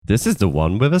This is the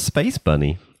one with a space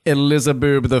bunny.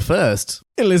 Elizaboob the First.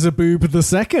 Elizaboob the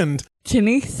Second.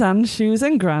 Chinny Sandshoes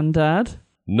and Grandad.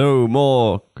 No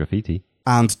more graffiti.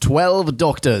 And 12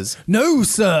 doctors. No,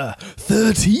 sir.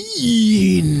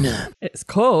 13. It's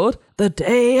called The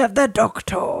Day of the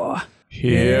Doctor.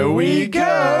 Here we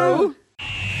go.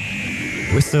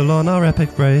 We're still on our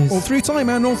epic race. All through time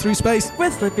and all through space.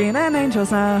 With Flipping and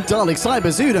Angels now. Dalek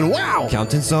Cyberzood and wow.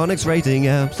 Counting Sonic's rating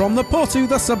apps. From the poor to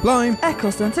the sublime.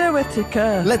 Eccleston to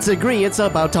Whittaker. Let's agree it's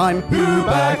about time. Who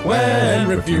back when?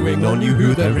 Reviewing on you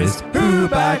who there is. Who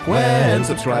back when?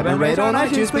 Subscribe and rate on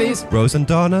iTunes, please. Rose and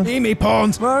Donna. Amy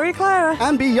Pond. Rory Clara.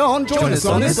 And beyond, join us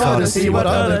on this odyssey. What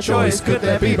other choice could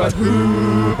there be but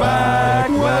who back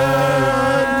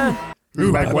when?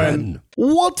 Who back when?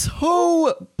 What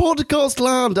ho, podcast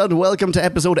land, and welcome to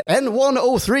episode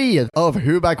N103 of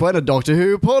Who Back When, a Doctor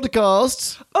Who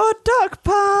podcast. Oh, Doc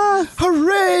Path.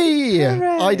 Hooray!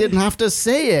 Hooray. I didn't have to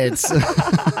say it.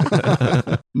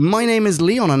 My name is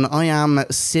Leon, and I am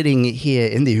sitting here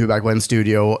in the Who Back When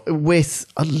studio with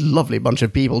a lovely bunch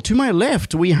of people. To my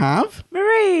left, we have...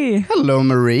 Marie. Hello,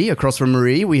 Marie. Across from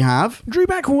Marie, we have... Drew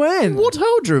Back When. What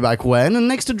ho, Drew Back When? And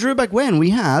next to Drew Back When, we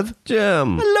have...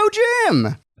 Jim. Hello,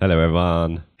 Jim. Hello,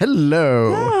 everyone.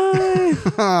 Hello.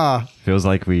 Hi. Feels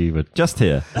like we were just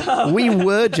here. We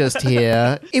were just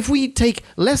here. If we take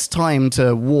less time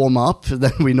to warm up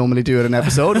than we normally do at an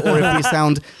episode, or if we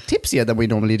sound tipsier than we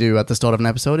normally do at the start of an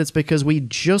episode, it's because we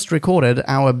just recorded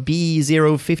our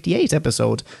B058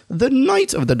 episode, The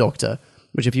Night of the Doctor,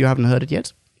 which if you haven't heard it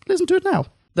yet, listen to it now.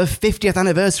 The 50th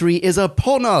anniversary is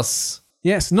upon us.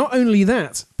 Yes, not only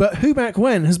that, but Who Back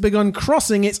When has begun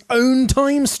crossing its own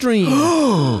time stream.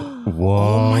 Whoa.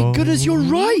 Oh my goodness, you're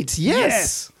right.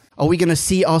 Yes. Are we going to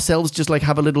see ourselves just like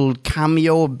have a little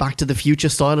cameo Back to the Future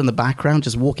style in the background,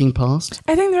 just walking past?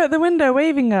 I think they're at the window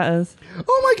waving at us.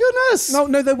 Oh my goodness.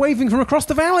 No, they're waving from across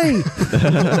the valley.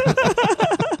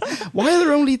 Why are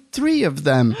there only 3 of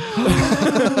them?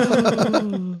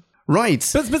 Right.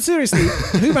 But seriously,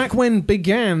 Who Back When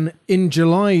began in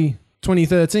July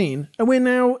 2013, and we're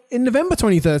now in November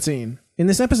 2013 in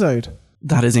this episode.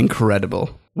 That is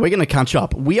incredible. We're going to catch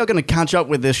up. We are going to catch up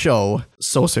with this show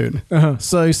so soon.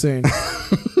 So soon.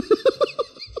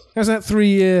 How's that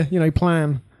 3-year,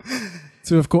 plan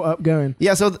to have caught up going?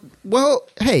 Yeah, so, well,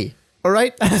 hey, all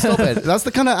right, stop it. That's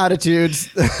the kind of attitude.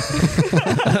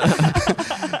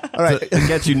 All right. To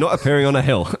get you not appearing on a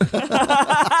hill.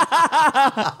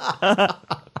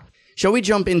 Shall we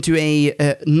jump into a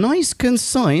nice,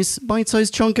 concise,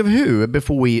 bite-sized chunk of Who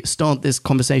before we start this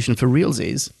conversation for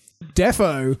realsies?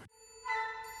 Defo.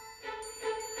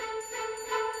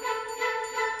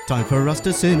 Time for us to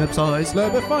synopsize.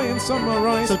 Slurpify and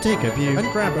summarize. So take a view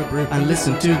and grab a brew. and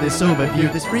listen to this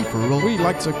overview, this free-for-all. We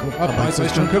like to call a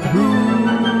bite-sized chunk of Who.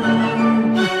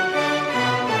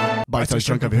 Bite-sized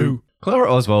chunk of Who.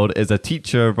 Clara Oswald is a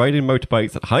teacher riding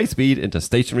motorbikes at high speed into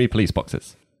stationary police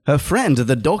boxes. Her friend,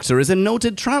 the Doctor, is a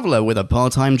noted traveller with a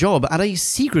part-time job at a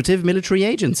secretive military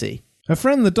agency. Her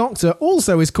friend the Doctor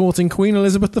also is courting Queen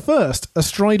Elizabeth I,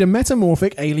 astride a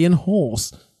metamorphic alien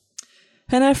horse.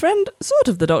 And her friend, sort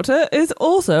of the Doctor, is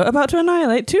also about to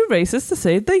annihilate 2 races to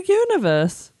save the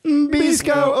universe.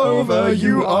 Bisco over,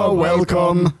 you are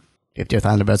welcome. 50th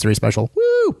anniversary special.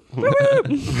 Woo!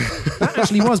 That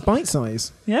actually was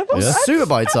bite-size. Yeah, well, Yeah. Super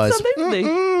bite-size. Absolutely.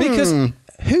 Because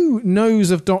who knows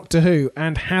of Doctor Who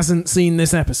and hasn't seen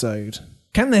this episode?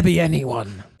 Can there be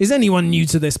anyone? Is anyone new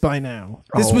to this by now?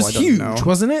 This was I don't huge, know.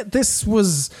 wasn't it? This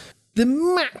was the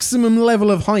maximum level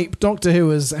of hype Doctor Who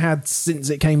has had since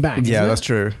it came back. Yeah, isn't that's it?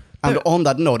 true. And on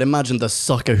that note, imagine the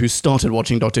sucker who started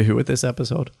watching Doctor Who with this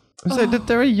episode. So that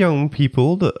there are young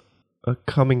people that are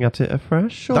coming at it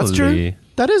afresh, surely. That's true.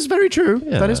 That is very true.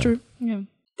 Yeah. That is true. Yeah.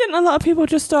 Didn't a lot of people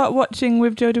just start watching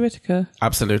with Jodie Whittaker?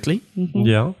 Absolutely.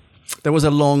 Yeah. There was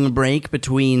a long break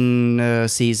between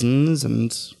seasons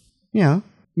and, yeah.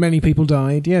 Many people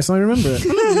died. Yes, I remember it.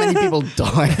 Many people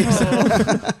died.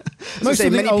 Most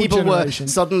of the many old people generation. were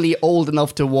suddenly old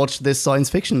enough to watch this science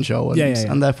fiction show. And,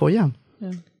 Yeah. and therefore, yeah.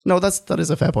 No, that is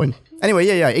a fair point. Anyway,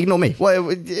 yeah, ignore me. Well,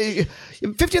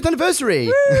 50th anniversary.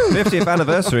 50th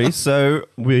anniversary, so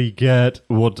we get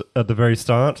what at the very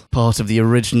start? Part of the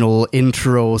original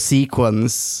intro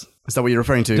sequence. Is that what you're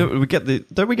referring to? Don't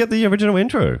we get the original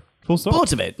intro? Full stop.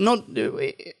 Part of it. Not.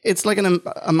 It's like an It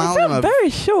amalgam felt of.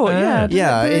 very short, yeah.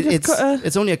 Yeah, Did they just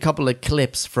it's only a couple of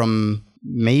clips from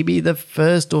maybe the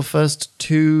first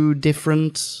 2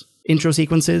 different intro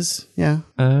sequences. Yeah.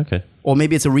 Okay. Or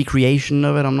maybe it's a recreation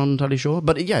of it. I'm not entirely sure.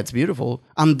 But yeah, it's beautiful.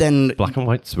 And then Black and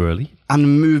white swirly.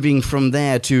 And moving from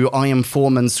there to I Am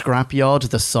Foreman's Scrapyard,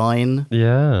 the sign,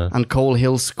 Yeah. and Coal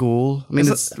Hill School. I mean,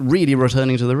 it's really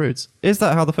returning to the roots. Is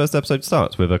that how the first episode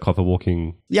starts, with a copper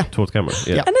walking Yeah. towards camera?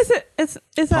 Yeah. And is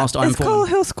Past that Iron is Coal Foreman.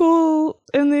 Hill School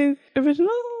in the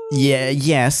original? Yeah,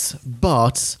 yes,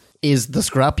 but is the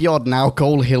Scrapyard now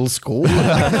Coal Hill School?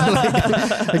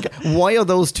 Like, why are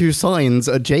those two signs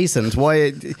adjacent?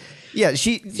 Why? Yeah,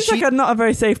 It's like not a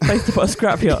very safe place to put a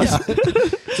scrapyard.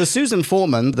 So Susan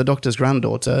Foreman, the Doctor's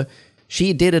granddaughter,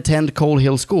 she did attend Coal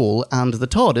Hill School, and the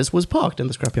TARDIS was parked in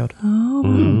the scrapyard.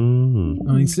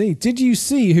 I see. Did you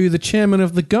see who the chairman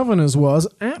of the governors was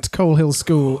at Coal Hill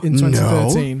School in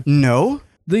 2013? No.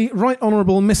 The Right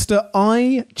Honourable Mr.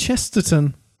 I.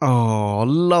 Chesterton. Oh,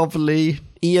 lovely.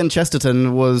 Ian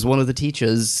Chesterton was one of the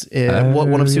teachers,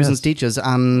 one of Susan's teachers,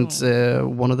 and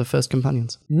one of the first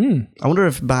companions. I wonder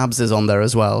if Babs is on there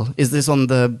as well. Is this on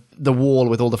the wall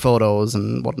with all the photos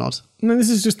and whatnot? No,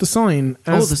 this is just the sign.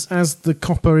 As the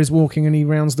copper is walking and he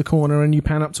rounds the corner and you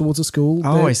pan up towards a school.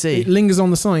 Oh, I see. It lingers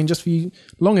on the sign just for you,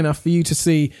 long enough for you to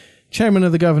see Chairman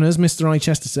of the Governors, Mr. I.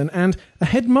 Chesterton, and a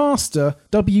headmaster,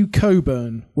 W.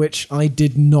 Coburn, which I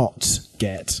did not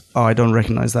get. Oh, I don't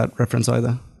recognise that reference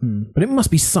either. But it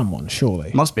must be someone, surely.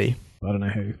 Must be. I don't know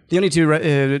who. The only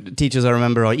two teachers I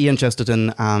remember are Ian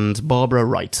Chesterton and Barbara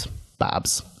Wright,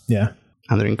 Babs. Yeah.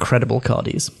 And they're incredible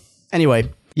cardies. Anyway,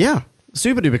 yeah,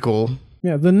 super duper cool.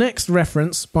 Yeah, the next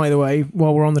reference, by the way,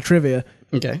 while we're on the trivia,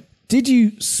 Okay. did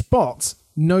you spot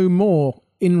No More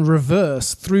in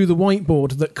reverse through the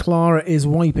whiteboard that Clara is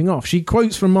wiping off? She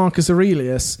quotes from Marcus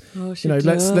Aurelius. She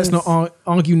Let's not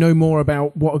argue no more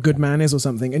about what a good man is or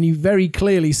something. And you very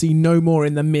clearly see no more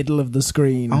in the middle of the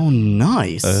screen. Oh,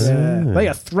 nice. Yeah, they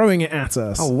are throwing it at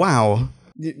us. Oh, wow.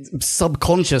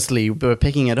 Subconsciously, we're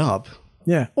picking it up.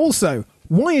 Yeah. Also,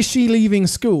 why is she leaving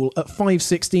school at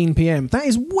 5:16 p.m? That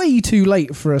is way too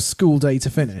late for a school day to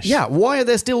finish. Yeah, why are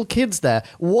there still kids there?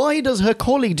 Why does her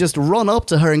colleague just run up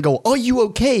to her and go, "Are you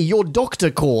okay? Your doctor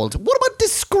called." What about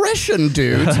discretion,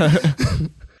 dude?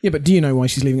 Yeah, but do you know why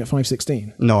she's leaving at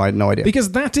 5:16? No, I had no idea.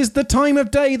 Because that is the time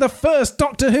of day the first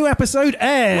Doctor Who episode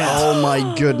airs. Oh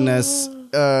my goodness.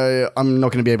 I'm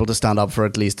not going to be able to stand up for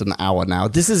at least an hour now.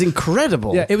 This is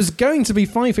incredible. Yeah, it was going to be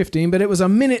 5:15, but it was a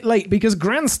minute late because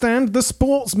Grandstand, the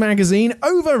sports magazine,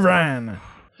 overran.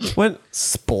 When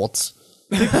Sports.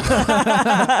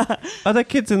 are there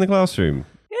kids in the classroom?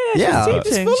 Yeah. she's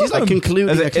teaching. She's like concluding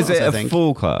a class, Is it I a think.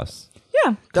 full class?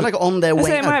 Yeah. They're like on their So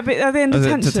way it might out. be, are they in Is it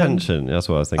detention? detention? That's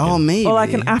what I was thinking. Oh, maybe. Or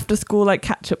like an after-school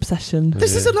catch-up session.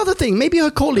 This is another thing. Maybe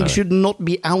her colleague should not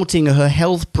be outing her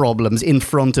health problems in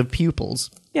front of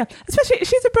pupils. Yeah, especially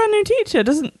she's a brand new teacher.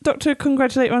 Doesn't Doctor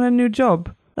congratulate her on a new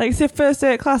job? Like, it's her first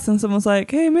day at class and someone's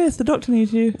like, "Hey, miss, the doctor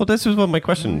needs you." Well, this was one of my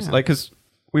questions. Like, because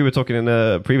we were talking in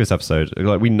a previous episode,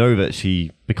 like, we know that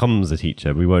she becomes a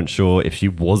teacher. We weren't sure if she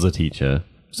was a teacher.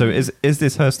 So is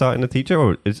this her starting a teacher,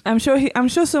 or is I'm sure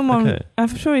someone. Okay.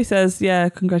 I'm sure he says, "Yeah,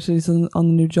 congratulations on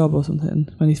the new job" or something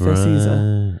when he first sees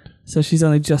her. So she's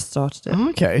only just started it,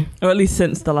 Okay. or at least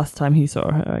since the last time he saw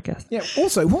her, I guess. Yeah,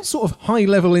 also, what sort of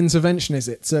high-level intervention is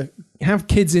it to have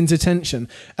kids in detention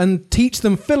and teach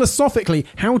them philosophically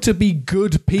how to be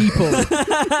good people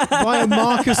via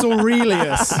Marcus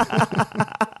Aurelius?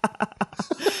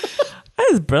 That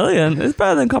is brilliant. It's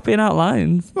better than copying out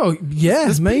lines. Well,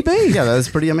 yeah, maybe. Yeah, that's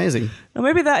pretty amazing. Or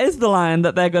maybe that is the line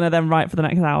that they're going to then write for the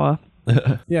next hour.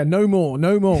 Yeah, no more,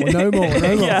 no more, no more,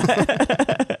 no more.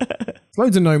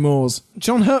 Loads of no mores.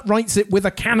 John Hurt writes it with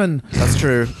a cannon. That's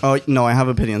true. Oh, no, I have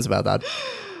opinions about that.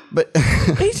 But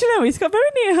He's got very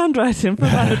neat handwriting for a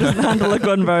man who doesn't handle a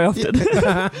gun very often.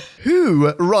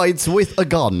 who writes with a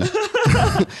gun?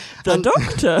 The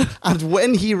Doctor. And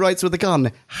when he writes with a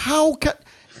gun, how can...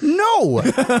 No!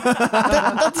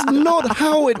 That's not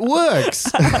how it works.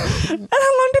 And how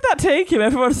long did that take him?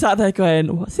 Everyone sat there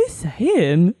going, "What's he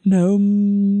saying? No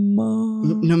more."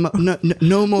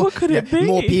 No more. What could it be?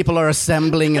 More people are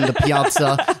assembling in the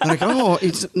piazza. They're like, oh,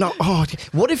 it's no. Oh,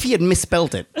 what if he had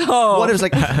misspelled it? Oh. What if it's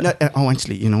like, no, oh,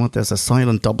 actually, you know what? There's a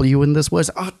silent W in this word.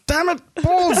 Oh, damn it,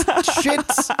 balls,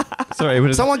 shits. Sorry, it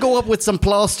would Someone go up with some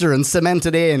plaster and cement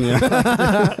it in. You know?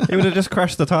 have just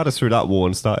crashed the TARDIS through that wall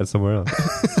and started somewhere else.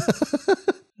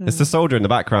 It's the soldier in the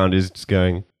background who's just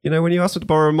going, when you asked me to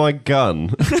borrow my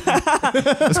gun,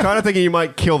 it's kind of thinking you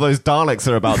might kill those Daleks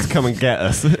that are about to come and get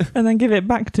us. And then give it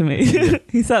back to me.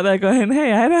 He sat there going,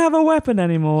 "Hey, I don't have a weapon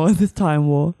anymore in this time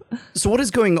war." So what is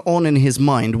going on in his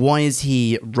mind? Why is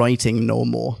he writing no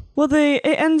more? Well, it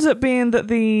ends up being that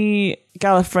the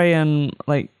Gallifreyan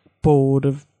board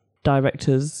of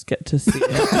directors get to see it.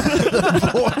 The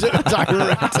board of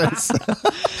directors.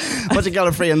 Bunch of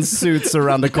Gallifreyan suits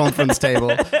around a conference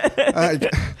table.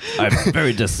 I'm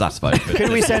very dissatisfied.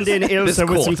 Can we send in Ilsa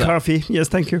with some coffee? Yes,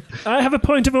 thank you. I have a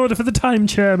point of order for the time,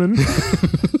 Chairman.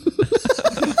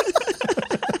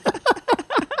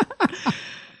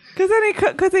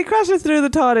 Because he crashes through the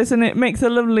TARDIS and it makes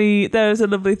there's a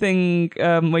lovely thing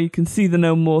where you can see the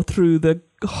No More through the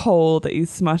hole that he's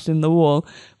smashed in the wall.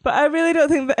 But I really don't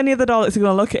think that any of the Daleks are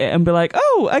going to look at it and be like,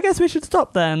 oh, I guess we should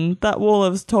stop then. That wall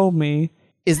has told me.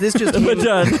 Is this just We're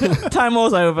done. Time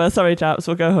war's over. Sorry, chaps,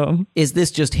 we'll go home. Is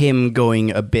this just him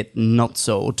going a bit not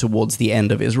so towards the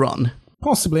end of his run?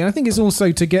 Possibly. I think it's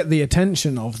also to get the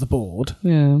attention of the board.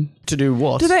 Yeah. To do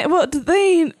what? Do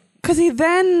they... Because he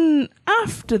then,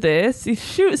 after this, he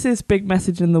shoots his big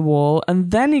message in the wall and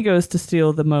then he goes to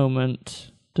steal the moment.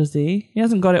 Does he? He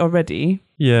hasn't got it already.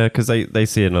 Yeah, because they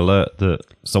see an alert that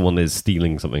someone is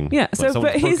stealing something. Yeah,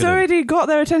 but he's already got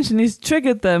their attention. He's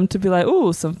triggered them to be like,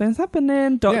 oh, something's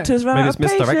happening. Doctors run Maybe out of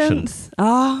it's misdirection. patience.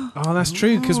 Ah. Oh, that's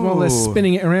true, because while they're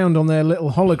spinning it around on their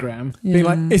little hologram, being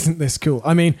like, isn't this cool?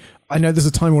 I mean, I know there's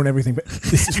a timer and everything, but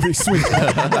this is really sweet.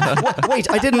 Wait,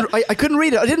 I couldn't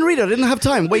read it. I didn't have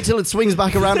time. Wait till it swings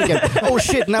back around again. Oh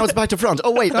shit, now it's back to front.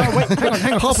 Oh wait, hang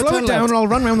on. Half a Slow turn it down left. and I'll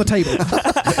run around the table.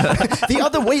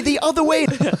 The other way.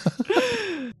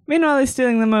 Meanwhile, he's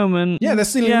stealing the moment. Yeah, they're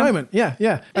stealing the moment. Yeah.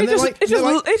 And He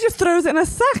just throws it in a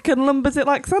sack and lumbers it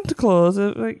like Santa Claus.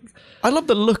 I love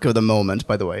the look of the moment,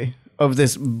 by the way, of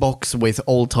this box with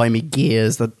old-timey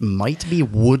gears that might be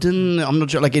wooden. I'm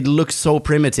not sure. Like, it looks so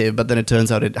primitive, but then it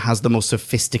turns out it has the most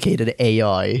sophisticated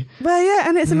AI. Well, yeah,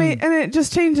 and it's amazing, and it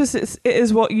just changes. It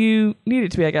is what you need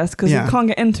it to be, I guess, because you can't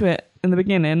get into it in the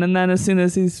beginning, and then as soon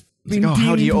as he's been like,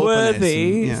 how do you deemed open this?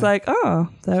 worthy, And, it's like, oh,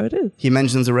 there it is. He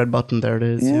mentions a red button. There it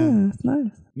is. Yeah, it's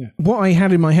nice. Yeah. What I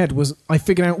had in my head was I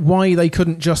figured out why they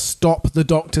couldn't just stop the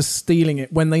Doctor stealing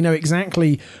it when they know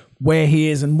exactly where he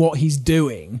is and what he's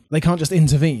doing. They can't just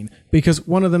intervene because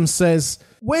one of them says,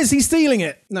 where's he stealing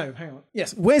it? No, hang on.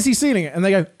 Yes, where's he stealing it? And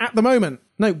they go, at the moment.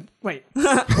 No, wait.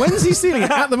 When's he stealing it?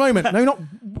 At the moment. No, not...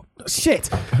 Shit.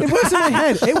 It works in my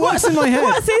head.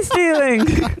 What's he stealing?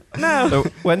 No. So,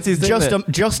 when's he stealing it?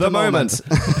 Just the a moment.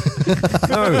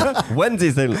 No, when's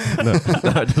he stealing it? No, it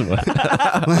doesn't work.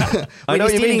 I Wait, know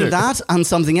he's what you mean. stealing that and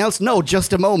something else? No,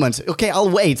 just a moment. Okay, I'll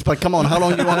wait, but come on, how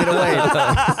long do you want me to wait?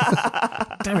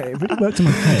 Damn it, it really worked in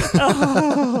my head.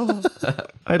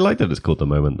 I like that it's called the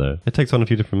moment, though. It takes on a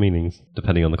few different meanings,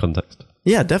 depending on the context.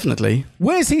 Yeah, definitely.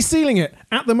 Where's he stealing it?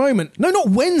 At the moment. No, not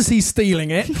when's he stealing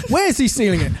it. Where's he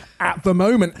stealing it? At the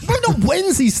moment. No, not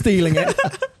when's he stealing it.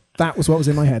 That was what was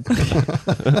in my head.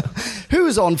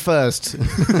 Who's on first?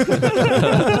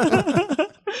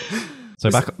 So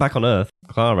back on Earth,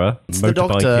 Clara the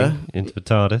Doctor. motorbiking into the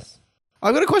TARDIS.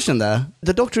 I've got a question there.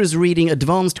 The Doctor is reading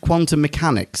Advanced Quantum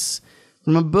Mechanics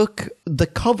from a book, the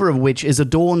cover of which is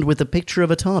adorned with a picture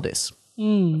of a TARDIS.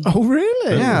 Oh,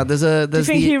 really? Yeah, Do you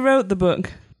think he wrote the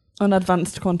book on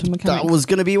advanced quantum mechanics? That was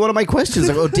going to be one of my questions.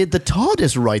 Like, did the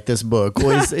TARDIS write this book?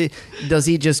 Or does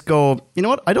he just go, you know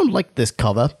what, I don't like this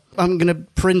cover. I'm going to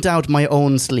print out my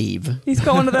own sleeve. He's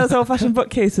got one of those old-fashioned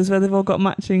bookcases where they've all got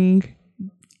matching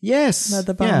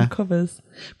leather-bound covers.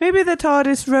 Maybe the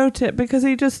TARDIS wrote it because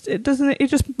he just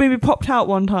maybe popped out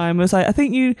one time. It was like, I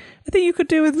think you could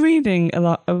do with reading a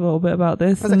little bit about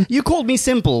this. You called me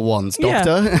simple once,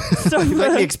 Doctor. Yeah.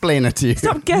 Let me explain it to you.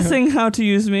 Stop guessing how to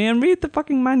use me and read the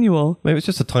fucking manual. Maybe it's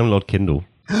just a Time Lord Kindle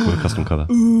with a custom cover.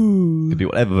 Could be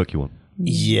whatever book you want.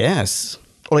 Yes.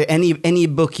 Or like any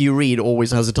book you read always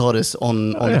has a TARDIS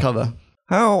on the cover.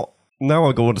 How... Now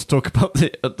I go on to talk about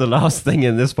the last thing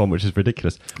in this one, which is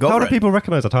ridiculous. How do people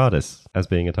recognise a TARDIS as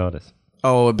being a TARDIS?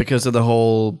 Oh, because of the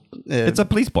whole... It's a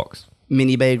police box.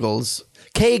 Mini bagels.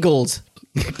 Kegels.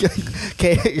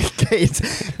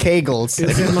 Kegels.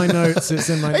 It's in my notes. Is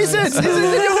it in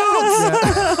your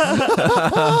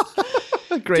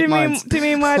notes? Great minds. Do you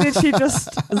mean why did she just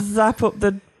zap up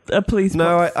a police box?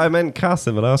 No, I meant Cass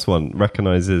in the last one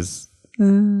recognises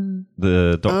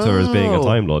the Doctor as being a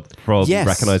Time Lord from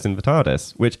recognising the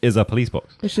TARDIS, which is a police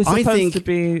box. Which is supposed to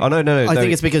be... Oh, no. I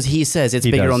think it's because he says it's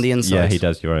bigger on the inside. Yeah, he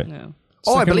does. You're right. Yeah.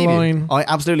 Oh, I Second believe line. you. I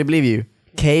absolutely believe you.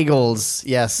 Kegels,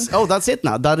 yes. Oh, that's it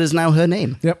now. That is now her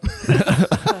name. Yep.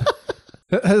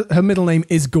 her middle name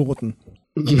is Gordon.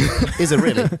 Is it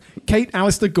really? Kate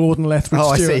Alistair Gordon Lethbridge Oh,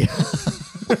 I Stewart. see.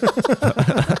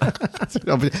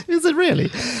 Is it really?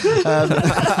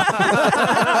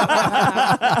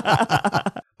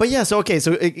 But yes, okay,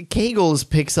 so Kegels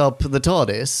picks up the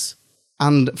TARDIS,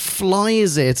 and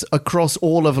flies it across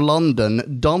all of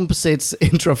London, dumps it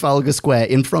in Trafalgar Square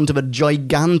in front of a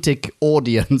gigantic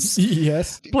audience.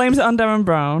 Yes. Blames it on Darren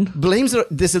Brown. Blames it.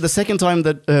 This is the second time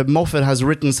that Moffat has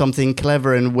written something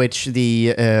clever in which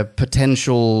the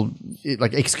potential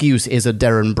excuse is a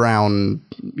Darren Brown,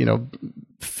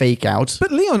 fake out.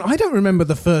 But Leon, I don't remember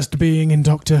the first being in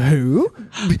Doctor Who.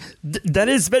 That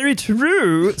is very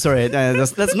true. Sorry,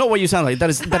 that's not what you sound like.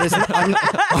 That is.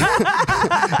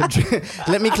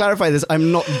 Let me clarify this.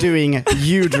 I'm not doing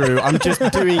you, Drew. I'm just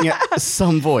doing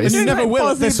some voice. You never will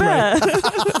at this rate.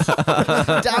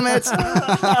 Damn it.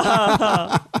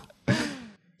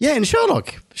 Yeah, in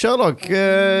Sherlock,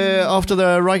 after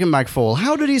the Reichenbach fall,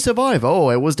 how did he survive?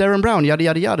 Oh, it was Darren Brown, yada,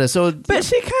 yada, yada. So, But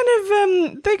she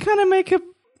they kind of make a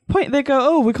point. They go,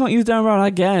 oh, we can't use Darren Brown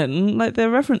again. Like, they're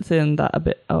referencing that a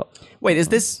bit. Oh. Wait, is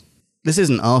this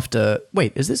isn't after,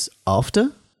 is this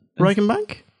after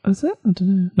Reichenbach? Is it? I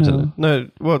don't know. No,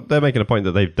 well, they're making a point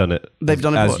that they've done it. They've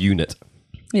done it as what? unit.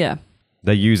 Yeah.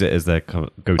 They use it as their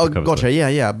go-to cover Gotcha, story.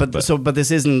 yeah. But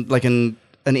this isn't like an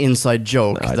inside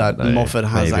joke I that don't know, Moffat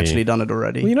has maybe. actually done it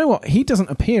already. Well, you know what? He doesn't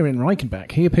appear in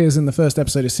Reichenbach. He appears in the first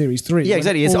episode of Series 3. Yeah,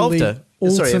 exactly. It's All the after.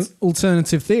 Sorry, it's-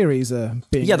 alternative theories are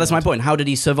being... Yeah, that's my made. point. How did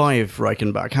he survive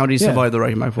Reichenbach? How did he Yeah. survive the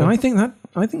Reichenbach fall? And I think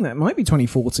that might be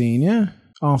 2014, yeah.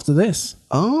 After this.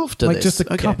 After Like this? just a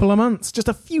Okay. couple of months. Just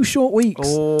a few short weeks.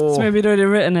 Oh. So maybe he'd already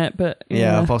written it, but...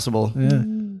 Yeah, possible. Yeah.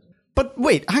 But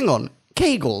wait, hang on.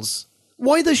 Kegels.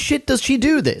 Why the shit does she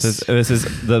do this? This is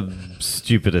the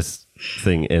stupidest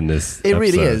thing in this. It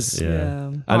really episode. is.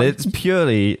 Yeah. And it's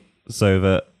purely so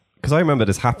that because I remember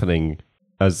this happening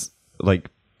as like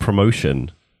promotion.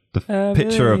 The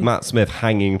picture really? of Matt Smith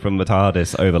hanging from the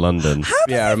TARDIS over London.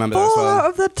 Yeah, I remember that as Fall well. out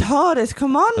of the TARDIS.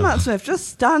 Come on, Matt Smith. Just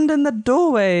stand in the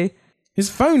doorway. His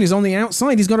phone is on the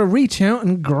outside. He's got to reach out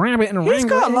and grab it and He's wrangle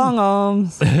got it in. long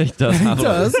arms. He does. He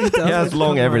does. He has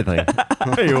long everything. Isn't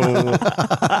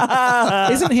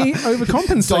he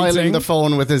overcompensating? Dialing the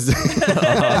phone with his...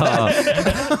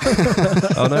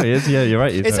 Oh no, he is. Yeah, you're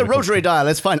right. It's a rotary dial.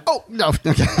 It's fine. Oh, no.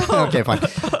 Okay, okay fine.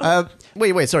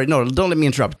 Wait. Sorry. No, don't let me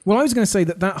interrupt. Well, I was going to say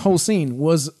that whole scene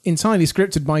was entirely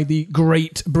scripted by the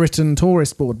Great Britain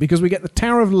Tourist Board because we get the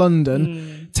Tower of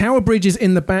London, Tower Bridge is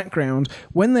in the background.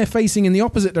 When they're facing in the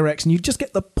opposite direction, you just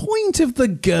get the point of the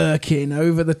gherkin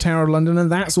over the Tower of London,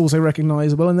 and that's also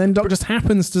recognisable. And then Doc just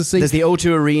happens to see... There's the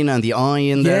O2 Arena and the Eye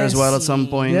in there as Yes. well at some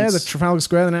point. Yeah, the Trafalgar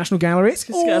Square, the National Gallery. It's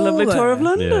Just get a lovely all tour of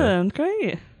there. London.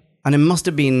 Great. And it must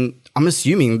have been... I'm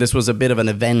assuming this was a bit of an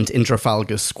event in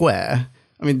Trafalgar Square.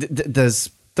 I mean,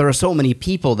 there are so many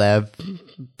people there.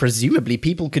 Presumably,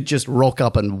 people could just rock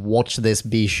up and watch this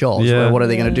be shot. Yeah. What are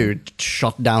they going to do?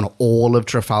 Shut down all of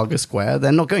Trafalgar Square?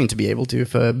 They're not going to be able to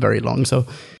for very long. So,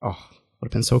 would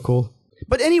have been so cool.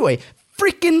 But anyway,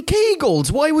 freaking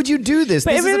Kegels! Why would you do this?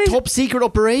 But This it is really- a top secret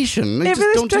operation. It Just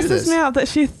really don't do stresses this. me out that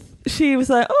she was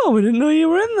like, oh, we didn't know you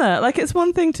were in there. Like, it's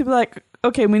one thing to be like,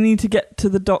 okay, we need to get to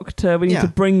the doctor. We need Yeah. to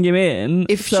bring him in.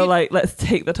 If so, she- like, let's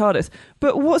take the TARDIS.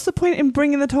 But what's the point in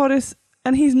bringing the TARDIS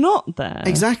and he's not there?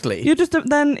 Exactly. You just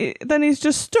then he's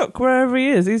just stuck wherever he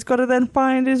is. He's got to then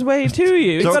find his way to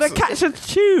you. He's got to catch a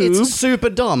tube. It's super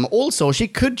dumb. Also, she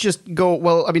could just go,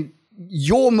 well, I mean,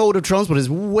 your mode of transport is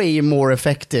way more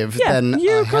effective Yeah, than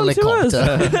you a come to us.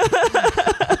 helicopter.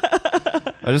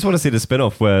 I just want to see the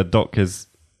spin-off where Doc is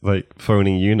like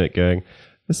phoning Unit going,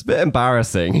 it's a bit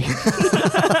embarrassing.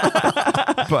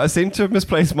 But I seem to have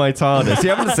misplaced my TARDIS. You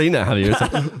haven't seen it, have you? It's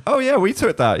like, oh yeah, we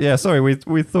took that. Yeah, sorry, we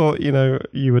thought,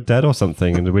 you were dead or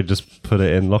something and we just put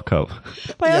it in lockup.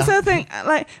 But I also think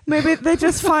like maybe they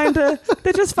just find a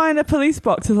police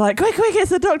box of like quick,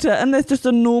 it's the doctor, and there's just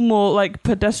a normal like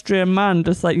pedestrian man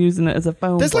just like using it as a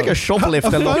phone. There's like a box.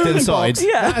 shoplifter locked phone inside. box.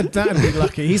 Yeah. That'd be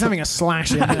lucky. He's having a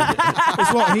slash in there.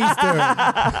 It's what he's doing.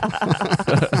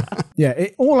 Yeah,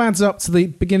 it all adds up to the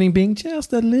beginning being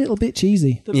just a little bit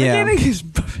cheesy. The Yeah. beginning is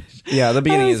rubbish. Yeah, the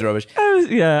beginning is rubbish.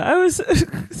 I was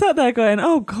sat there going,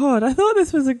 oh god, I thought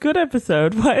this was a good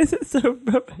episode. Why is it so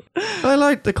rubbish? I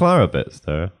liked the Clara bits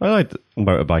though. I liked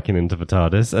motorbiking into the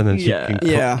TARDIS and then she Yeah. can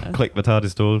Yeah. click the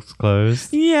TARDIS doors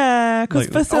closed. Yeah, because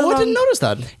Like- for so Oh, long, I didn't notice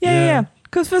that. Yeah.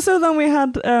 Because for so long we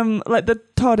had like the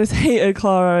TARDIS hated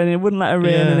Clara and it wouldn't let her in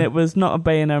Yeah. and it was not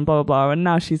obeying her and blah blah blah. And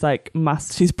now she's like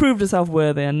she's proved herself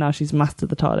worthy and now she's mastered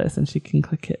the TARDIS and she can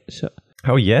click it shut.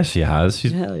 Oh yes, she has.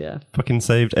 She's Hell yeah. fucking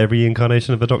saved every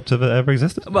incarnation of the Doctor that ever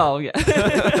existed. Well, yeah.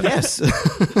 Yes.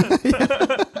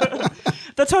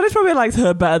 The TARDIS probably likes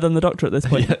her better than the Doctor at this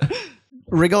point.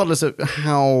 Regardless of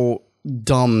how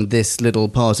dumb this little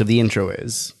part of the intro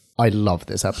is, I love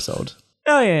this episode.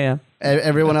 Oh yeah, yeah.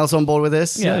 Everyone else on board with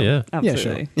this? Yeah.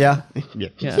 Absolutely. Yeah.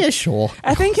 Yeah. Sure.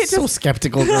 I think it So just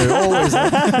skeptical, Drew. Always.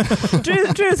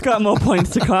 Drew's got more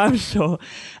points to come, I'm sure.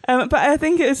 But I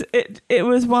think it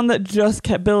was one that just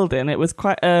kept building. It was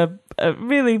quite a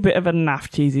really bit of a naff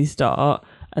cheesy start,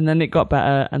 and then it got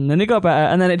better, and then it got better,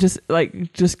 and then it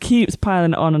just keeps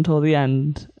piling it on until the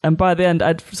end. And by the end,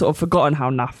 I'd sort of forgotten how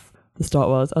naff the start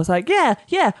was. I was like, yeah,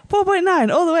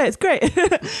 4.9 all the way. It's great.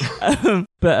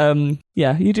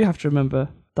 Yeah, you do have to remember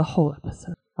the whole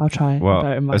episode. I'll try. Well,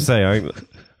 bear it in I mind. say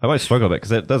I might struggle a bit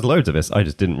because there's loads of this. I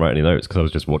just didn't write any notes because I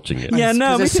was just watching it. Yeah,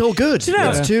 no, It's so good. Do you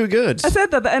know- It's too good. I said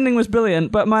that the ending was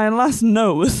brilliant, but my last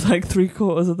note was like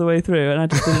 3/4 of the way through, and I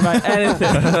just didn't write anything.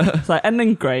 It's like,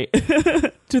 ending great.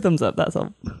 2 thumbs up, that's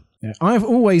all. Yeah. I've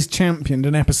always championed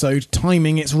an episode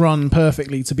timing its run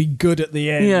perfectly to be good at the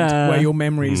end, Yeah. where your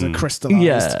memories are crystallized.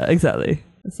 Yeah, exactly.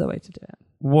 That's the way to do it.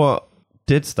 What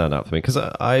did stand out for me, because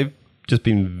I've just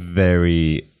been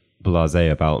very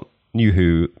blasé about New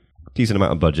Who, decent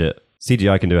amount of budget.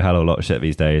 CGI can do a hell of a lot of shit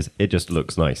these days. It just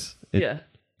looks nice. Yeah.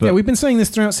 Yeah, we've been saying this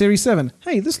throughout Series 7.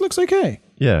 Hey, this looks okay.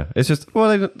 Yeah, it's just,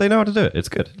 well, they know how to do it. It's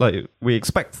good. Like, we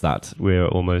expect that. We're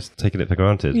almost taking it for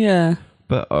granted. Yeah.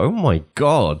 But, oh my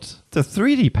God, the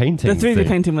 3D painting The 3D thing.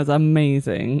 painting was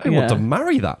amazing. I want to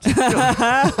marry that.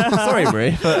 Sorry,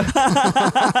 Marie, but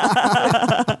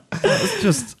it's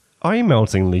just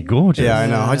eye-meltingly gorgeous. Yeah, I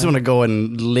know. I just want to go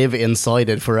and live inside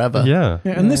it forever. Yeah.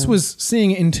 Yeah, and this was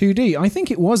seeing it in 2D. I think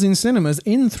it was in cinemas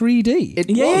in 3D. It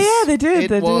Yeah, was. yeah, they did. They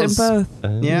did it in was. both.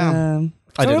 Yeah.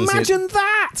 I so didn't see it. imagine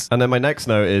that! And then my next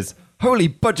note is, holy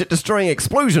budget-destroying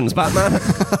explosions, Batman!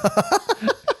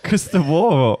 Because the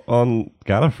war on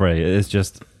Gallifrey is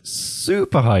just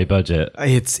super high budget.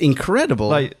 It's incredible.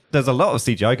 Like, there's a lot of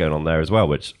CGI going on there as well,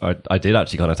 which I did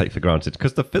actually kind of take for granted,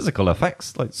 because the physical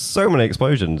effects, like so many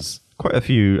explosions, quite a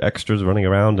few extras running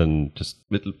around, and just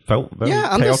it felt very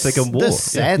and chaotic and war. the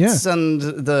sets Yeah. and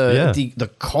the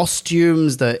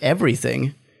costumes, the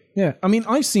everything. Yeah, I mean,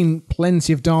 I've seen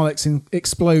plenty of Daleks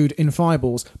explode in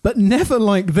fireballs, but never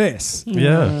like this.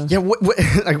 Yeah. Yeah,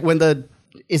 like when the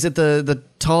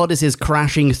TARDIS is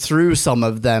crashing through some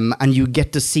of them, and you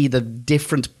get to see the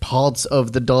different parts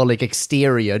of the Dalek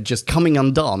exterior just coming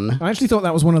undone. I actually thought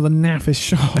that was one of the naffest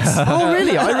shots. Oh,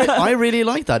 really? I really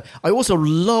like that. I also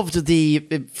loved the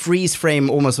freeze frame,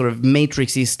 almost sort of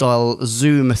Matrixy style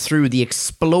zoom through the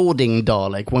exploding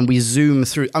Dalek when we zoom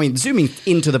through. I mean, zooming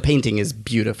into the painting is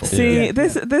beautiful. See,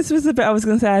 this was the bit I was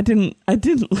going to say I didn't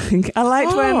like. I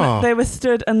liked when they were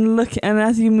stood and looking, and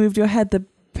as you moved your head, the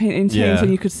painting changed Yeah.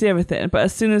 and you could see everything. But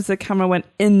as soon as the camera went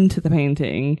into the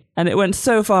painting, and it went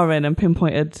so far in and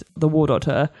pinpointed the War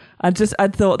Doctor, I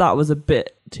thought that was a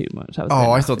bit too much. That was a bit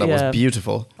Oh, I much. thought that Yeah. was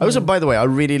beautiful. Also, by the way, I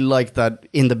really like that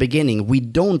in the beginning, we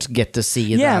don't get to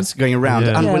see that going around.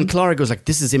 Yeah. And Yeah. when Clara goes like,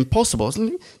 this is impossible, I was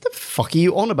like, the fuck are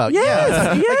you on about?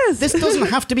 Yes, yes. This doesn't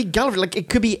have to be Gallifrey. Like, it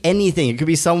could be anything. It could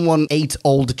be someone ate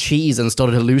old cheese and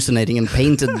started hallucinating and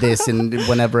painted this in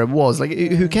whenever it was. Like,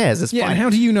 who cares? It's Yeah, and fine. how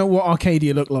do you know what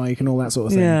Arcadia looked like and all that sort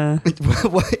of thing?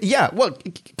 Yeah. Well,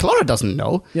 Clara doesn't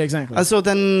know. Yeah, exactly. And so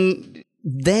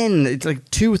then it's like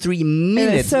 2-3 And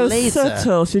minutes it's so later.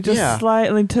 subtle. She just Yeah.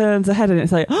 slightly turns her head and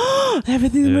it's like, oh,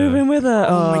 everything's Yeah. moving with her.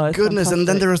 Oh my it's goodness! And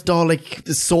then fantastic. there's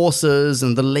Dalek saucers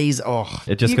and the laser. Oh,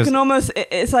 It just You goes can almost,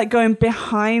 it's like going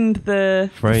behind the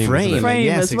frame. frame. isn't it? frame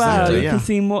yes, as well. exactly, You yeah. can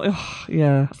see more. Oh,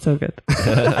 yeah, so good.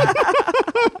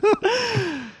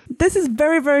 This is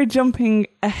very, very jumping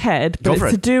ahead, Go but for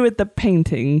it's to it. do with the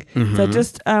painting. So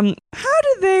just, how do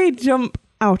they jump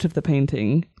out of the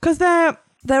painting? Because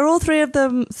they're all three of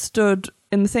them stood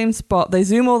in the same spot. They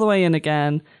zoom all the way in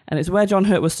again, and it's where John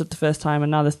Hurt was stood the first time, and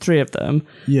now there's 3 of them.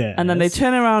 Yeah. And then they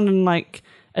turn around and like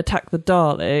attack the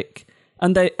Dalek,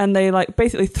 and they like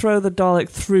basically throw the Dalek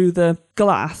through the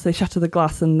glass. They shatter the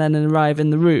glass and then arrive in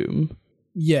the room.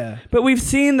 Yeah. But we've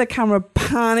seen the camera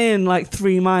pan in like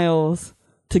 3 miles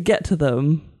to get to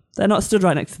them. They're not stood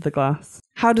right next to the glass.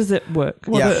 How does it work?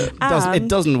 it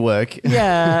doesn't work.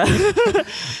 Yeah.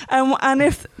 and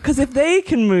if they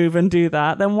can move and do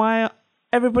that, then why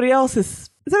everybody else is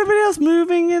everybody else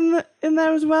moving in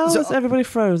there as well? So, Is everybody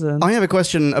frozen? I have a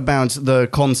question about the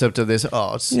concept of this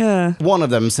art. Yeah. One of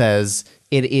them says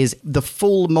it is the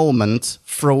full moment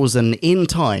frozen in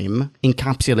time,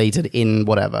 encapsulated in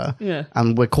whatever. Yeah.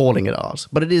 And we're calling it art.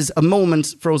 But it is a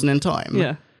moment frozen in time.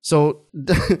 Yeah. So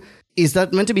is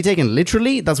that meant to be taken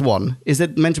literally? That's one. Is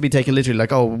it meant to be taken literally?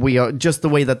 Like, oh, we are just the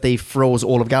way that they froze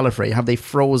all of Gallifrey. Have they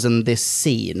frozen this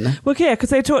scene? Well, yeah, because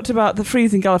they talked about the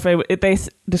freezing Gallifrey.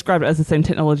 described it as the same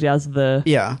technology as the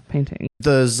Yeah. painting.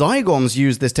 The Zygons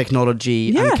use this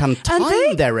technology Yeah, and can and time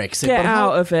they their exit. get but how-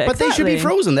 out of it, But they should be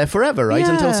exactly. frozen there forever, right?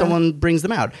 Until Yeah. someone brings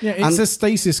them out. Yeah, it's And- a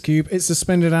stasis cube. It's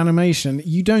suspended animation.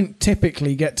 You don't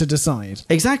typically get to decide.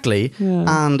 Exactly.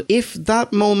 And if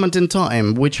that moment in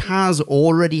time, which has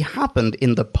already happened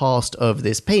in the past of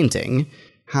this painting,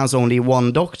 has only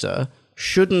one doctor,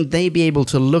 shouldn't they be able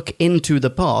to look into the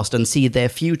past and see their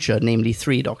future, namely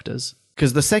 3 doctors?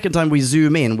 Because the second time we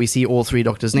zoom in, we see all 3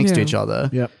 doctors next to Yeah. each other.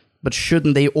 Yep. But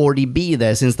shouldn't they already be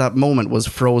there since that moment was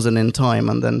frozen in time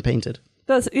and then painted?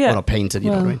 That's Well, not painted,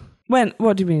 you know what I mean? When?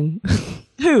 What do you mean?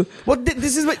 Who? What?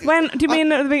 This is what... When? Do you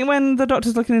mean when the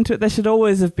doctor's looking into it? There should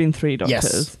always have been 3 doctors.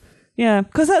 Yes. Yeah,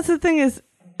 because that's the thing is,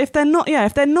 if they're not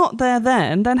there,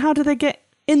 then how do they get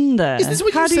in there? Is this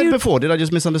what how you do said before? Did I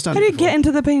just misunderstand? How do you before? get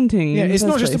into the painting? Yeah, in it's the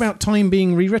not first just place? about time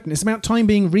being rewritten. It's about time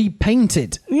being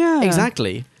repainted. Yeah,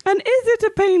 Exactly. And is it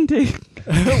a painting?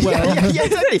 yeah,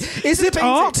 exactly. Is it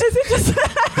art? Is it just?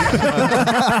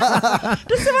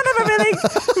 Does someone have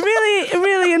a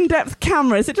really in-depth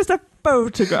camera? Is it just a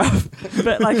photograph,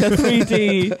 but like a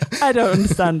 3D? I don't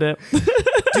understand it.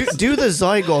 Do the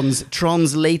Zygons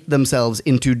translate themselves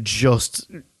into just...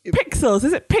 Pixels?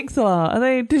 Is it pixel art? Are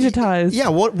they digitized? Yeah,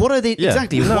 what are they... Yeah.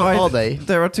 Exactly, No, what are they?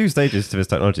 There are 2 stages to this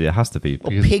technology. It has to be. Or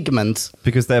Because, pigment.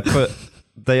 because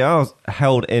they are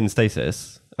held in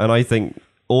stasis. And I think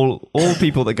all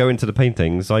people that go into the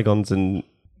painting, Zygons and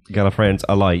Gallifreyans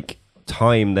alike,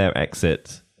 time their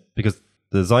exit. Because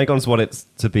the Zygons want it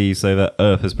to be so that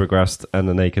Earth has progressed and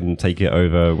then they can take it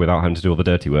over without having to do all the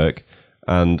dirty work.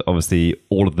 And obviously,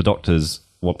 all of the doctors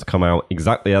want to come out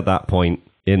exactly at that point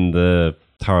in the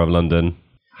Tower of London,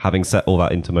 having set all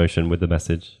that into motion with the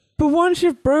message. But once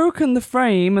you've broken the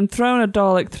frame and thrown a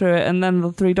Dalek through it, and then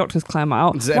the 3 doctors climb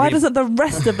out, Does it why every- doesn't the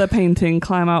rest of the painting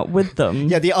climb out with them?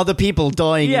 Yeah, the other people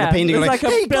dying in Yeah, the painting are there's like,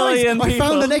 like a hey billion guys, I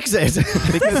found people." an exit.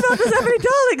 There's not just every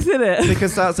Daleks in it.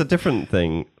 Because that's a different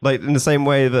thing. Like, in the same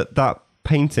way that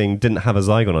painting didn't have a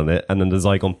Zygon on it, and then the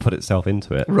Zygon put itself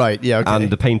into it. Right, yeah, okay. And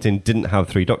the painting didn't have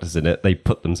 3 doctors in it, they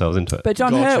put themselves into it. But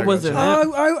John Gotcha, Hurt was in gotcha.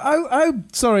 it. Oh,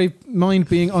 sorry. Mind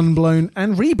being unblown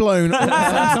and reblown all at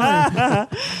the same time.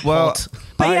 Well,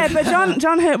 But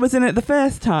John Hurt was in it the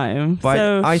first time. but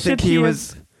so I think should he have-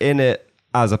 was in it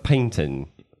as a painting.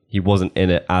 He wasn't in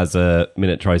it as a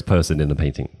miniaturized person in the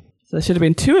painting. So there should have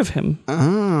been 2 of him.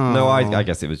 Oh. No, I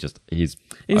guess it was just he's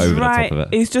He's over right. the top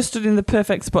of it. He's just stood in the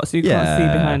perfect spot so you can't Yeah. see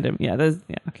behind him. Yeah, okay.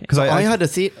 Because I had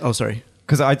a oh, sorry.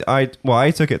 Because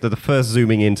I took it that the first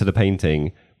zooming into the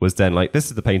painting was then like, this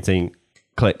is the painting,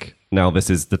 click. Now this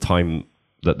is the time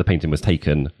that the painting was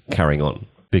taken, carrying on.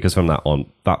 Because from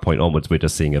that point onwards, we're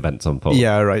just seeing events unfold.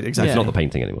 Yeah, right, exactly. It's not the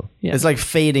painting anymore. Yeah. It's like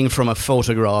fading from a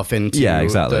photograph into Yeah,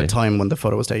 exactly. the time when the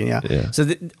photo was taken. Yeah. Yeah. So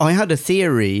I had a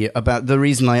theory about the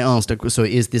reason I asked. So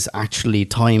is this actually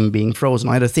time being frozen?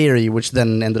 I had a theory which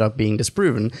then ended up being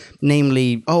disproven.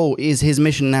 Namely, is his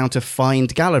mission now to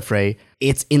find Gallifrey?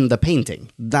 It's in the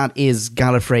painting. That is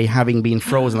Gallifrey having been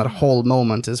frozen. That whole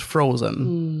moment is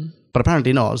frozen. But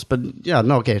apparently not. But yeah,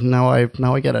 no. Okay, now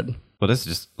I get it. But this is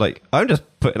just like, I'm just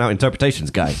putting out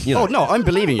interpretations, guys. You know? Oh no, I'm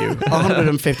believing you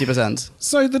 150%.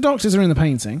 So the doctors are in the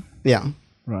painting, Yeah.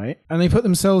 right? And they put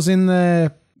themselves in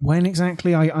there. When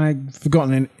exactly? I've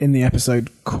forgotten in the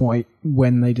episode quite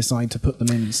when they decide to put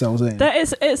themselves in.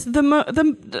 It's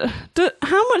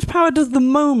how much power does the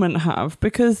moment have?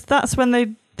 Because that's when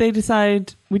they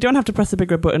decide we don't have to press a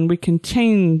bigger button, we can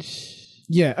change.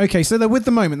 Yeah, okay, so they're with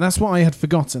the moment. That's what I had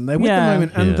forgotten. They're with Yeah. the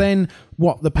moment, and Yeah. then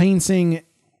what? The painting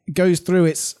goes through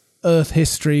its Earth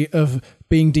history of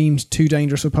being deemed too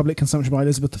dangerous for public consumption by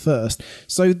Elizabeth I.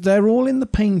 So they're all in the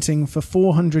painting for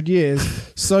 400 years.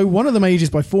 So one of them ages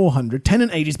by 400,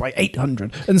 Tennant ages by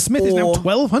 800, and Smith is now Or-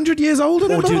 1,200 years older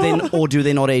than Or do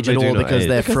they not age They at do all not because age.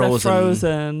 they're Because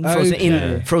frozen? they're frozen.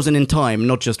 Okay. Frozen in time,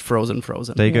 not just frozen.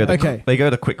 They go Okay. they go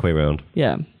the quick way round.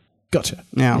 Yeah. Gotcha.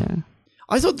 Yeah. Yeah.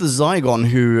 I thought the Zygon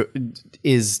who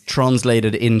is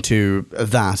translated into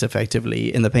that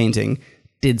effectively in the painting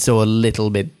did so a little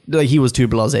bit. Like, he was too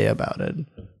blasé about it.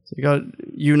 So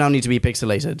you now need to be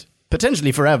pixelated.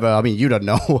 Potentially forever. I mean, you don't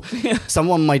know.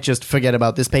 Someone might just forget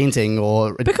about this painting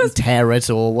or tear it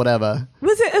or whatever.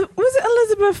 Was it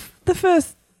Elizabeth the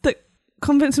First that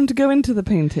convinced him to go into the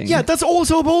painting? Yeah, that's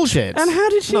also bullshit. And how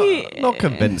did she? Not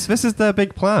convinced. This is their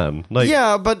big plan. Like,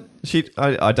 yeah, but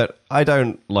I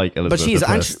don't like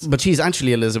Elizabeth. but she's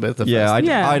actually Elizabeth the Yeah, First.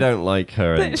 Yeah. I don't like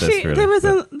her in But this really.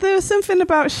 there was something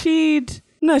about she'd.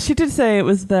 No, she did say it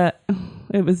was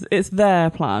it's their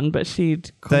plan, but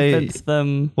she'd convinced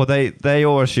them. Well, they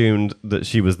all assumed that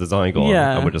she was the Zygon,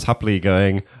 Yeah. and were just happily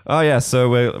going, oh yeah, so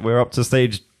we're up to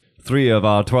stage 3 of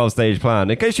our 12-stage plan.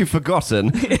 In case you've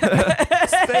forgotten,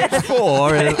 stage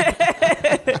 4 is...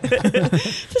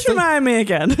 Just remind me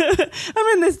again. I'm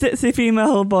in this ditzy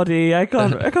female body. I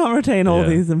can't retain all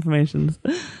these informations.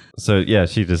 So yeah,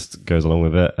 she just goes along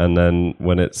with it, and then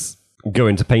when it's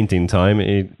going to painting time,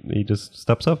 he just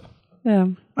steps up. Yeah.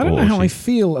 I don't know how I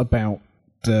feel about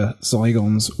the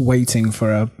Zygons waiting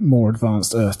for a more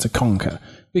advanced Earth to conquer,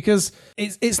 because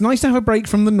it's nice to have a break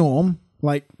from the norm.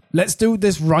 Like, let's do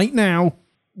this right now.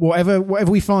 Whatever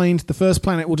we find, the first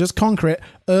planet, we'll just conquer it.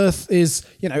 Earth is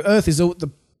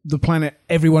the planet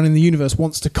everyone in the universe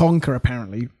wants to conquer,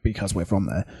 apparently, because we're from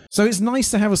there. So it's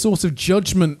nice to have a sort of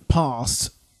judgment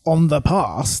pass on the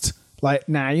past. Like,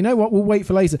 nah, you know what? We'll wait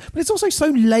for later. But it's also so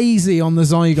lazy on the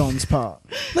Zygons' part.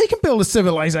 They can build a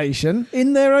civilization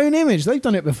in their own image. They've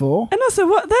done it before. And also,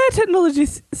 what their technology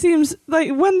seems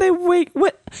like when they wake...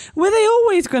 Were they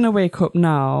always going to wake up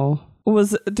now? Or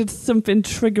did something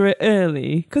trigger it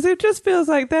early? Because it just feels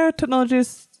like their technology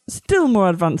is still more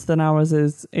advanced than ours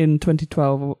is in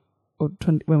 2012 or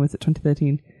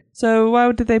 2013. So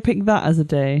why did they pick that as a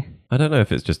day? I don't know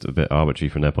if it's just a bit arbitrary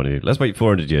from their point of view. Let's wait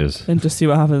 400 years. And just see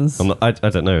what happens. I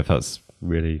don't know if that's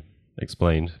really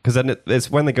explained. Because then it's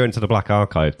when they go into the Black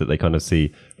Archive that they kind of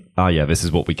see, this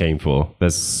is what we came for.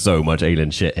 There's so much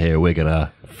alien shit here. We're going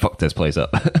to fuck this place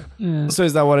up. Yeah. So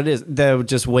is that what it is? They're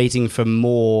just waiting for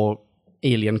more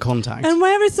alien contact. And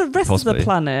where is the rest Possibly. of the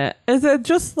planet? Is it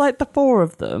just like the 4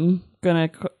 of them going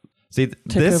to... See,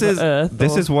 this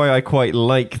is why I quite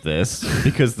like this,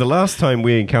 because the last time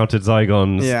we encountered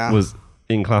Zygons was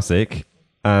in Classic,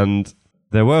 and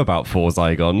there were about 4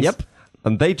 Zygons. Yep.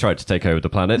 And they tried to take over the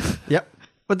planet. Yep.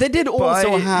 But they did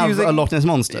also have a Loch Ness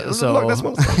Monster. So. Loch Ness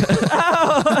Monster.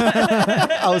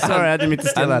 Oh, sorry, I didn't mean to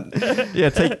steal that. Yeah,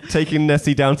 taking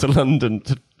Nessie down to London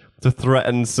to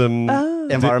threaten some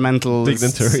environmental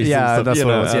dignitaries. Yeah, and stuff. that's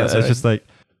what it was. Yeah, it's just like,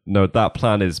 no, that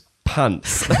plan is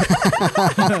pants.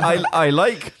 I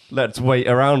like, let's wait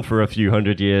around for a few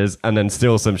hundred years and then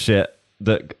steal some shit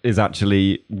that is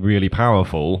actually really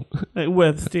powerful. Like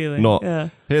worth stealing. Not,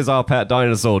 here's our pet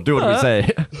dinosaur, do what we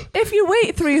say. If you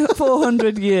wait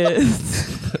 300-400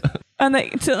 years and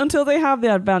until they have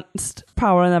the advanced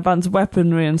power and advanced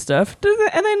weaponry and stuff,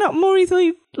 are they not more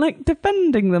easily like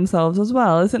defending themselves as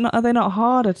well? Are they not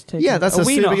harder to take? Yeah, that's a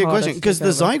super good question, because the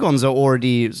Zygons are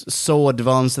already so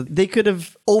advanced that they could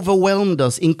have overwhelmed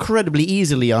us incredibly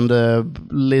easily under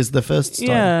Liz the First time.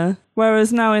 Yeah.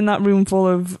 Whereas now in that room full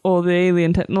of all the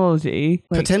alien technology,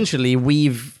 potentially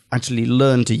we've actually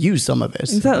learned to use some of it.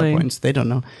 Exactly. At that point. They don't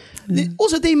know.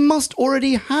 Also, they must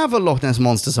already have a Loch Ness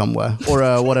Monster somewhere,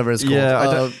 or whatever it's called.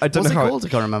 Yeah, I don't know how it's called. I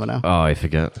can't remember now. Oh, I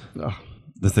forget.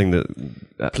 The thing that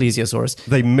Plesiosaurus.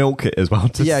 they milk it as well.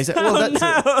 Exactly. Well,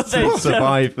 that's to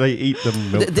survive. They eat the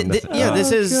milk.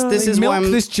 This is why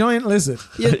I'm this giant lizard.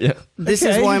 This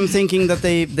is why I'm thinking that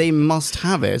they must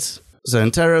have it. So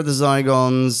in Terror of the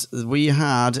Zygons, we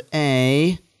had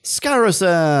a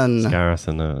Scarrison.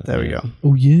 Scarrison. There we go.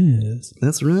 Oh yes,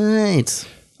 That's right.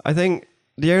 I think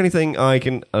the only thing I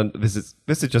can, this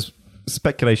is just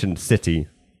speculation city.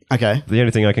 Okay. The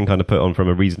only thing I can kind of put on from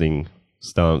a reasoning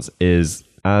stance is,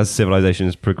 as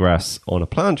civilizations progress on a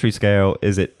planetary scale,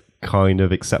 is it kind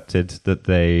of accepted that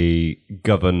they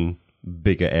govern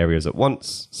bigger areas at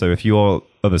once? So if you're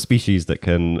of a species that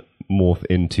can morph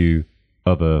into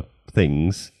other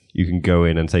things, you can go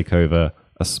in and take over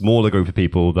a smaller group of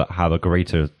people that have a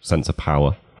greater sense of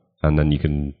power, and then you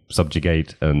can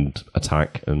subjugate and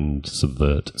attack and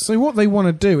subvert. So what they want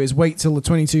to do is wait till the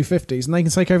 2250s and they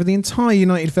can take over the entire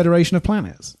United Federation of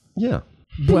Planets. Yeah.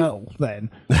 Well, then.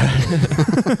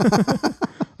 I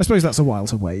suppose that's a while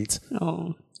to wait.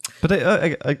 Oh. But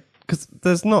because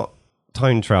there's not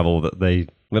time travel that they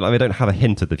don't have a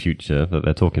hint of the future that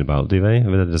they're talking about, do they? I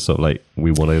mean, they're just sort of like,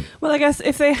 we want to... Well, I guess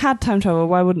if they had time travel,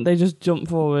 why wouldn't they just jump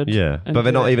forward? Yeah, but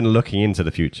they're not even looking into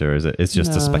the future, is it? It's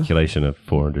just a speculation of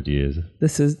 400 years.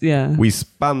 This is, We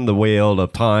spun the wheel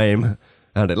of time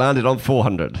and it landed on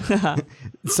 400.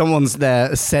 Someone's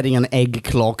there setting an egg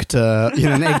clock to,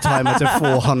 an egg timer to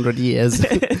 400 years.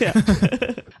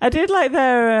 I did like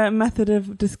their method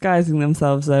of disguising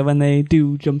themselves, though, when they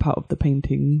do jump out of the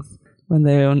paintings. When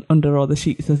they're under all the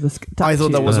sheets of the statue. I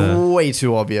thought that was way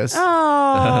too obvious.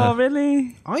 Oh,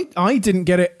 really? I didn't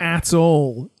get it at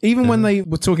all. Even when they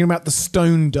were talking about the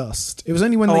stone dust. It was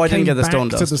only when they came back to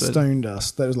the stone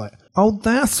dust that it was like, oh,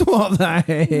 that's what that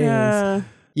is. Yeah.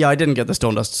 Yeah, I didn't get the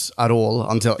stone dust at all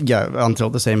until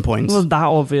the same point. Well, that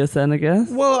obvious then, I guess.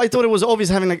 Well, I thought it was obvious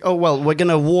having like, oh, well, we're going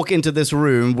to walk into this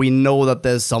room. We know that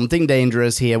there's something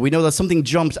dangerous here. We know that something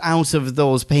jumped out of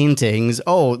those paintings.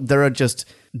 Oh, there are just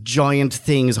giant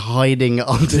things hiding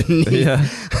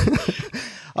underneath.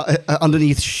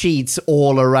 Underneath sheets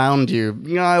all around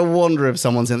you. I wonder if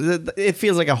someone's in it. It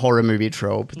feels like a horror movie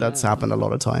trope that's happened a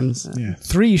lot of times. Yeah.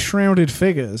 3 shrouded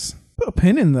figures. Put a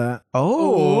pin in that.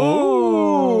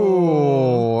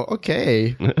 Oh,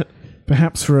 okay.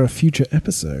 Perhaps for a future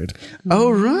episode.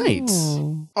 Oh, right.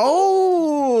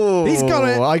 Oh, He's got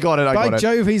it. I got it. By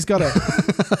Jove, he's got it.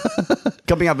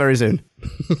 Coming up very soon.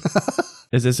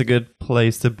 Is this a good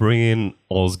place to bring in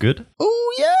Osgood?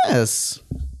 Oh, yes.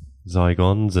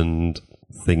 Zygons and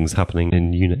things happening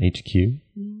in Unit HQ.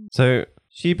 So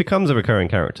she becomes a recurring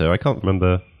character. I can't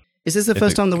remember. Is this the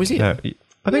first time that we see her?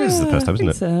 I think this is the first time, isn't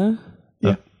it? So.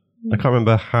 Yeah. I can't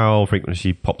remember how frequently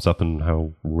she pops up and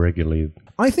how regularly.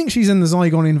 I think she's in the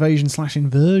Zygon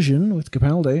invasion/inversion with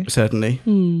Capaldi. Certainly.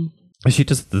 Is she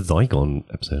just the Zygon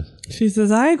episode? She's a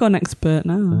Zygon expert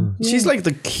now. She's like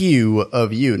the Q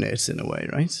of units in a way,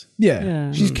 right?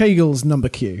 Yeah. She's Kegel's number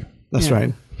Q. That's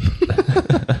right.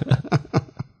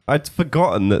 I'd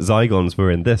forgotten that Zygons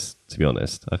were in this, to be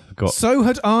honest. I forgot. So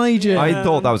had I, Jim. I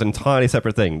thought that was an entirely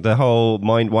separate thing. The whole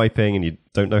mind wiping and you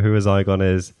don't know who a Zygon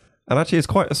is. And actually, it's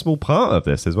quite a small part of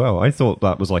this as well. I thought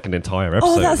that was like an entire episode.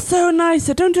 Oh, that's so nice.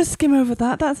 So don't just skim over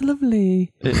that. That's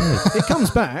lovely. It is. It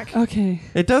comes back. Okay.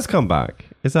 It does come back.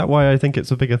 Is that why I think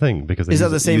it's a bigger thing? Because they Is that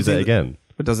use the same use thing it again.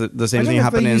 But does it the I same don't thing know if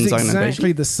happen they in use Zygon exactly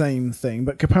Invasion? the same thing,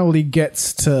 but Capaldi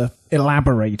gets to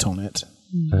elaborate on it.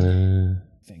 I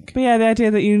think. But yeah, the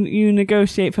idea that you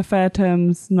negotiate for fair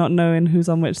terms, not knowing who's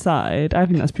on which side, I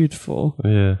think that's beautiful.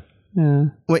 Yeah. Yeah.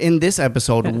 Well, in this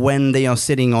episode, when they are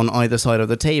sitting on either side of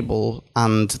the table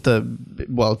and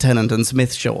Tennant and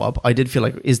Smith show up, I did feel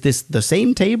like, is this the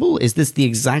same table? Is this the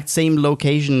exact same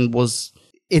location?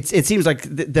 It seems like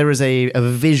there is a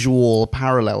visual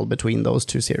parallel between those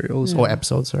two serials, or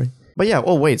episodes, sorry. But yeah,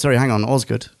 hang on,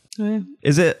 Osgood. Oh, yeah.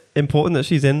 Is it important that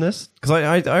she's in this? Because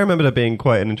I remember her being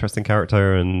quite an interesting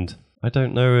character, and I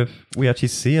don't know if we actually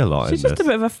see a lot She's in just this. a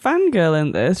bit of a fangirl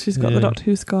in this. She's got the Doctor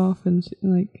Who scarf and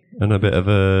And a bit of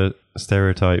a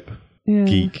stereotype yeah.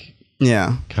 geek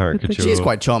Yeah. caricature. She is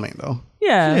quite charming, though.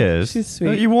 Yeah, She is. she's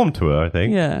sweet. You warm to her, I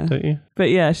think. Yeah. Don't you?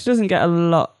 But yeah, she doesn't get a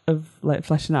lot of like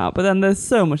fleshing out. But then there's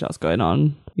so much else going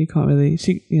on. You can't really.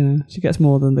 She gets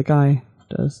more than the guy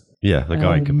does. Yeah, the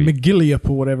guy could be. McGilliup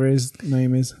or whatever his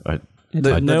name is. I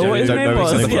don't know what his name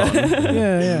was.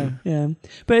 Yeah. Yeah,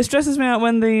 but it stresses me out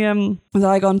when the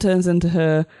Zygon turns into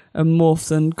her and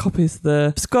morphs and copies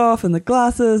the scarf and the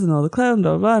glasses and all the clothes and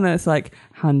blah, blah, blah, and it's like,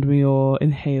 hand me your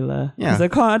inhaler. Yeah.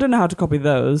 'Cause I don't know how to copy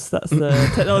those. That's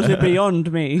technology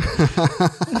beyond me.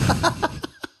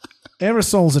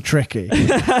 Aerosols are tricky.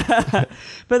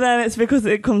 But then it's because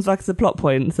it comes back as a plot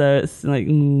point, so it's like,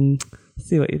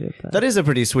 see what you did there. That is a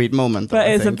pretty sweet moment, though, But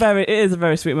I it think. is a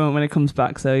very sweet moment when it comes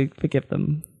back, so forgive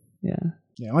them. Yeah.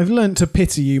 Yeah, I've learnt to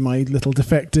pity you, my little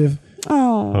defective.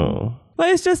 Oh. But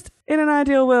it's just, in an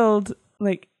ideal world,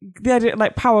 like, the idea,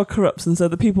 like, power corrupts, and so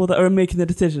the people that are making the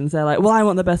decisions, they're like, well, I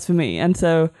want the best for me. And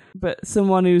so, but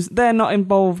someone they're not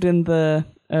involved in the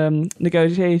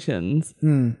negotiations.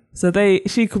 So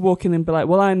she could walk in and be like,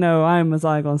 well, I know I'm a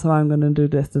Zygon, so I'm going to do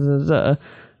this, da, da, da.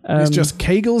 It's just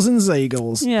Kegels and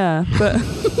Zagels. Yeah, but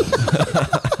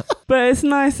but it's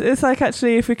nice. It's like,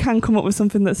 actually, if we can come up with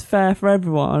something that's fair for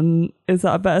everyone, is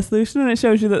that a better solution? And it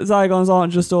shows you that Zygons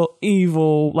aren't just all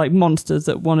evil, like monsters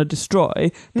that want to destroy.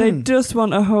 They just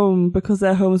want a home because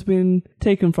their home's been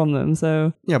taken from them.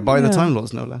 So Yeah, by the Time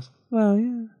Lords, no less. well,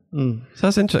 yeah. So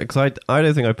that's interesting, because I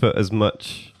don't think I put as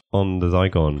much on the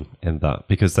Zygon in that,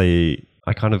 because I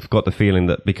kind of got the feeling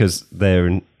that because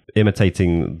they're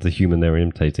imitating the human they were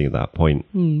imitating at that point,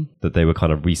 that they were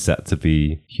kind of reset to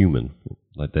be human.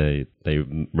 Like they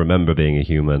remember being a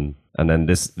human, and then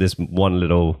this one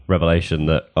little revelation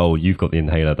that, oh, you've got the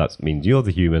inhaler, that means you're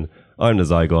the human, I'm the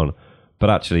Zygon, but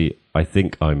actually I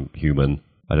think I'm human.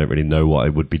 I don't really know what I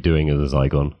would be doing as a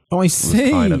Zygon. Oh, I Was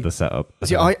see. kind of the setup.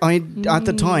 See, I at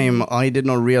the time, I did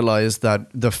not realize that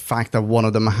the fact that one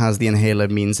of them has the inhaler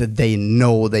means that they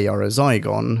know they are a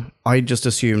Zygon. I just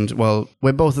assumed, well,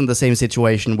 we're both in the same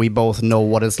situation. We both know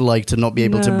what it's like to not be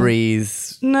able to No. breathe.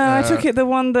 No, I took it the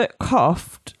one that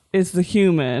coughed is the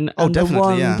human, Oh, and the definitely,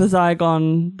 one, yeah. the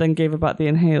Zygon, then gave about the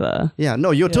inhaler. Yeah,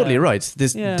 no, you're totally right.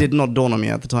 This Yeah. did not dawn on me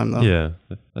at the time, though. Yeah,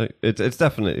 it's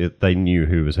definitely, they knew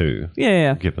who was who, Yeah,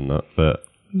 yeah. given that, but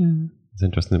It's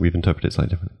interesting that we've interpreted it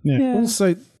slightly differently. Yeah.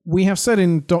 Also, we have said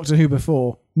in Doctor Who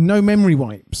before, no memory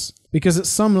wipes. Because at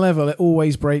some level, it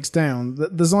always breaks down. The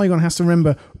Zygon has to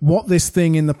remember what this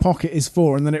thing in the pocket is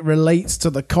for, and then it relates to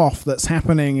the cough that's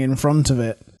happening in front of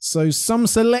it. So some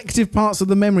selective parts of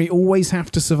the memory always have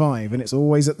to survive, and it's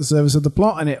always at the service of the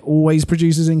plot, and it always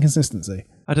produces inconsistency.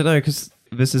 I don't know, because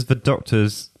this is the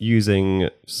doctors using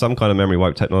some kind of memory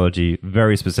wipe technology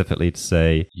very specifically to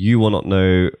say, you will not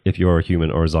know if you're a human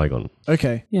or a Zygon.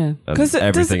 Okay. Yeah. And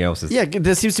everything else is... Yeah,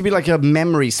 there seems to be like a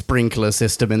memory sprinkler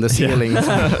system in the ceiling.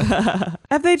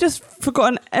 Have they just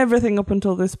forgotten everything up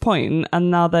until this point, and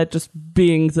now they're just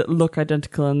beings that look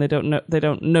identical and they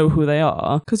don't know who they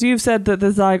are? Because you've said that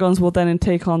the Zygons will then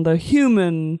take on the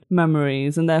human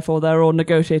memories, and therefore they're all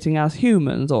negotiating as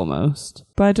humans almost.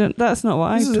 But that's not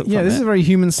what I took from this it. is a very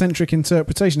human-centric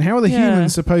interpretation. How are the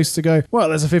humans supposed to go, well,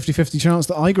 there's a 50-50 chance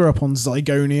that I grew up on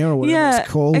Zygonia or whatever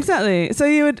it's called? Exactly. So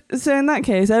in that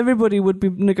case, everybody would be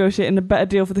negotiating a better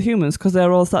deal for the humans because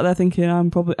they're all sat there thinking,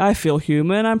 I feel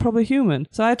human, I'm probably human.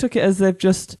 So I took it as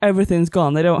everything's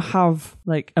gone. They don't have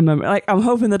like a memory. Like, I'm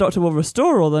hoping the Doctor will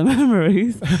restore all their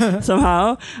memories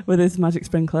somehow with his magic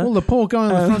sprinkler. Well, the poor guy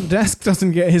on the front desk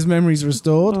doesn't get his memories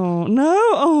restored. Oh, no.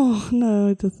 Oh, no,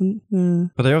 it doesn't. No.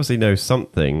 But they obviously know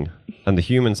something, and the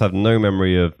humans have no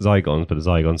memory of Zygons, but the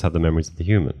Zygons have the memories of the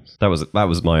humans. That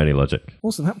was my only logic.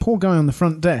 Also, that poor guy on the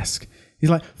front desk, he's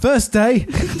like, first day,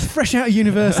 fresh out of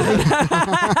university.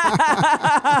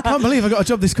 Can't believe I got a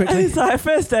job this quickly. It's like,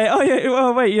 first day,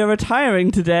 wait, you're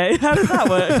retiring today. How does that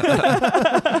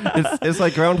work? It's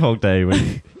like Groundhog Day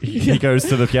when he goes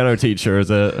to the piano teacher as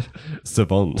a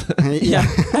savant. Yeah.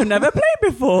 I've never played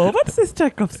before. What's this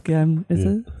Chekhov's game? Is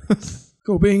it?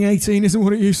 Cool, being 18 isn't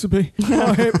what it used to be.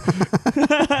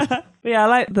 Yeah, I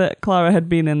like that Clara had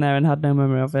been in there and had no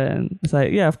memory of it. And it's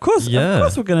like, of course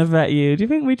we're going to vet you. Do you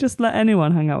think we just let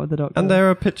anyone hang out with the Doctor? And there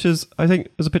are pictures, I think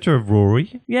there's a picture of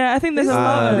Rory. Yeah, I think there's a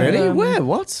lot of Really? Where?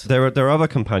 What? There are other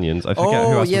companions. I forget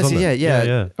who else yes, was on there.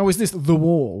 yeah. Oh, is this The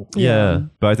Wall? Yeah,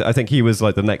 but I think he was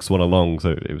like the next one along,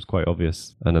 so it was quite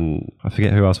obvious. And then I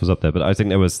forget who else was up there, but I think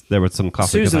there were some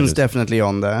classic Susan's companions. definitely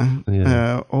on there.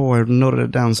 Yeah. I noted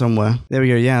it down somewhere. There we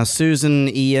go. Yeah, Susan,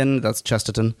 Ian, that's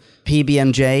Chesterton,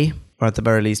 PB&J, or at the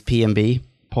very least PMB,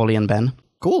 Polly and Ben.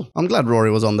 Cool. I'm glad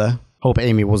Rory was on there. Hope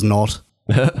Amy was not.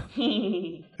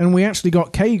 And we actually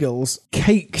got Kegels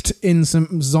caked in some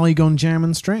Zygon jam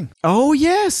and string. Oh,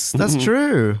 yes, that's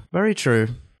true. Very true.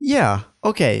 Yeah.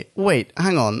 Okay, wait,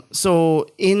 hang on. So,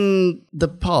 in the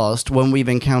past, when we've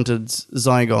encountered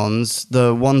Zygons,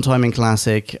 the one time in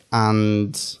Classic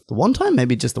and... The one time?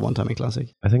 Maybe just the one time in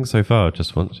Classic. I think so far,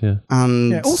 just once, yeah.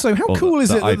 And... Yeah. Also, how Well, cool is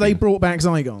that it that they Ivy. brought back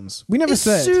Zygons? We never It's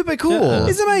said. super cool. Yeah.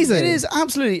 It's amazing. It is,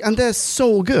 absolutely. And they're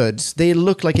so good. They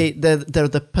look like they're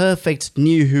the perfect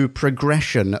New Who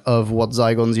progression of what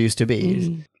Zygons used to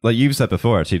be. Like you've said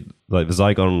before, actually, like the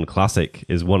Zygon Classic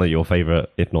is one of your favorite,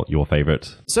 if not your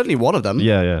favorite. Certainly one of them.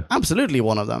 Yeah. Absolutely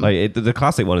one of them. Like the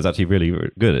classic one is actually really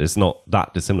good. It's not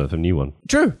that dissimilar from the new one.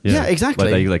 True. Yeah, exactly.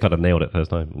 Like they kind of nailed it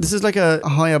first time. This is like a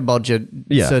higher budget,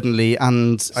 certainly,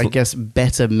 and I guess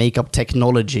better makeup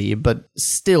technology, but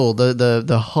still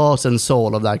the heart and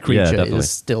soul of that creature definitely. is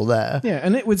still there. Yeah,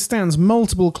 and it withstands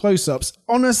multiple close-ups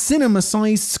on a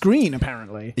cinema-sized screen,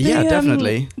 apparently. Yeah,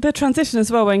 definitely. The transition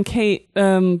as well when Kate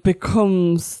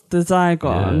becomes the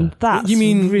Zygon. That's You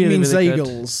mean really, really good.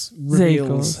 Zagels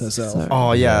reveals Zagels, herself. sorry.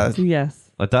 Oh, yeah.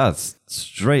 Yes. Like that's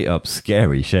straight up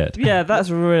scary shit. Yeah, that's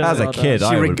really As a well done. kid, She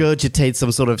I would... regurgitates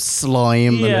some sort of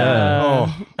slime. Yeah.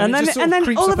 And And it then just sort of and then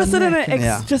creeps all up of a her sudden neck it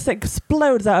and- just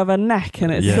explodes out of her neck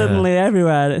and it's Yeah. suddenly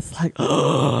everywhere. And it's like,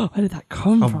 where did that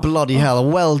come Oh, from? bloody hell.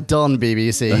 Well done,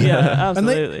 BBC. Yeah, And,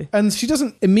 absolutely. and she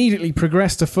doesn't immediately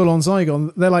progress to full-on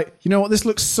Zygon. They're like, you know what, this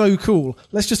looks so cool.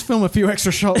 Let's just film a few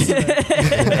extra shots of it.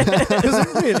 Because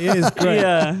it really is great.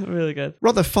 Yeah, really good.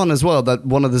 Rather fun as well that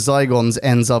one of the Zygons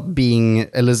ends up being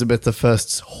Elizabeth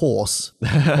I's horse,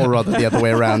 or rather the other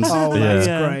way around. Oh, that's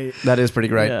Yeah. great. That is pretty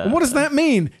great. Yeah. And what does that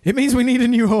mean? It means we need a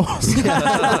new horse. Do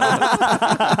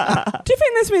you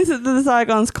think this means that the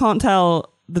Zygons can't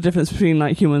tell the difference between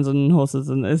like humans and horses,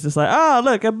 and it's just like,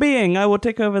 look, a being, I will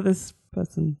take over this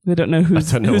person. We don't know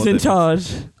who's don't know what in this is.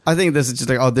 charge. I think this is just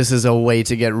like, this is a way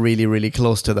to get really, really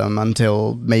close to them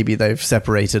until maybe they've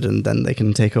separated and then they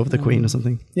can take over the Queen or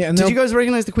something. Yeah, and Did they'll- you guys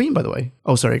recognize the Queen, by the way?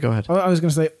 Oh, sorry, go ahead. I was going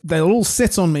to say, they'll all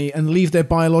sit on me and leave their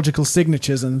biological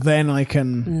signatures, and then I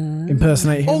can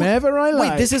impersonate whomever I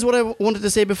like. Wait, this is what I wanted to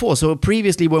say before. So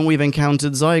previously when we've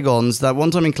encountered Zygons, that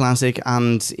one time in Classic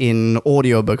and in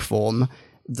audiobook form,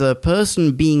 the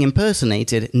person being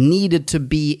impersonated needed to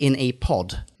be in a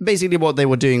pod. Basically what they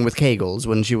were doing with Kegels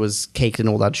when she was caked in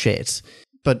all that shit.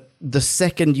 But the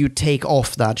second you take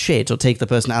off that shit or take the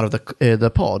person out of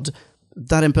the pod,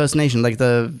 that impersonation, like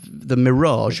the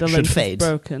mirage, The should link is fade.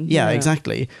 broken. Yeah,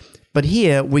 exactly. But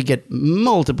here we get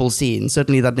multiple scenes,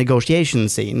 certainly that negotiation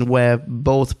scene where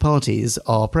both parties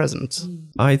are present.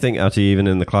 I think actually even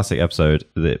in the classic episode,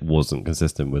 it wasn't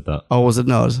consistent with that. Or was it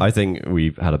not? I think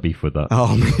we had a beef with that.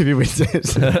 Oh, maybe we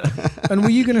did. And were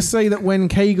you going to say that when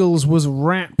Kegels was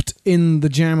wrapped in the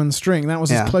jam and string, that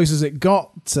was Yeah. as close as it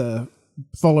got to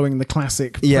following the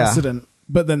classic Yeah. precedent,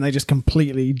 but then they just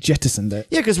completely jettisoned it?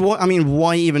 Yeah, because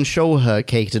why even show her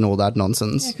caked and all that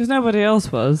nonsense? Because nobody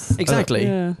else was. Exactly.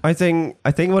 Yeah. I think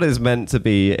what it's meant to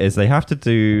be is they have to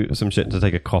do some shit to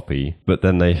take a copy, but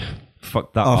then they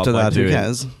fucked that After up by that, who doing,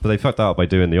 cares? But they fucked that up by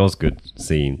doing the Osgood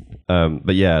scene.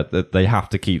 But yeah, they have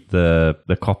to keep the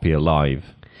copy alive,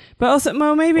 But also,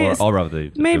 well, maybe it's or rather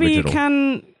the maybe you original.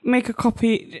 can make a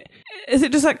copy. Is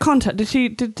it just like Contact? Did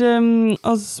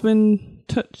Oswin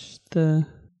touch the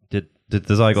Did the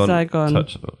Zygon, Zygon.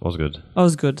 touch Osgood?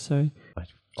 Osgood? Sorry.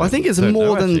 I think it's don't more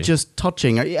know, than actually. just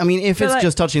touching. I mean, if But it's like-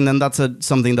 just touching, then that's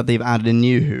something that they've added in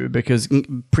New Who, because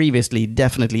previously,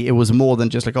 definitely, it was more than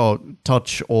just like, oh,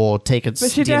 touch or take a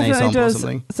But she DNA definitely sample or does.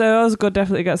 something. So Osgood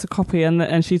definitely gets a copy,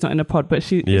 and she's not in a pod. But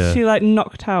she Yeah. is she like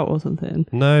knocked out or something?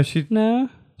 No, she No.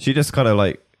 just kind of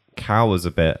like cowers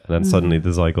a bit, and then suddenly the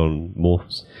Zygon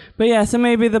morphs. But yeah, so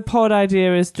maybe the pod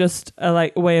idea is just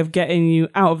a way of getting you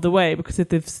out of the way, because if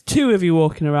there's two of you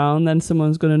walking around, then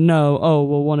someone's going to know, oh,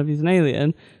 well, one of you's an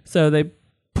alien. So they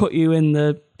put you in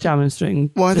the jamming string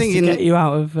Well, I just think to in- get you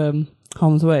out of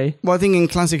harm's way. Well, I think in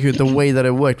Classic Who, the way that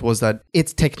it worked was that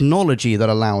it's technology that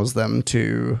allows them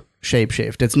to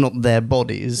shapeshift. It's not their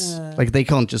bodies. Yeah. Like, they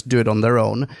can't just do it on their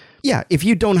own. Yeah, if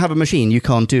you don't have a machine, you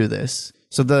can't do this.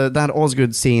 So that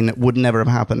Osgood scene would never have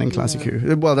happened in Classic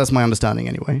Who. Well, that's my understanding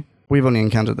anyway. We've only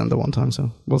encountered them the one time,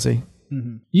 so we'll see.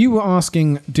 You were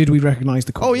asking, did we recognize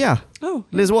the call? Oh, yeah. Oh,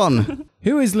 Liz 1.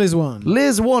 Who is Liz One?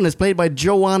 Liz 1 is played by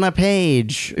Joanna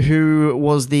Page, who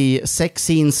was the sex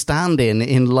scene stand-in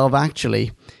in Love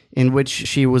Actually, in which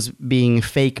she was being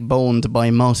fake-boned by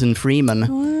Martin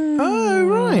Freeman. Oh,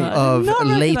 right. Of not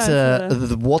recognise later her.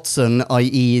 the Watson,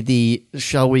 i.e. the,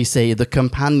 shall we say, the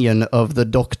companion of the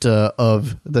Doctor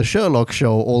of the Sherlock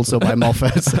show, also by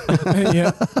Moffat.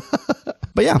 Yeah.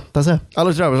 But yeah, that's her. I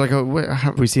looked it up, I was like, oh, where,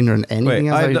 have we seen her in anything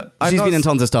Wait, else? I've She's not been in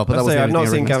tons of stuff, but that was the I've only not thing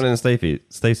I seen recognized. Kevin and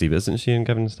Stacey, but isn't she in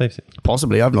Kevin and Stacey?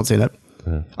 Possibly, I've not seen it.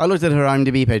 Yeah. I looked at her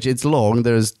IMDb page. It's long.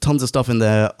 There's tons of stuff in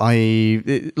there.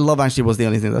 Love Actually was the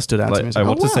only thing that stood out to me. Like, So, I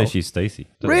want oh, to say wow. she's Stacey.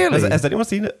 Really? Has anyone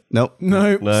seen it? Nope.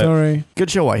 No, No. sorry. Good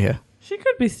show, I hear. she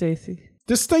could be Stacey.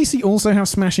 Does Stacey also have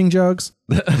smashing jugs?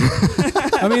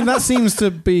 I mean, that seems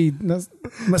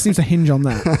to hinge on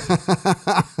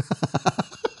that.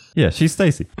 Yeah, she's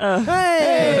Stacey.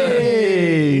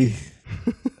 Hey!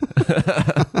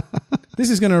 This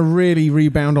is going to really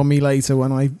rebound on me later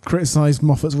when I criticise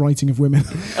Moffat's writing of women.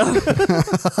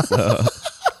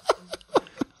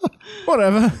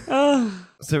 Whatever.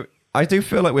 So I do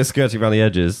feel like we're skirting around the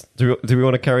edges. Do we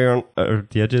want to carry on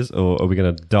the edges, or are we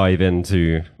going to dive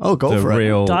into Oh, go the for it.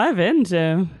 real Dive in,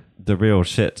 Jim. the real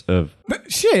shit of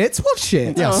Shit? What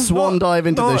shit? Yeah, swan dive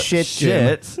into the not shit,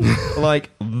 Jim. like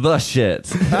the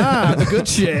shit Ah, the good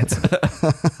shit.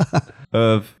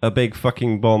 of a big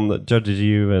fucking bomb that judges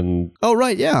you and Oh,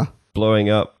 right, yeah. blowing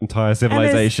up entire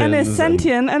civilizations. And is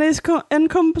sentient and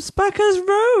comes back as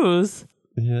Rose.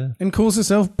 Yeah, And calls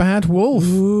herself Bad Wolf.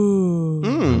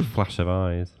 flash of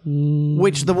eyes.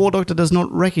 Which the War Doctor does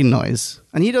not recognize.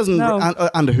 And he doesn't, No.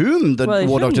 and whom the Well, he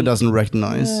War Doctor shouldn't. doesn't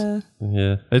recognize.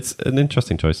 Yeah, it's an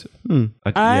interesting choice. I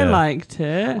yeah. liked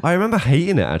it. I remember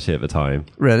hating it actually at the time.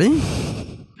 Really?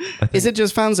 Is it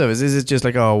just fan service? Is it just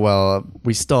like, oh, well,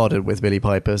 we started with Billie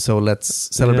Piper, so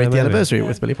let's celebrate Yeah, the maybe. anniversary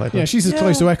with Billie Piper? Yeah, she's as Yeah.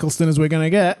 close to Eccleston as we're going to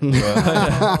get.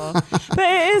 But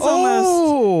it is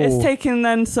Oh! almost. It's taken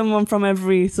then someone from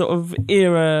every sort of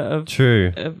era of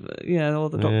True. all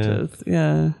the Doctors.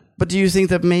 Yeah. But do you think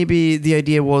that maybe the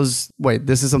idea was, wait,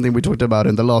 this is something we talked about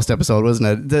in the last episode, wasn't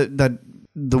it? That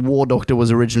the War Doctor was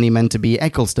originally meant to be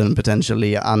Eccleston,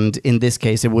 potentially, and in this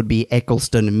case, it would be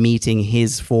Eccleston meeting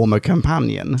his former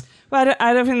companion. Well,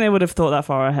 I don't think they would have thought that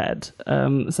far ahead.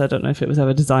 So I don't know if it was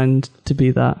ever designed to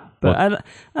be that. But I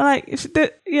like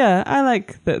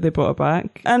that they brought it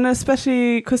back, and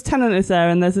especially because Tennant is there,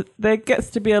 and there gets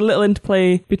to be a little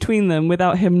interplay between them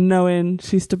without him knowing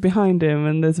she stood behind him,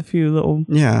 and there's a few little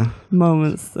Yeah.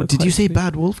 moments. that are Did quite you say sweet.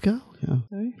 bad wolf girl? Yeah.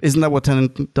 Sorry? Isn't that what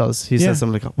Tennant does? He Yeah. says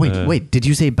something like, wait, did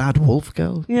you say bad wolf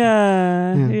girl?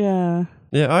 Yeah.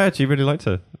 Yeah, I actually really liked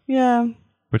her, Yeah.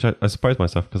 which I surprised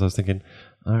myself because I was thinking,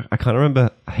 I can't remember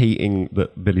hating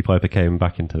that Billie Piper came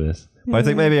back into this. But I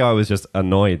think maybe I was just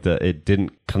annoyed that it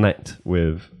didn't connect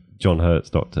with John Hurt's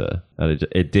Doctor, and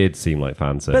it did seem like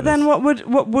fan service. But then what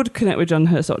would connect with John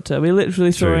Hurt's Doctor? We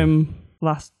literally saw him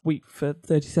last week for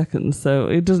 30 seconds, so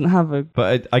it doesn't have a...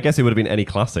 But I guess it would have been any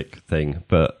classic thing,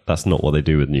 but that's not what they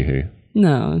do with New Who.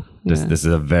 No. This is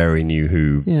a very New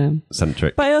Who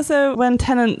centric. But also, when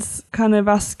Tennant's kind of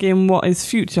asking what his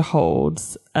future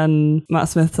holds, and Matt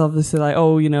Smith's obviously like,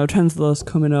 oh, Trenzalor's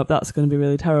coming up, that's going to be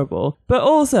really terrible. But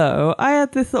also, I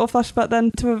had this little flashback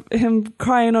then to him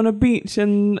crying on a beach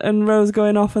and Rose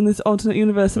going off in this alternate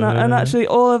universe, and actually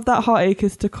all of that heartache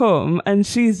is to come, and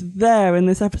she's there in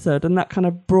this episode, and that kind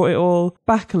of brought it all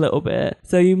back a little bit.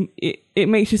 So it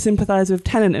makes you sympathise with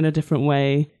Tennant in a different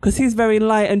way, because he's very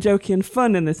light and jokey and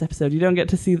fun in this episode. You don't get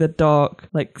to see the dark,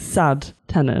 like, sad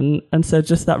Tennant, and so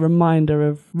just that reminder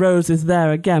of Rose is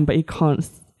there again, but he can't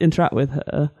interact with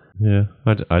her. Yeah,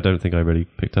 I don't think I really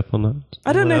picked up on that.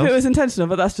 I don't know if it was intentional,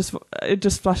 but it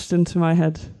just flashed into my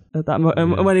head at that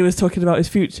moment when he was talking about his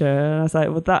future, and I was like,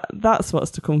 well, that's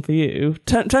what's to come for you.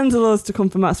 Trenzalor's to come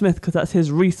for Matt Smith because that's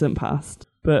his recent past,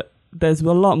 but there's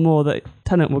a lot more that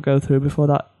Tennant will go through before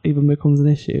that even becomes an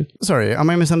issue. Sorry, am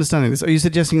I misunderstanding this? Are you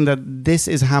suggesting that this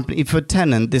is happening for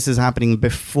Tennant? This is happening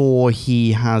before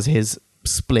he has his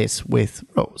split with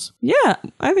Rose? Yeah,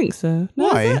 I think so.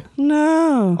 No, Why? is it?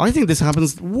 No. I think this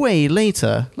happens way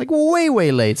later. Like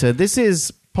way later. This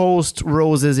is post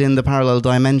Roses in the parallel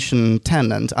dimension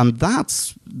Tennant, and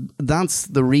that's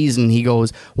the reason he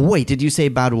goes, wait, did you say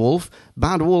Bad Wolf?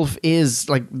 Bad Wolf is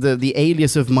like the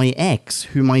alias of my ex,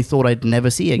 whom I thought I'd never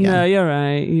see again. No, you're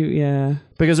right. Yeah.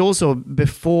 Because also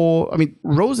before, I mean,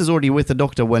 Rose is already with the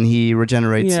Doctor when he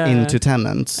regenerates into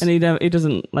Tennant. And he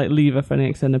doesn't like leave her for any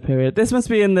extended period. This must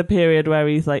be in the period where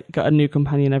he's like got a new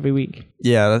companion every week.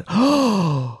 Yeah.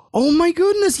 Oh my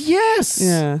goodness, yes!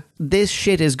 Yeah. This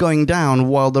shit is going down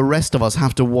while the rest of us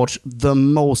have to watch the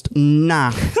most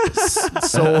naff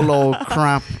solo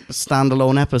crap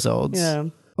standalone episodes. Yeah.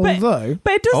 Although...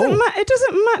 But it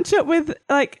doesn't match up with,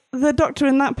 like, the Doctor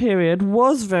in that period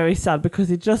was very sad because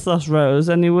he just lost Rose,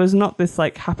 and he was not this,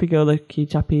 like, happy-go-lucky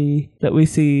chappy that we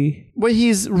see. Well,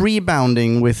 he's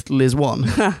rebounding with Liz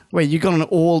 1. Wait, you got an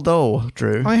although,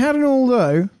 Drew? I had an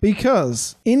although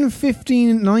because in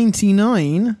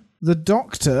 1599, the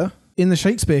Doctor in the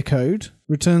Shakespeare Code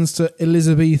returns to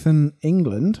Elizabethan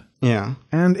England. Yeah.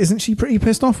 And isn't she pretty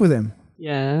pissed off with him?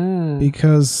 Yeah.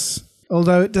 Because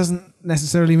although it doesn't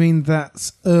necessarily mean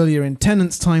that's earlier in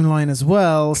Tennant's timeline as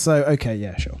well, so okay,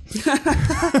 yeah, sure.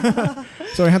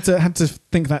 So I had to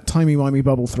think that timey-wimey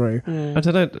bubble through. I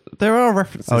don't know. There are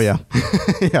references. Oh, yeah.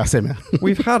 Yeah, same here.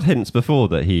 We've had hints before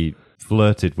that he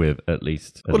flirted with at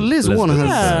least. Well, Liz 1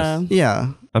 has...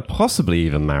 Yeah. And possibly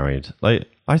even married. Like,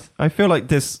 I feel like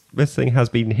this thing has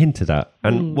been hinted at.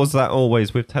 And was that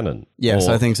always with Tennant? Yes,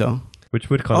 Or- I think so. Which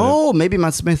would kind of... Oh, maybe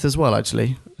Matt Smith as well,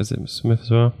 actually. Is it Smith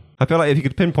as well? I feel like if you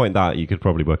could pinpoint that, you could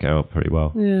probably work it out pretty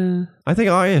well. Yeah. I think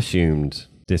I assumed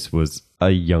this was a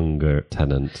younger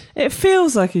Tennant. It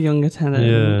feels like a younger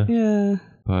Tennant. Yeah. Yeah.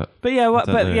 But yeah, I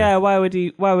don't know. why would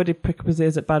he prick up his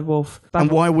ears at Bad Wolf?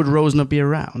 And why would Rose not be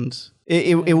around?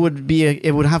 It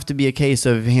would have to be a case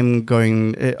of him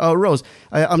going, oh, Rose,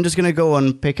 I'm just going to go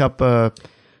and pick up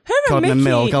carton of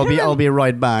milk. I'll be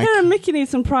right back. Her and Mickey need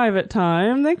some private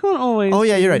time. They can't always. Oh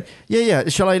yeah, you're right. Yeah.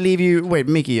 Shall I leave you? Wait,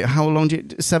 Mickey, how long do you?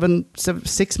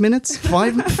 6 minutes?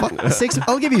 5, 6?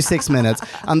 I'll give you 6 minutes,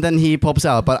 and then he pops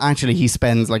out. But actually, he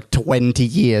spends like 20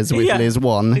 years with Liz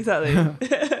 1. Exactly.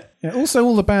 Yeah, also,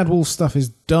 all the Bad Wolf stuff is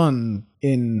done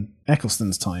in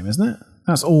Eccleston's time, isn't it?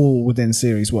 That's all within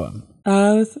Series 1.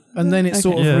 And then it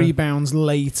sort of rebounds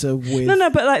later with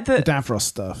but like the Davros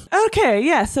stuff. Okay,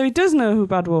 yeah, so he does know who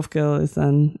Bad Wolf Girl is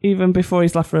then, even before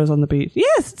he's left Rose on the beach.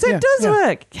 Yes, so it does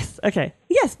work. Yes, okay.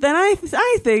 Yes, then I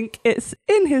think it's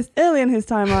early in his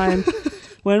timeline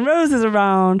when Rose is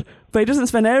around, but he doesn't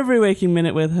spend every waking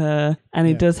minute with her, and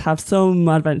he does have some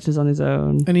adventures on his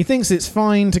own. And he thinks it's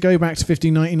fine to go back to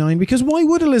 1599 because why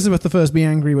would Elizabeth I be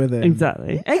angry with him?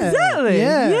 Exactly. Yeah. Exactly.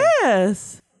 Yeah.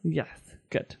 Yes.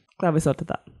 Good. Glad we sorted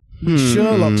that.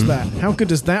 Sherlock's that. How good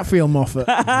does that feel, Moffat?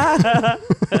 I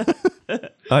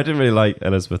didn't really like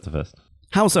Elizabeth I.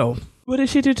 How so? What did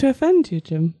she do to offend you,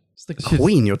 Jim? It's the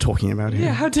Queen you're talking about here.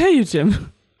 Yeah, how dare you,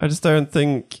 Jim? I just don't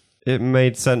think it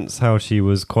made sense how she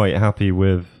was quite happy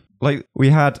with... Like, we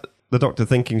had the Doctor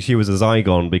thinking she was a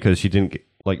Zygon because she didn't,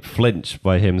 flinch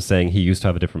by him saying he used to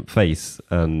have a different face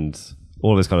and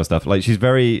all this kind of stuff. Like, she's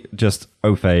very just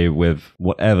au fait with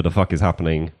whatever the fuck is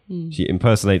happening. She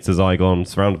impersonates a Zygon,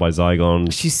 surrounded by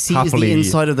Zygons. She sees the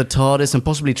inside of the TARDIS and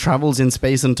possibly travels in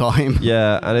space and time.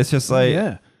 Yeah, and it's just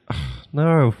like...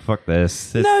 No, fuck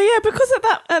this. No, yeah, because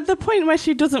at the point where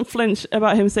she doesn't flinch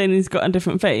about him saying he's got a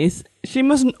different face, she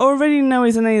must already know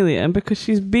he's an alien because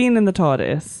she's been in the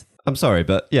TARDIS. I'm sorry,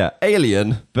 but yeah,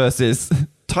 alien versus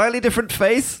entirely different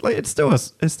face. Like it's still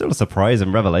a surprise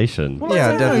and revelation. Well, Yeah, I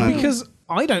don't know, definitely. because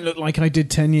I don't look like I did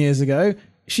 10 years ago.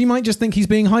 She might just think he's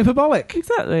being hyperbolic.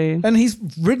 Exactly. And he's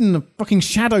ridden a fucking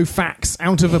shadow fax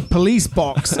out of a police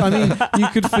box. I mean, you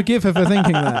could forgive her for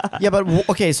thinking that. Yeah, but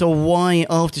okay, so why,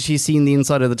 after she's seen the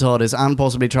inside of the TARDIS and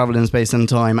possibly traveled in space and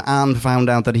time and found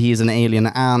out that he is an alien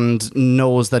and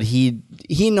knows that he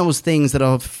knows things that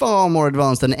are far more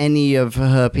advanced than any of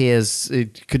her peers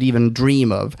could even dream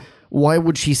of, why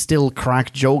would she still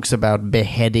crack jokes about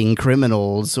beheading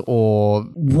criminals or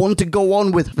want to go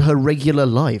on with her regular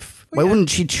life? Why wouldn't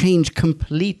she change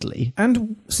completely?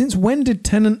 And since when did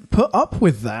Tennant put up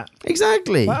with that?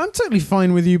 Exactly. Like, I'm totally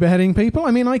fine with you beheading people.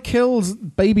 I mean, I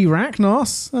killed baby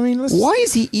Rachnos. I mean, let's... Why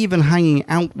is he even hanging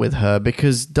out with her?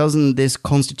 Because doesn't this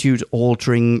constitute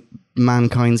altering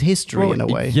mankind's history in a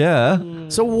way? Yeah.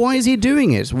 So why is he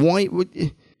doing it? Why would...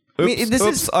 I mean,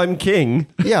 Oops, I'm king.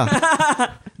 Yeah.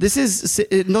 This is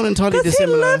not entirely Because he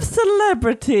dissimilar. loves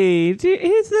celebrity.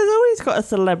 There's always got a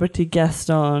celebrity guest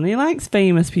on. He likes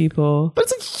famous people. But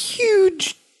it's a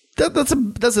huge...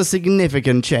 That's a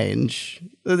significant change.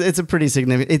 It's a pretty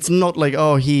significant... It's not like,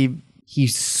 oh, he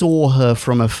saw her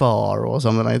from afar or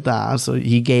something like that. So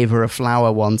he gave her a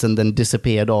flower once and then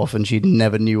disappeared off and she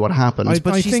never knew what happened. I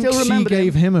But she think still she remembered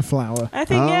gave him a flower. I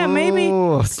think, yeah, maybe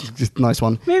Oh, nice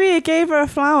one. he gave her a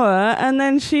flower and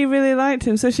then she really liked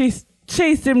him. So she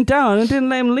chased him down and didn't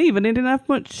let him leave and he didn't have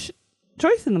much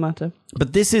choice in the matter.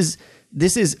 But this is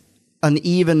an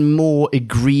even more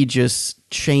egregious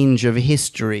change of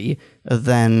history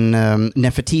than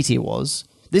Nefertiti was.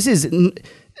 This is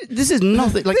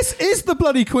nothing like. This is the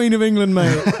bloody Queen of England,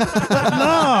 mate. At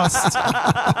last.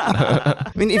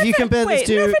 I mean, if you compare Wait, this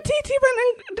to Nefertiti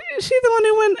is she the one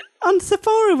who went on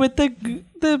safari with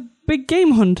the big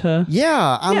game hunter?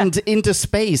 yeah, and into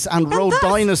space and rode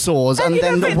that's- dinosaurs and you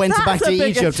don't then think went that's back a to bigger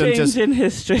Egypt and change just. in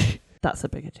history. That's a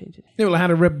bigger change. It will have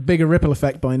had a bigger ripple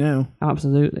effect by now.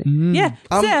 Absolutely. Yeah.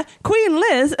 So Queen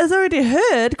Liz has already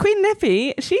heard. Queen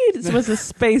Niffy, she was a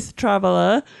space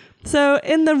traveller. So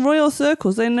in the royal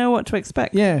circles, they know what to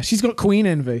expect. Yeah, she's got Queen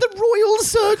envy. The royal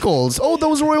circles. Oh,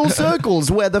 those royal circles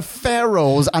where the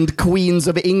pharaohs and queens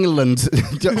of England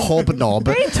hobnob.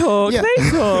 They talk. Yeah. They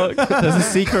talk. There's a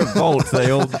secret vault.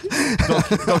 They all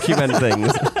document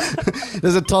things.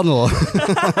 There's a tunnel.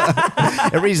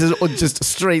 It reaches just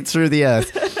straight through the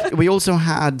earth. We also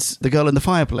had the girl in the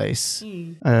fireplace.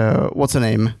 What's her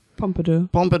name?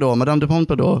 Pompadour. Madame de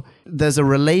Pompadour. There's a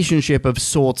relationship of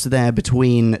sorts there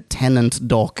between Tennant,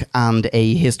 Doc, and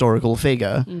a historical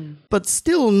figure, but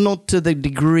still not to the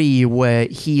degree where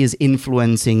he is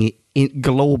influencing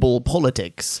global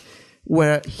politics,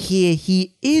 where here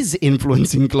he is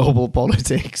influencing global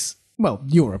politics. Well,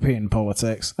 European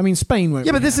politics. I mean, Spain won't.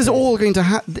 Yeah, but this is all going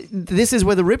to this is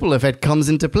where the ripple effect comes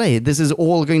into play. This is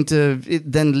all going to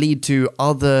then lead to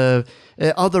other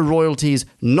royalties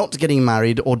not getting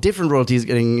married, or different royalties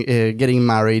getting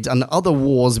married, and other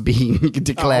wars being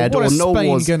declared, what or is no Spain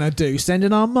wars. gonna do? Send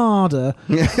an armada?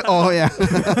 Oh yeah.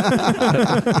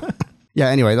 Yeah.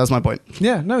 Anyway, that's my point.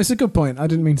 Yeah, no, it's a good point. I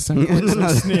didn't mean to sound quite so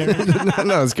sneering.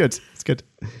 No, it's good. It's good.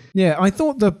 Yeah, I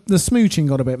thought the smooching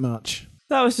got a bit much.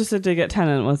 That was just a dig at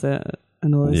Tennant, was it?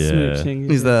 And all this Yeah. smooching.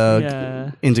 He's the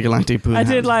Yeah. intergalactic poon. I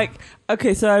did like.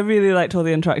 Okay, so I really liked all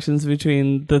the interactions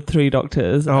between the three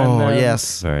doctors. Oh and,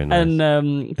 yes. Very nice. And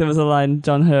there was a line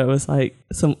John Hurt was like,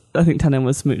 I think Tennant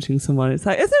was smooching someone. It's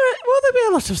like, will there be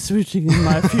a lot of smooching in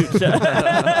my future?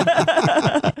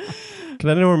 Can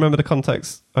anyone remember the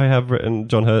context I have written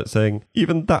John Hurt saying,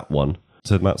 even that one,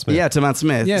 to Matt Smith? Yeah, to Matt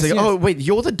Smith. Yes, It's like, yes. Oh wait,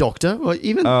 you're the Doctor? Well,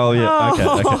 even. Oh, yeah.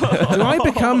 Okay. Do I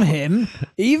become him?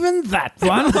 Even that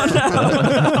one?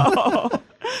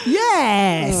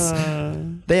 Yes.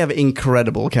 They have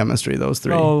incredible chemistry, those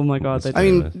three. Oh my god, they do. I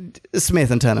mean,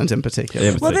 Smith and Tennant in particular.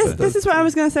 Yeah, Well, this is what I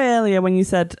was going to say earlier when you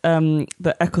said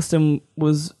that Eccleston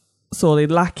was sorely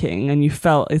lacking and you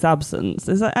felt his absence.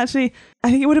 Is that actually, I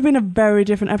think it would have been a very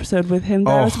different episode with him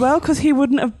there as well, because he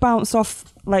wouldn't have bounced off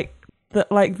like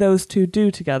those two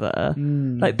do together.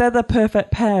 Like they're the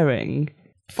perfect pairing.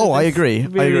 Oh, I agree.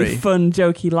 Really I agree. fun,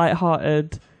 jokey,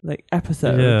 light-hearted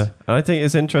episode. Yeah. And I think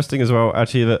it's interesting as well,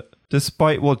 actually, that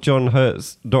despite what John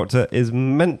Hurt's Doctor is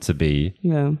meant to be,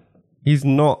 Yeah. he's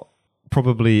not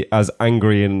probably as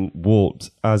angry and warped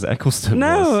as Eccleston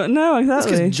was. No, That's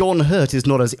exactly. because John Hurt is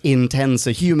not as intense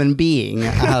a human being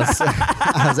as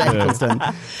Eccleston.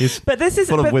 He's But this is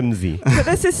full of whimsy. but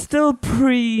this is still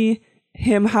pre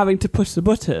him having to push the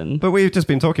button. But we've just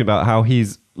been talking about how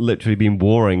he's literally been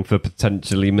warring for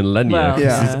potentially millennia. Well, 'cause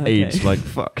yeah, he's okay. aged like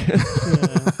fuck.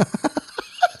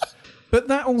 But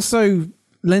that also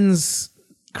lends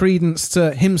credence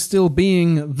to him still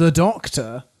being the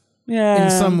Doctor Yeah.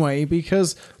 in some way,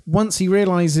 because once he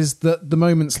realizes that the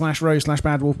moment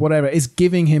 /Rose/Bad Wolf, whatever, is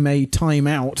giving him a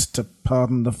timeout, to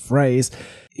pardon the phrase,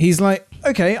 he's like,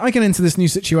 okay, I can enter this new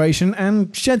situation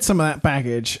and shed some of that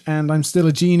baggage, and I'm still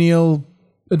a genial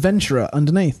adventurer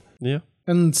underneath. Yeah.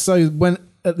 And so when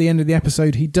at the end of the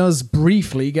episode he does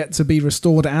briefly get to be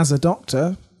restored as a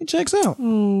Doctor, it checks out.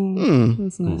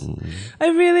 That's nice.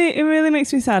 It really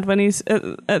makes me sad when he's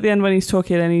at the end, when he's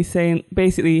talking and he's saying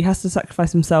basically he has to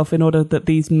sacrifice himself in order that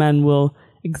these men will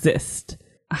exist.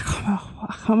 I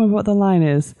can't remember what the line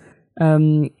is,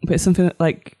 but it's something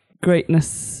like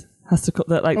greatness has to cut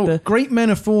that like the Great men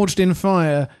are forged in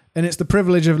fire, and it's the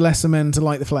privilege of lesser men to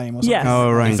light the flame, or something. yes. Oh,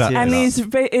 right. Exactly. yeah. And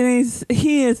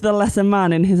he is the lesser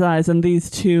man in his eyes, and these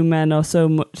two men are so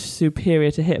much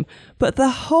superior to him. But the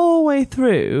whole way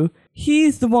through,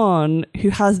 he's the one who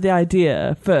has the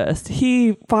idea first.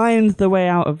 He finds the way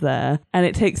out of there, and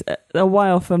it takes a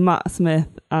while for Matt Smith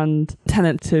and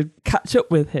Tennant to catch up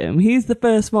with him. He's the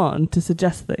first one to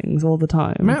suggest things all the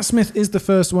time. Matt Smith is the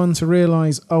first one to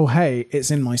realise, oh, hey, it's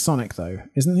in my Sonic, though,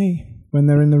 isn't he? When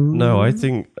they're in the room. No, I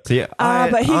think. See,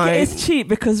 but he is cheap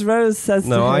because Rose says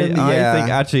No, to I him. think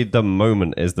actually the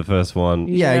moment is the first one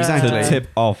Yeah, exactly. to tip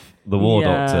off the War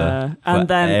Doctor. And for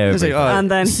then- It's like, everything. oh,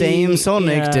 And then same he-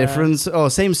 Sonic, yeah. different,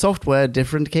 same software,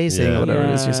 different casing, Yeah. or whatever it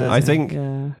is you said. I think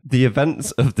the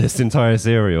events of this entire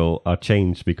serial are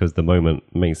changed because the moment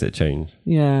makes it change.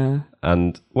 Yeah.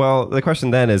 And, well, the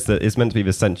question then is that it's meant to be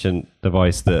the sentient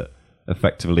device that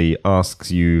effectively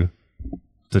asks you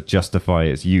to justify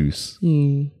its use.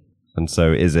 And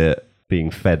so is it being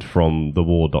fed from the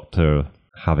War Doctor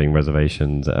having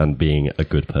reservations and being a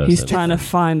good person? He's trying to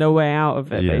find a way out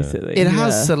of it, Yeah. basically. It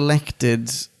has Yeah.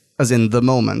 selected, as in the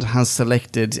moment, has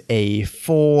selected a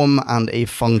form and a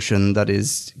function that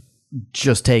is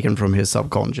just taken from his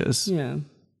subconscious. Yeah.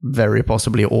 Very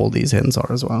possibly all these hints are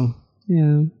as well.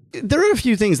 Yeah. There are a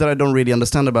few things that I don't really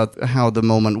understand about how the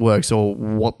moment works, or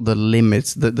what the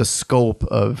limits, the scope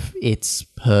of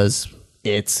hers,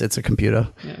 it's a computer,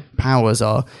 powers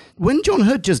are. When John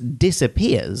Hurt just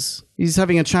disappears, he's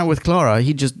having a chat with Clara,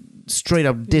 he just straight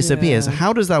up disappears. Yeah.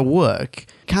 How does that work?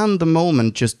 Can the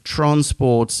moment just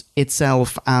transport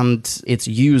itself and its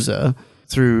user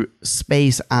through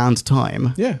space and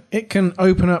time? Yeah, it can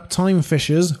open up time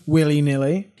fissures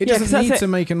willy-nilly. It Yeah, 'cause doesn't that's need it. to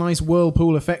make a nice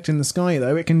whirlpool effect in the sky,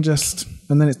 though. It can just...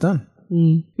 and then it's done.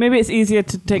 Maybe it's easier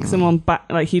to take someone back,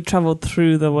 like he travelled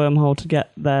through the wormhole to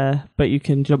get there, but you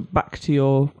can jump back to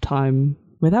your time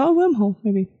without a wormhole,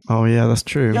 maybe. Oh yeah, that's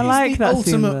true. I like It's the that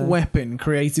scene ultimate there. weapon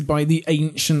created by the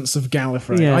ancients of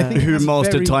Gallifrey. Yeah. I think it Who has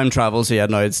mastered very- time travel, so yeah,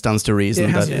 no, it stands to reason.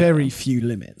 It has that, very few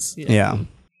limits. yeah.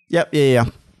 Yep, yeah.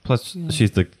 Plus,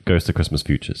 she's the ghost of Christmas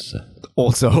futures. So.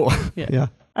 Also, Yeah. yeah.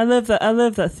 I love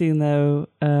that scene though.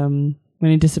 When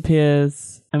he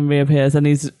disappears and reappears, and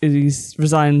he's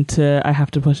resigned to, I have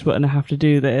to push the button, I have to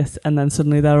do this, and then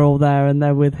suddenly they're all there and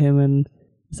they're with him, and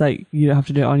it's like you don't have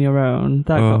to do it on your own.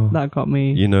 That got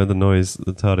me. You know the noise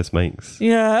the TARDIS makes.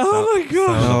 Yeah. Oh my god.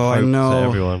 Sound of Oh, I hope know. To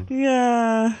everyone.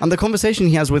 Yeah. And the conversation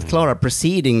he has with Clara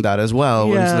preceding that as well,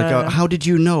 where it's like, Yeah. oh, how did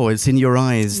you know? It's in your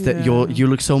eyes that Yeah. you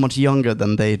look so much younger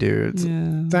than they do. It's-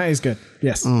 Yeah. That is good.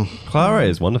 Yes. Oh, Clara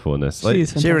is wonderful in this. Like,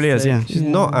 She's she really is, fantastic. she's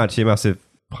not actually a massive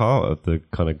part of the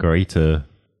kind of greater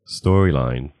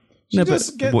storyline. She No, but does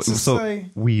get What to sort say...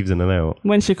 weaves in and out.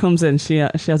 When she comes in, she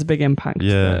has a big impact.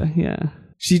 Yeah. but, yeah.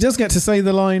 She does get to say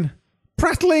the line,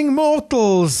 "Prattling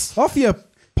mortals, off you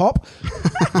pop."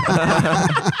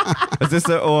 Is this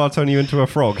I'll turn you into a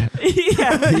frog?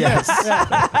 Yeah. yes.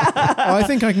 I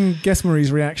think I can guess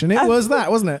Marie's reaction. It was that,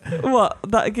 wasn't it? What?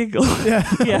 That giggle? Yeah.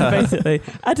 Yeah, basically.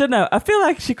 I don't know. I feel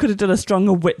like she could have done a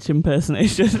stronger witch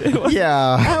impersonation. I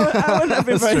Yeah. wouldn't have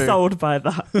been That's very true. sold by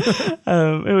that.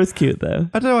 It was cute though.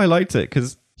 I don't know. I liked it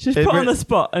because She's It put on re- the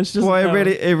spot, and she doesn't well, know.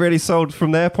 it really sold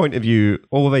from their point of view.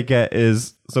 All they get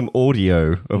is some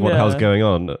audio of what the Yeah. hell's going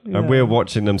on, Yeah. and we're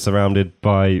watching them surrounded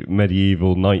by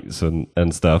medieval knights and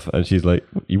stuff. And she's like,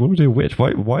 "You want me to do a witch?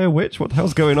 Why a witch? What the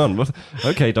hell's going on?"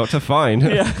 Okay, Doctor, fine.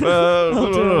 Yeah.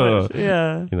 I'll do it.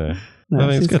 Yeah. You know, No, I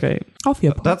think it's she's good. great. Off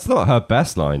your pop. That's not her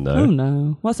best line though. Oh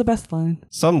no. What's the best line?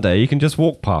 Someday you can just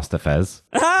walk past a Fez.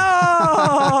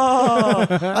 Oh!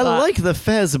 I like the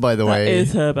Fez, by the That way.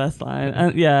 is her best line.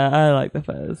 And yeah, I like the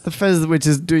Fez. The Fez, which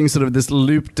is doing sort of this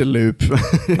loop-de-loop.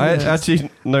 I actually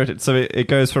noted. So it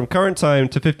goes from current time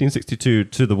to 1562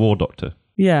 to the War Doctor.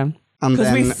 Yeah. And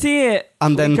Because we then see it.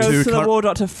 and then it goes to to the car- War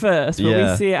Doctor first, but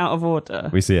Yeah. we see it out of order.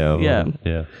 We see it. Yeah.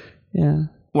 Yeah.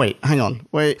 wait, hang on,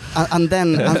 and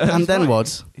then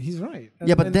what? He's right.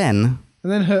 Yeah, but then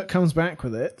And then Hurt comes back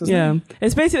with it, doesn't Yeah. he?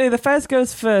 It's basically the Fez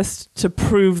goes first to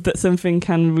prove that something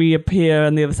can reappear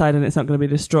on the other side and it's not going to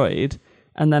be destroyed.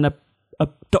 And then a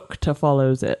doctor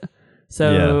follows it.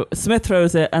 So Smith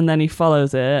throws it and then he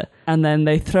follows it. And then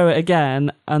they throw it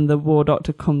again and the War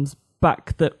Doctor comes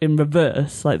back in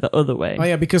reverse, like the other way. Oh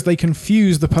yeah, because they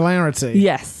confuse the polarity.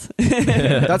 Yes.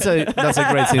 that's a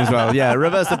great scene as well. Yeah,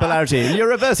 reverse the polarity. You're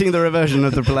reversing the reversion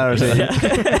of the polarity.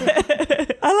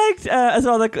 I liked as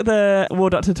well the War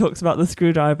Doctor talks about the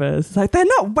screwdrivers. It's like, they're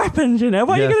not weapons, you know.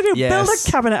 What are you going to do? Yes. Build a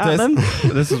cabinet at them?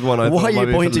 This is one I Why thought are might you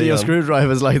be for pointing your Leon.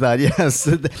 screwdrivers like that? Yes,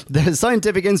 they're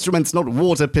scientific instruments, not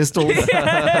water pistols.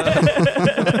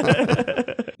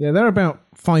 Yeah, there are about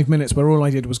 5 minutes where all I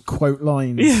did was quote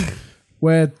lines.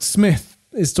 Where Smith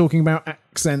is talking about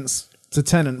accents to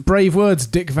Tennant. Brave words,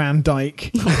 Dick Van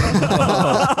Dyke.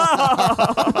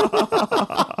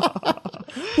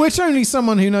 Which only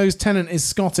someone who knows Tennant is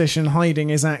Scottish and hiding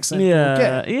his accent will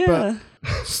get. Yeah.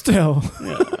 But still.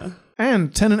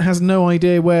 And Tennant has no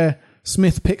idea where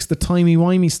Smith picks the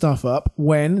timey-wimey stuff up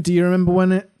when. Do you remember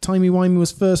when timey-wimey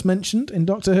was first mentioned in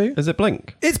Doctor Who? Is it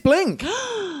Blink? It's Blink!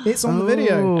 It's on the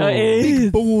video. Oh, it is.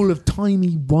 Big ball of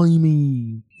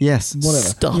timey-wimey. Yes, Whatever.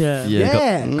 stuff. Yeah.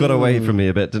 Yeah. Got away from me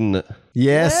a bit, didn't it?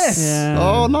 Yes. Yeah.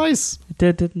 Oh, nice. It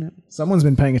did, didn't it? Someone's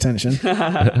been paying attention.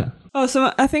 Oh,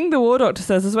 so I think the War Doctor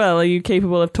says as well, are you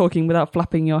capable of talking without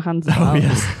flapping your hands about?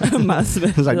 Yes. Matt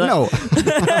Smith. It's like, no.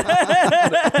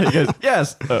 He goes,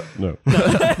 yes. No.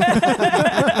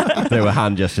 There were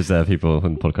hand gestures there, people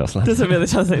in podcast land. Doesn't really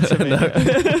translate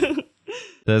to me.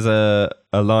 There's a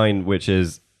line which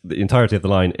is, the entirety of the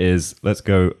line is, let's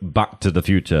go back to the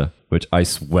future, which I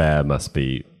swear must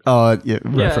be. Yeah,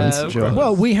 reference, of sure. course.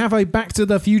 Well, we have a Back to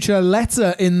the Future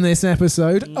letter in this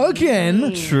episode.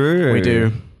 Again. True. We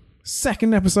do.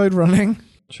 Second episode running.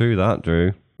 True that,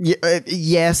 Drew.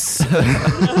 Yes.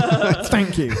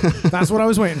 Thank you. That's what I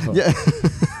was waiting for. Yeah.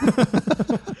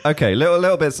 Okay,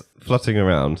 little bits flutting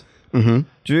around. Mm-hmm.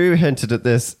 Drew hinted at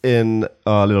this in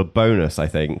our little bonus, I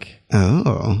think.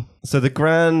 Oh. So the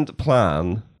grand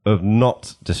plan of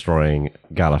not destroying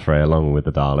Gallifrey along with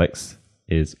the Daleks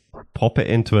is pop it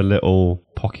into a little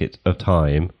pocket of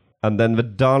time, and then the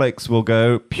Daleks will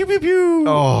go pew pew pew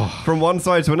from one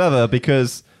side to another,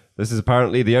 because this is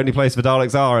apparently the only place the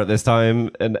Daleks are at this time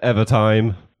and ever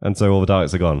time, and so all the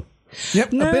Daleks are gone.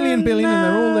 Yep, No, a billion, and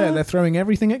they're all no. there. They're throwing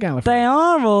everything at Gallifrey. They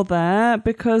are all there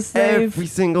because they've... Every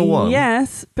single one?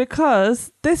 Yes,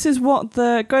 because this is what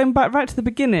going back right to the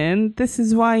beginning, this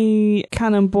is why he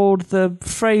cannonballed the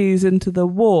phrase into the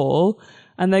wall,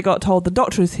 and they got told the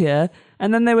Doctor is here,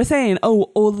 and then they were saying, oh,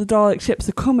 all the Dalek ships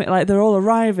are coming, like they're all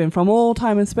arriving from all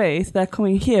time and space, they're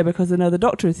coming here because they know the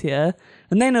Doctor is here,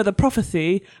 and they know the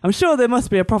prophecy. I'm sure there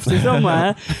must be a prophecy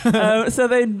somewhere. So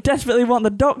they desperately want the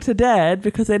Doctor dead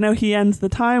because they know he ends the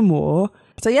Time War.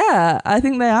 So yeah, I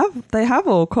think they have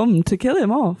all come to kill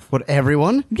him off. What,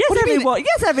 everyone? Yes, What do you mean? everyone.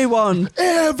 Yes, everyone.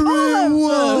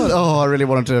 Everyone! Oh, I really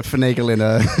wanted to finagle in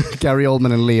Gary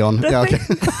Oldman and Leon. Yeah, okay.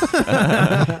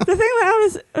 The thing that I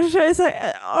was is like,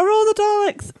 are all the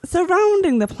Daleks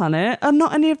surrounding the planet? Are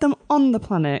not any of them on the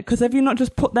planet? Because have you not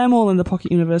just put them all in the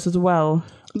Pocket Universe as well?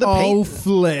 The oh, paint-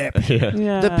 flip.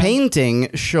 Yeah. The painting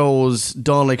shows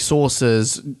Dalek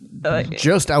sources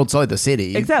just outside the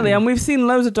city. Exactly, and we've seen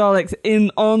loads of Daleks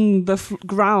on the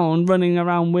ground running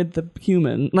around with the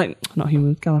not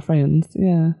humans, Gallifreyans.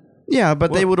 Yeah. Yeah,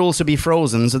 but they would also be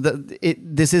frozen, so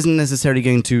this isn't necessarily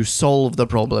going to solve the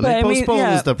problem. But It I mean, postpones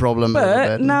yeah, the problem a little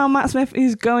But bit. now Matt Smith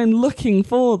is going looking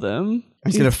for them.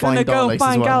 He's gonna find go Daleks as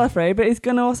find well. Gallifrey, but he's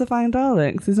going to also find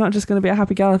Daleks. He's not just going to be a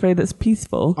happy Gallifrey that's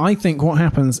peaceful. I think what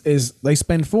happens is they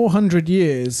spend 400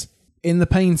 years in the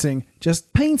painting,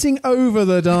 just painting over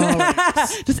the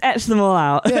Daleks. Just etch them all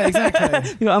out. Yeah, exactly.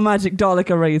 You've got a magic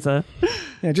Dalek eraser.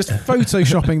 Yeah, just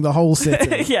photoshopping the whole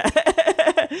city. Yeah.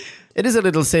 It is a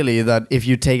little silly that if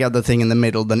you take out the thing in the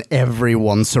middle, then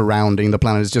everyone surrounding the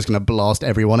planet is just going to blast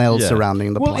everyone else Yeah.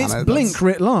 surrounding the Well, planet. it's Blink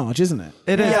writ large, isn't it?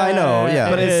 It is. Yeah, I know, yeah.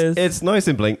 But It is. it's nice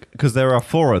in Blink because there are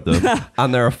 4 of them,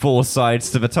 and there are 4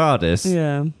 sides to the TARDIS,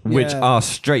 Yeah. which Yeah. are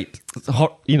straight,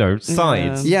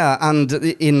 sides. Yeah, and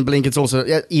in Blink, it's also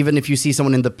even if you see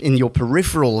someone in your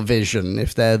peripheral vision,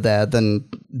 if they're there, then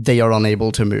they are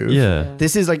unable to move. Yeah.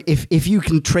 This is like if you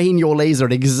can train your laser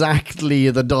at exactly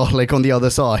the Dalek on the other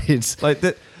side. Like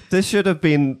this should have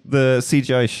been the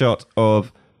CGI shot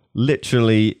of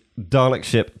literally Dalek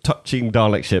ship, touching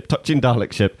Dalek ship, touching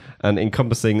Dalek ship, and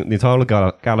encompassing the entire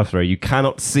Gallifrey, you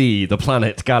cannot see the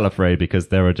planet Gallifrey because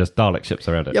there are just Dalek ships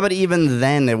around it. Yeah, but even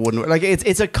then it wouldn't. Like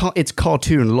it's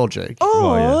cartoon logic.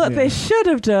 All they should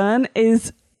have done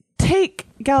is take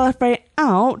Gallifrey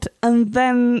out and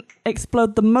then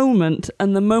explode the moment,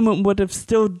 and the moment would have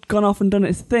still gone off and done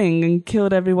its thing and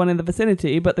killed everyone in the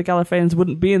vicinity, but the Gallifreyans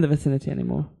wouldn't be in the vicinity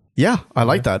anymore. Yeah, I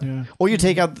like that. Yeah. Or you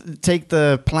take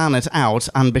the planet out,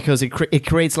 and because it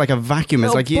creates like a vacuum, it's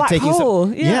Little like you're black taking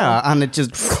hole, yeah. and it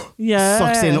just Yeah.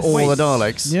 sucks in all the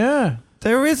Daleks. Yeah.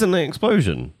 There is an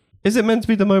explosion. Is it meant to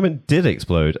be the moment did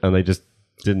explode and they just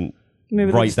didn't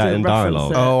Maybe they write just that didn't in reference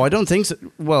dialogue? it. Oh, I don't think so.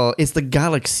 Well, it's the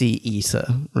Galaxy Eater,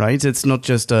 right? It's not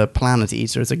just a planet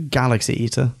eater; it's a Galaxy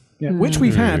Eater. Yeah. Which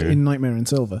we've had in Nightmare in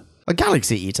Silver. A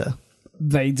Galaxy Eater.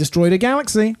 They destroyed a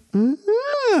galaxy.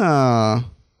 Ah.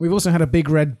 We've also had a big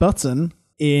red button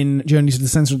in Journey to the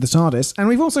Centre of the TARDIS, and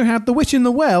we've also had the Witch in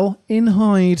the Well in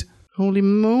Hyde. Holy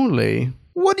moly!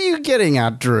 What are you getting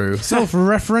at, Drew?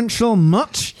 Self-referential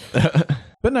much?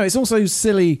 But no, it's also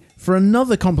silly for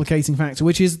another complicating factor,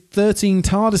 which is 13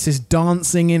 TARDISes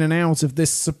dancing in and out of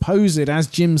this supposed, as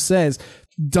Jim says,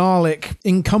 Dalek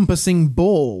encompassing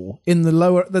ball in the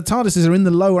lower. The TARDISes are in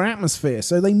the lower atmosphere,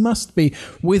 so they must be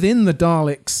within the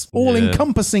Daleks, all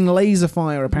encompassing laser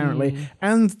fire apparently.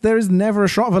 And there is never a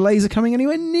shot of a laser coming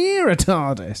anywhere near a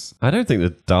TARDIS. I don't think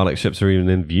the Dalek ships are even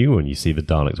in view when you see the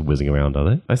Daleks whizzing around,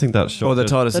 are they? I think that's shot. Or the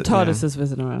TARDIS. The TARDIS is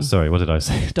visiting around. Sorry, what did I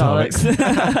say? Daleks.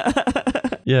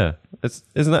 Yeah.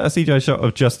 Isn't that a CGI shot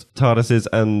of just TARDISes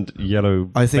and yellow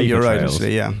I think vapor you're right, trails?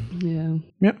 actually. Yeah. Yeah.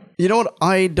 Yep. You know what?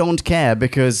 I don't care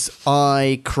because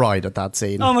I cried at that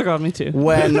scene. Oh my god, me too.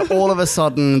 When all of a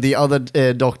sudden the other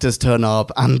doctors turn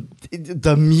up and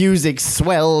the music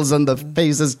swells and the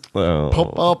faces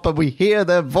pop up and we hear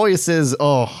their voices.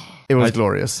 Oh, it was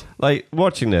glorious. Like,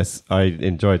 watching this, I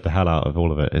enjoyed the hell out of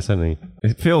all of it.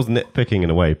 It feels nitpicking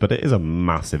in a way, but it is a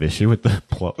massive issue with the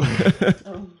plot.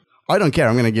 I don't care.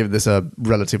 I'm going to give this a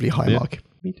relatively high mark.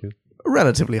 Me too. A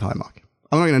relatively high mark.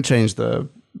 I'm not going to change the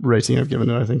rating I've given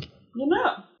it, I think. You're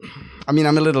not. I mean,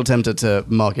 I'm a little tempted to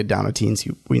mark it down a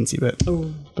teensy bit.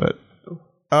 But,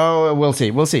 we'll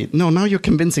see. We'll see. No, now you're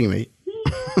convincing me.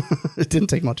 It didn't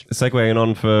take much. Segueing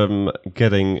on from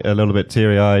getting a little bit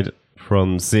teary-eyed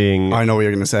from seeing I know what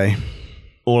you're going to say.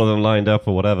 all of them lined up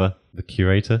or whatever. The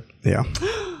curator. Yeah.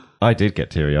 I did get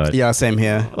teary-eyed. Yeah, same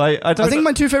here. Like, I think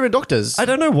my two favorite doctors. I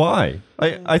don't know why.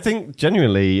 I think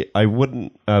genuinely I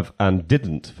wouldn't have and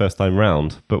didn't first time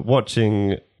round, but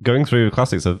going through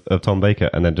classics of Tom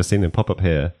Baker and then just seeing him pop up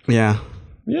here, Yeah.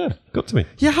 got to me.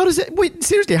 Yeah, how does it... Wait,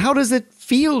 seriously, how does it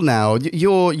feel now?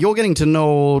 You're getting to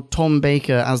know Tom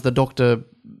Baker as the Doctor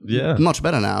Yeah. much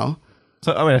better now.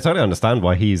 So, I mean, I totally understand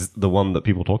why he's the one that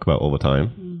people talk about all the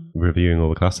time, reviewing all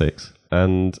the classics,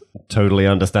 and totally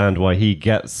understand why he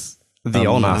gets The a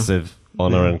honor. massive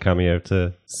honor and cameo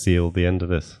to seal the end of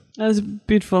this. That was a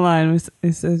beautiful line.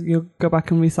 It says you'll go back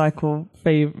and recycle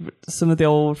some of the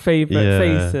old favourite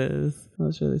faces. That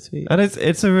was really sweet. And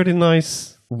it's a really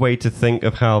nice way to think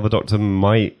of how the Doctor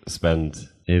might spend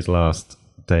his last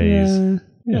days. Yeah. And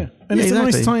Yeah, it's a nice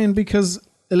exactly. tie-in because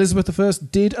Elizabeth I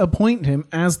did appoint him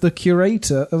as the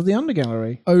curator of the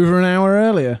Undergallery over an hour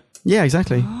earlier. Yeah,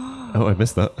 exactly. Oh, I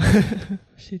missed that.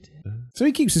 She did. So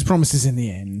he keeps his promises in the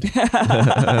end.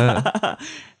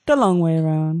 The long way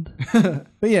around.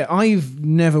 But yeah, I've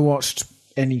never watched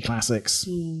any classics,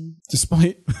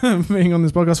 despite being on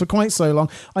this podcast for quite so long.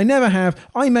 I never have.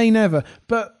 I may never,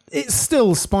 but it's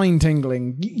still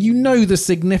spine-tingling. You know the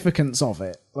significance of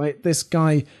it. Like, this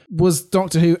guy was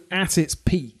Doctor Who at its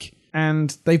peak,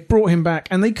 and they've brought him back,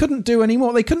 and they couldn't do any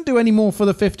more. They couldn't do any more for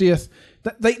the 50th.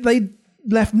 They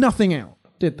left nothing out,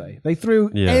 did they? They threw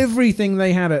everything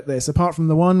they had at this, apart from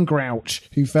the one grouch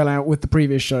who fell out with the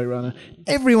previous showrunner.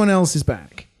 Everyone else is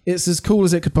back. It's as cool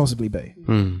as it could possibly be.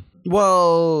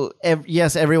 Well,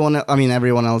 yes, everyone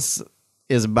else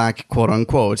is back, quote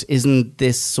unquote. Isn't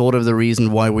this sort of the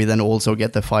reason why we then also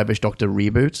get the Five-ish Doctor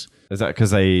reboot? Is that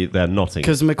because they're not in?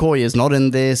 Because McCoy is not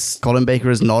in this, Colin Baker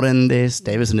is not in this,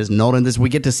 Davison is not in this. We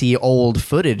get to see old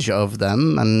footage of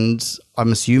them, and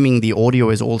I'm assuming the audio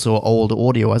is also old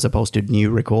audio as opposed to new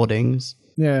recordings.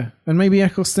 Yeah, and maybe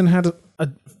Eccleston had a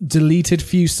deleted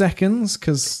few seconds,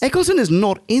 because... Eccleston is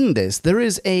not in this. There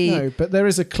is a... No, but there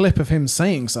is a clip of him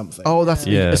saying something. Oh, that's...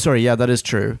 Yeah. Sorry, yeah, that is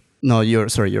true. No, you're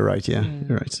right, yeah.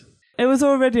 You're right. It was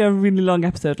already a really long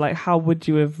episode. Like, how would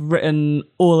you have written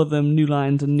all of them new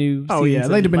lines and new Oh, scenes? yeah,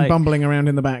 they'd have been like, bumbling around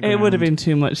in the background. It would have been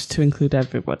too much to include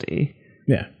everybody.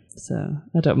 Yeah. So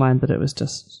I don't mind that it was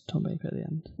just Tom Baker at the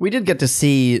end. We did get to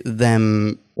see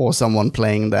them or someone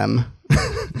playing them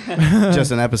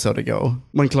just an episode ago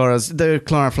when the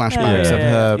Clara flashbacks of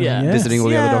her visiting all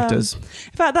the other doctors. In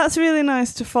fact, that's really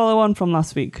nice to follow on from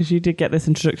last week because you did get this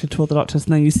introduction to all the doctors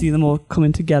and then you see them all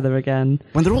coming together again.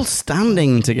 When they're all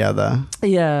standing together.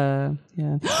 Yeah.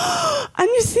 and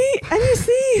you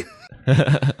see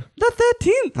the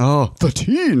 13th. Oh,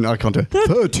 13. I can't do it.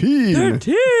 13.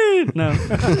 13. No.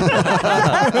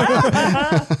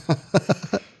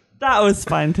 That was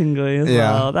spine tingly as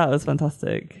well. That was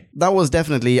fantastic. That was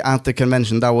definitely at the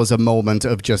convention. That was a moment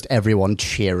of just everyone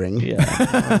cheering.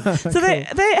 Yeah. So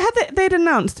they'd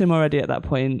announced him already at that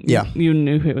point. Yeah. You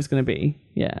knew who it was going to be.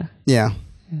 Yeah.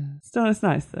 Still, it's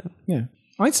nice though. Yeah.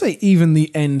 I'd say even the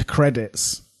end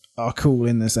credits are cool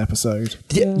in this episode.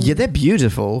 Yeah, they're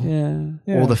beautiful.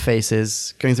 Yeah. All the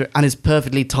faces going through, and it's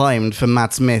perfectly timed for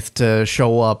Matt Smith to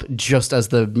show up just as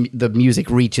the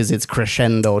music reaches its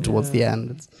crescendo towards the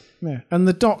end. Yeah. And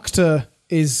the Doctor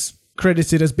is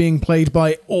credited as being played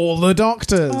by all the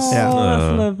Doctors. Oh,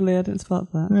 that's lovely. I didn't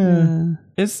spot that.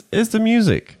 Yeah. Is the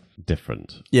music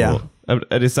different? Yeah. And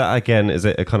is that, again, is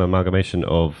it a kind of amalgamation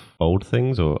of old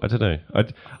things? Or I don't know.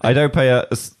 I don't pay a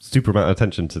super amount of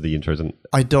attention to the intros. And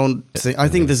I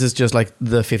think this is just like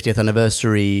the 50th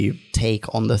anniversary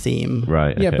take on the theme.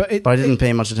 right. Yeah, okay. but I didn't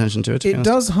pay much attention to it. it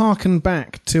does harken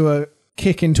back to a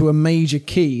kick into a major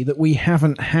key that we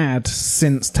haven't had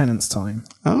since Tennant's time.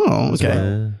 Oh,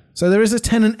 okay. So there is a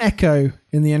Tennant echo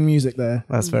in the end music there.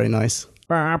 That's very nice.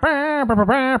 Oh,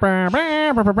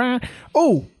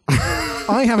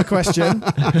 I have a question.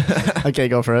 Okay,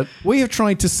 go for it. We have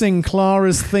tried to sing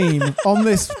Clara's theme on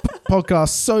this podcast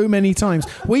so many times.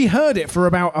 We heard it for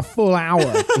about a full hour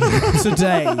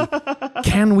today.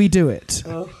 Can we do it?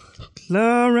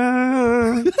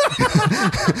 Clara.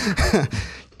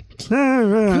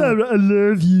 Clara, I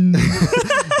love you.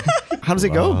 How does it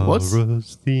go? What's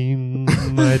Clara's theme,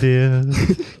 my dear.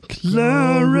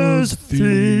 Clara's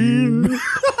theme?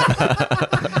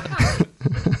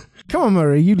 Come on,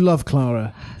 Murray. You love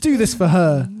Clara. Do this for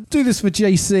her. Do this for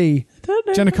JC. Don't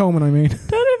know Jenna Coleman, I mean.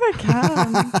 Don't know if I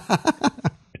can.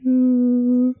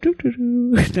 No.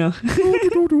 Write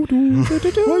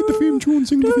the theme tune,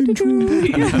 sing the theme tune.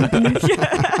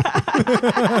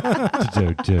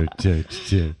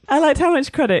 I liked how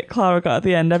much credit Clara got at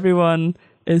the end. Everyone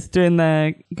is doing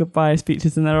their goodbye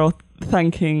speeches and they're all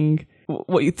thanking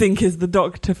what you think is the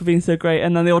Doctor for being so great,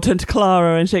 and then they all turn to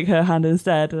Clara and shake her hand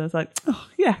instead. And it's like, oh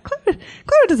yeah,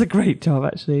 Clara does a great job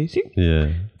actually. She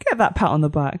get that pat on the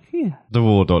back. Yeah. The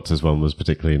War Doctors one was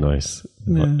particularly nice.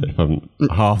 If I'm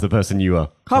half the person you are,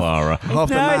 Clara. Half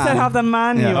the No, man. he said half the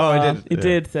man Yeah. you Oh, are. he did? He Yeah.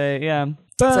 did say, yeah.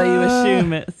 So you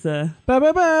assume it's Ba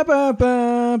ba ba ba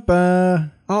ba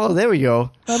ba. Oh, there we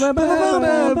go. Ba ba ba ba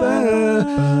ba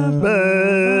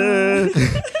ba.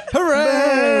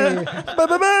 Hooray! Ba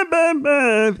ba ba ba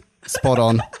ba. Spot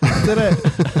on. Did it?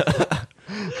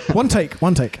 One take.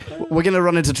 We're going to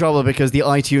run into trouble because the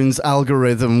iTunes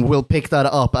algorithm will pick that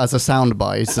up as a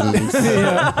soundbite. And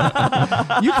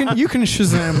You can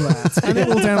Shazam that, and it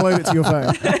will download it to your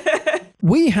phone.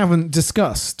 We haven't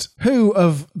discussed who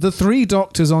of the 3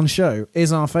 Doctors on show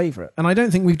is our favourite, and I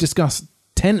don't think we've discussed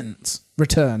Tennant's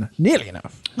return nearly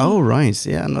enough. oh, right.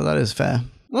 Yeah, no, that is fair.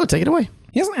 Well, take it away.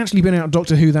 He hasn't actually been out of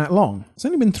Doctor Who that long. It's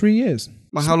only been 3 years.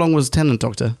 Well, how long was Tennant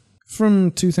Doctor? From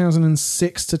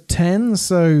 2006 to 10,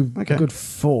 so Okay. a good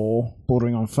 4,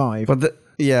 bordering on 5. But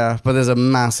there's a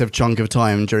massive chunk of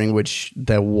time during which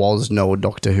there was no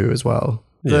Doctor Who as well.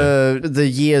 The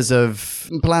years of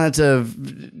Planet of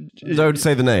Don't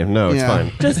say the name. No, it's Yeah.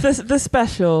 fine. just the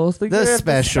specials. The year of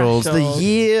specials, the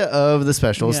year of the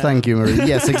specials. Yeah. Thank you, Marie.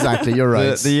 Yes, exactly. You're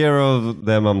right. The year of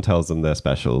their mum tells them their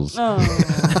specials. Oh.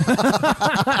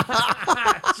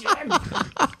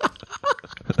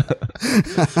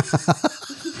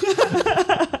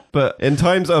 But in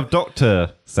terms of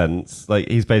Doctor sense, like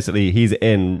he's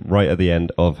in right at the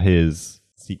end of his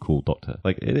sequel Doctor.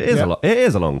 Like it is it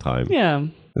is a long time. Yeah.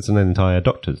 It's an entire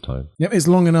Doctor's time. Yep, it's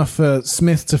long enough for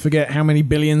Smith to forget how many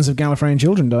billions of Gallifreyan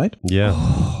children died. Yeah.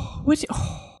 Would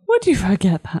you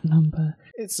forget that number?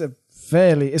 It's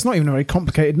not even a very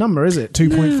complicated number, is it?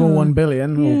 2.41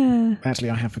 billion. Yeah. Actually,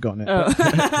 I have forgotten it. But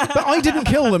I didn't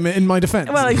kill them in my defense.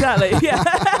 Well, exactly. Yeah.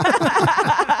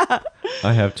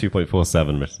 I have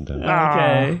 2.47 written down.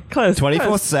 Okay. Close.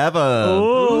 24/7.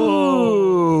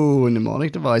 Ooh,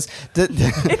 mnemonic device.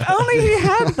 If only he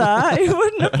had that, he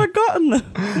wouldn't have forgotten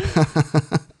them.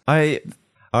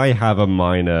 I have a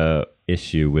minor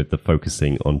issue with the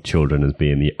focusing on children as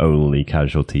being the only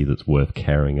casualty that's worth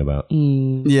caring about.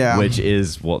 Yeah. Which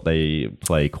is what they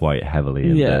play quite heavily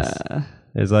in this.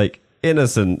 It's like,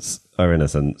 innocents are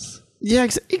innocents. Yeah,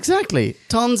 exactly.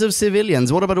 Tons of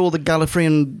civilians. What about all the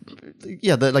Gallifreyan?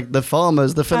 Yeah, the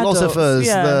farmers, the philosophers,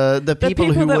 Adults, the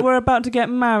people who that were about to get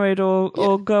married or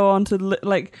go on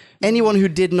to anyone who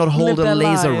did not hold a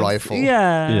laser rifle.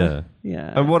 Yeah.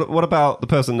 And what about the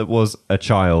person that was a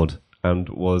child and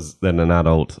was then an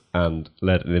adult and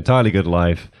led an entirely good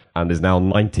life and is now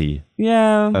 90?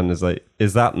 Yeah. And is like,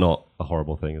 is that not a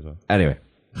horrible thing as well? Anyway.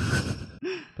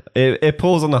 It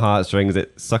pulls on the heartstrings.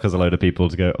 It suckers a load of people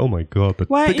to go, oh my god, but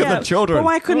think of the children. But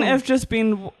why couldn't it have just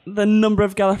been the number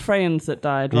of Gallifreyans that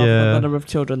died rather than the number of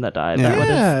children that died? Yeah. That would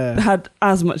have had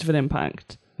as much of an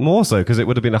impact. More so, because it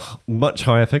would have been a much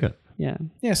higher figure. Yeah.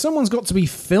 Yeah, someone's got to be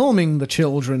filming the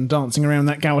children dancing around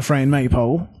that Gallifreyan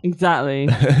maypole. Exactly.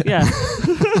 Yeah.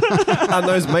 And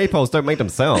those maypoles don't make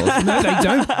themselves. No, they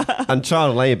don't. And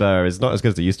child labour is not as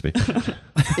good as it used to be.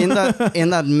 In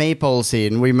that maypole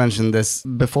scene, we mentioned this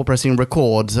before pressing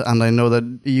record, and I know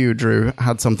that you, Drew,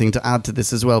 had something to add to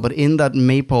this as well. But in that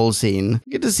maypole scene,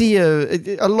 you get to see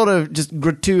a lot of just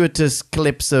gratuitous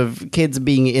clips of kids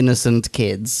being innocent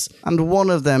kids, and one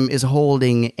of them is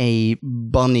holding a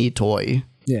bunny toy.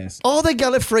 Yes. Are they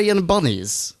Gallifreyan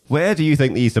bunnies? Where do you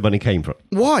think the Easter Bunny came from?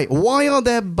 Why? Why are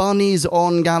there bunnies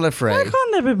on Why Gallifrey?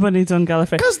 can't there be bunnies on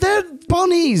Gallifrey? Because they're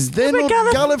bunnies. They're but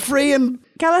not Gallifreyan.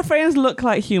 Gallifreyans look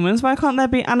like humans. Why can't there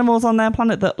be animals on their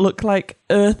planet that look like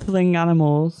Earthling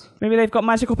animals? Maybe they've got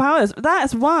magical powers.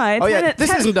 That's why. Oh yeah,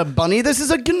 this isn't a bunny. This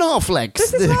is a Gnarflex.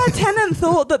 This is why Tennant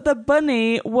thought that the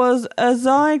bunny was a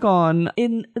Zygon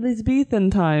in Elizabethan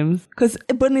times. Because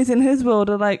bunnies in his world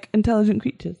are like intelligent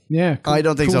creatures. Yeah. I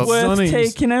don't think so. Worth Bunnies.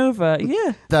 taking over.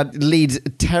 Yeah. That leads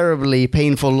terribly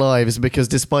painful lives because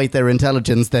despite their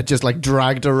intelligence, they're just like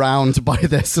dragged around by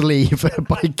their sleeve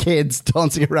by kids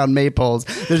dancing around maypoles.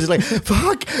 They're just like,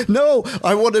 fuck, no,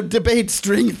 I want to debate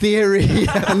string theory.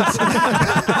 And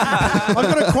I've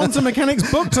got a quantum mechanics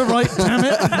book to write, damn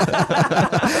it.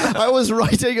 I was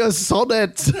writing a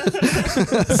sonnet.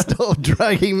 Stop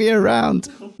dragging me around.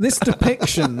 This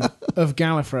depiction of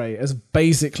Gallifrey as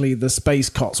basically the space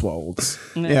Cotswolds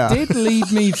Yeah. did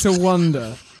lead me to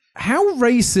wonder, how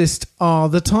racist are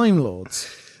the Time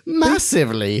Lords?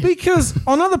 Massively. Because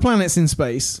on other planets in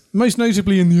space, most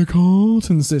notably in the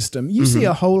Accartan system, you see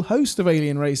a whole host of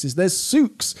alien races. There's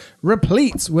Sooks,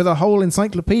 replete with a whole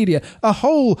encyclopedia, a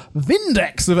whole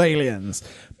Vindex of aliens.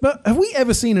 But have we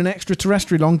ever seen an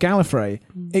extraterrestrial on Gallifrey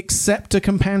except a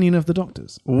companion of the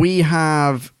Doctor's? We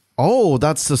have... Oh,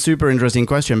 that's a super interesting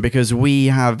question because we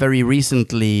have very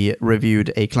recently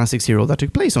reviewed a classic serial that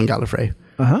took place on Gallifrey.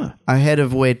 Uh-huh. Ahead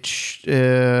of which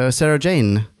Sarah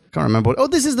Jane... Can't remember. Oh,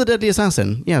 this is The Deadly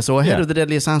Assassin. Yeah, so ahead of The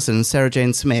Deadly Assassin, Sarah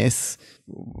Jane Smith,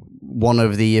 one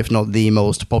of the, if not the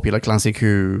most popular Classic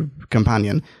Who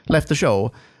companion, left the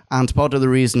show. And part of the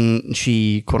reason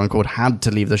she, quote-unquote, had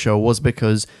to leave the show was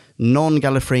because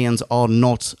non-Gallifreyans are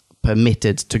not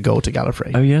permitted to go to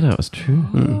Gallifrey. Oh, yeah, that was true.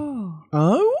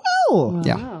 Oh, well.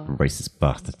 Yeah, Racist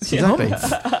bastards. exactly.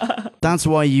 That's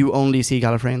why you only see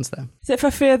Gallifreyans there. Is it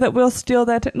for fear that we'll steal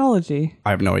their technology?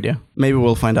 I have no idea. Maybe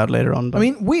we'll find out later on. But... I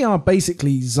mean, we are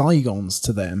basically Zygons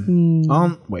to them,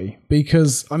 aren't we?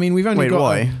 Because, I mean, we've only got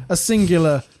why? a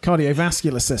singular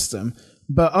cardiovascular system,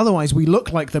 but otherwise we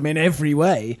look like them in every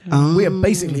way. We are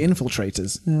basically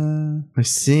infiltrators, I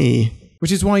see.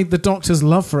 which is why the Doctor's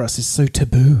love for us is so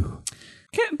taboo.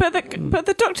 But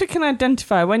the Doctor can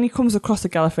identify when he comes across a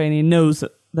Gallifreyan, he knows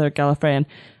that they're a Gallifreyan.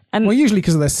 And Well, usually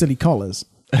because of their silly collars.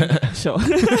 sure.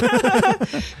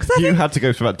 You had to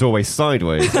go through that doorway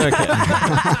sideways. Okay.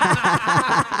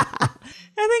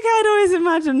 I think I'd always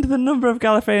imagined the number of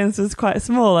Gallifreyans was quite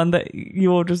small and that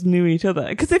you all just knew each other.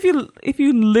 Because if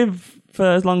you live for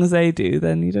as long as they do,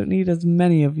 then you don't need as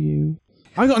many of you.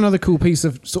 I got another cool piece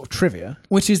of sort of trivia,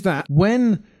 which is that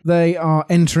when they are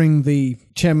entering the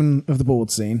chairman of the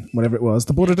board scene, whatever it was,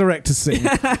 the board of directors scene,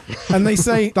 and they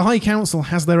say the High Council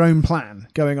has their own plan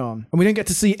going on, and we don't get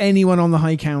to see anyone on the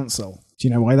High Council. Do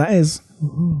you know why that is?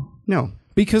 No.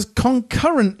 Because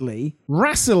concurrently,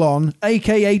 Rassilon,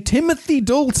 aka Timothy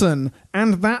Dalton,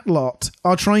 and that lot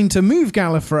are trying to move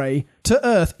Gallifrey to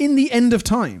Earth in the end of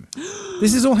time.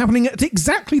 This is all happening at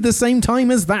exactly the same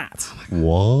time as that.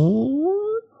 What?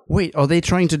 Wait, are they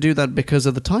trying to do that because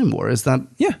of the Time War? Is that...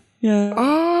 Yeah. Yeah.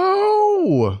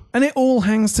 Oh! And it all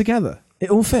hangs together. It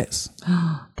all fits.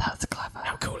 That's clever.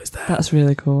 How cool is that? That's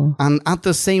really cool. And at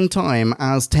the same time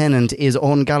as Tennant is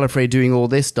on Gallifrey doing all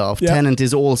this stuff, Yeah. Tennant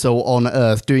is also on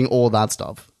Earth doing all that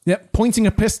stuff. Yep, pointing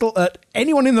a pistol at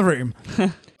anyone in the room.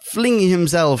 Flinging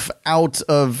himself out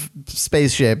of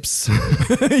spaceships.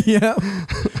 Yeah.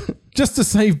 Just to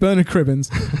save Bernard Cribbins.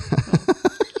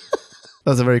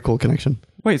 That's a very cool connection.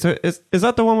 Wait, so is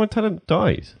that the one where Tennant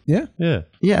died? Yeah. Yeah.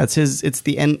 Yeah, it's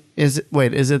the end. Is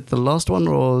it the last one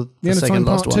or The the End of second Time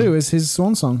last Part one? 2 is his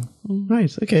swan song.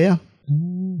 Right, okay, yeah.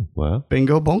 Well.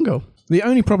 Bingo bongo. The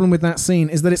only problem with that scene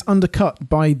is that it's undercut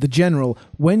by the general.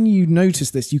 When you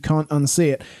notice this, you can't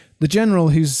unsee it. The general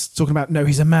who's talking about, no,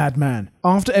 he's a madman.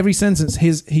 After every sentence,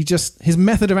 his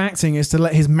method of acting is to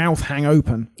let his mouth hang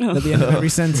open at the end of every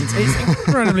sentence. It's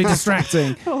incredibly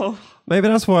distracting. Maybe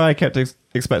that's why I kept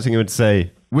expecting him to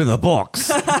say, with a box.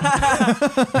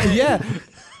 Yeah.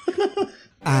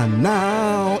 And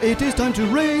now it is time to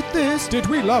rate this. Did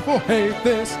we love or hate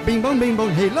this? Bing bong,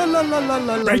 hey, la la la la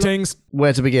la. Ratings.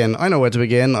 Where to begin? I know where to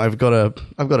begin. I've got a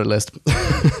list.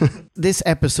 This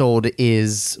episode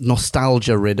is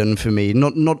nostalgia ridden for me.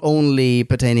 Not only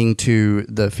pertaining to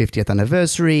the 50th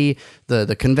anniversary,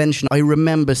 the convention. I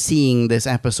remember seeing this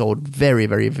episode very,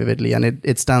 very vividly, and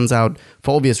it stands out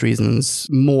for obvious reasons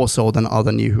more so than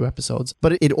other New Who episodes.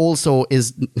 But it also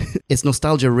is it's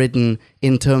nostalgia ridden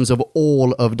in terms of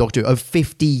all of Doctor Who, of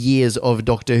 50 years of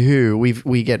Doctor Who.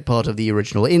 We get part of the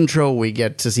original intro. We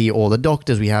get to see all the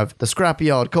Doctors. We have the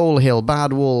Scrapyard, Coal Hill,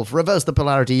 Bad Wolf, Reverse the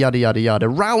Polarity, yada yada yada.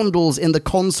 Roundels in the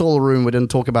console room. We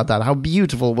didn't talk about that. How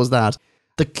beautiful was that?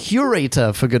 The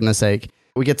Curator, for goodness sake.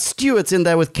 We get Stewart's in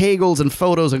there with kegels and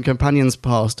photos and companions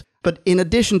past. But in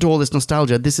addition to all this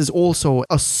nostalgia, this is also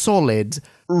a solid,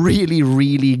 really,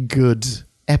 really good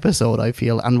episode, I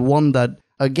feel, and one that,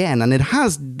 again, and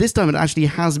this time it actually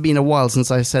has been a while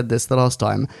since I said this the last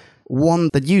time, one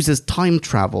that uses time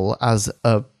travel as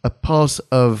a part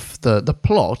of the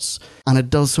plots, and it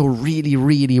does so really,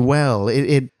 really well.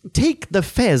 Take the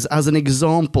Fez as an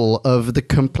example of the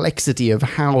complexity of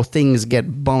how things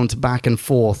get bumped back and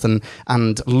forth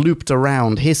and looped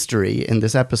around history in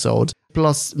this episode.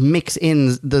 Plus, mix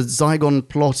in the Zygon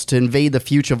plot to invade the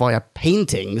future via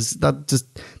paintings. That's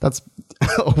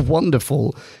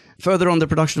wonderful. Further on the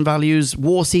production values,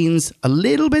 war scenes, a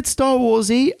little bit Star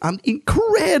Wars-y and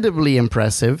incredibly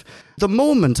impressive. The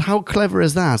moment, how clever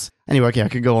is that? Anyway, okay, I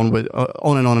could go on with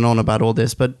on and on and on about all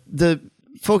this, but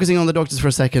focusing on the Doctors for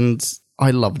a second, I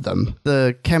loved them.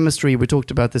 The chemistry, we talked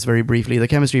about this very briefly, the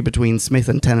chemistry between Smith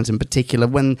and Tennant in particular,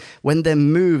 when their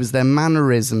moves, their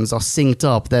mannerisms are synced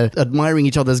up, they're admiring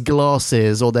each other's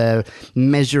glasses, or they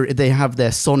have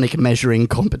their sonic measuring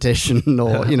competition,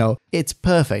 or, it's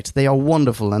perfect. They are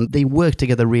wonderful, and they work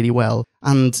together really well.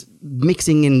 And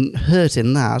mixing in Hurt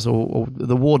in that, or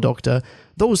the War Doctor,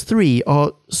 those three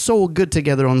are so good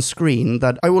together on screen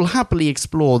that I will happily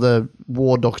explore the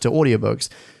War Doctor audiobooks,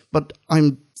 but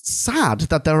I'm sad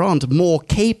that there aren't more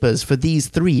capers for these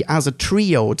three as a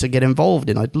trio to get involved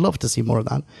in. I'd love to see more of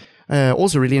that.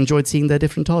 Also really enjoyed seeing their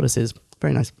different TARDISes.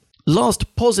 Very nice.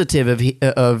 Last positive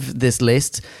of this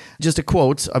list, just a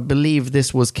quote, I believe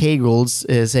this was Kegels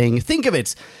saying, "Think of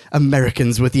it,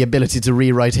 Americans with the ability to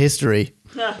rewrite history."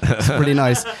 It's pretty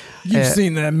nice. You've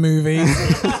seen their movies.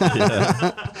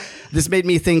 This made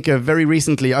me think of very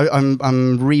recently, I'm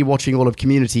rewatching all of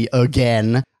Community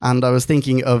again, and I was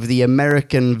thinking of the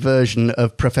American version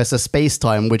of Professor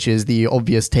Spacetime, which is the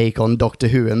obvious take on Doctor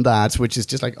Who and that, which is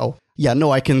just like, oh, yeah,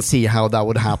 no, I can see how that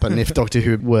would happen if Doctor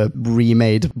Who were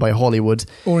remade by Hollywood.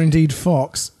 Or indeed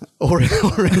Fox. Or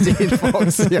indeed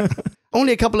Fox, yeah.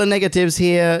 Only a couple of negatives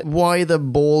here. Why the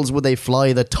balls would they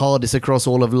fly the TARDIS across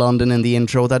all of London in the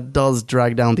intro? That does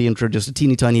drag down the intro just a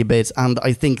teeny tiny bit. And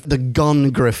I think the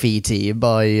gun graffiti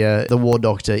by the War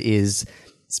Doctor it's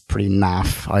pretty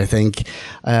naff, I think.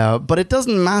 But it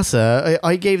doesn't matter.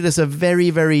 I gave this a very,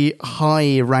 very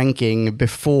high ranking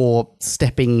before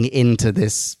stepping into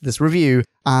this review.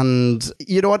 And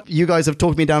you know what? You guys have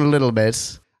talked me down a little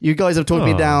bit. You guys have talked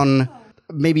me down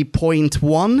maybe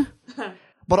 0.1.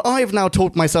 But I've now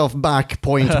talked myself back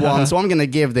 0.1, so I'm going to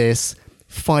give this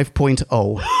 5.0.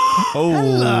 Oh,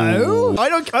 hello. I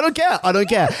don't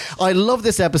care. I love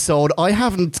this episode. I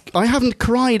haven't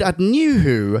cried at New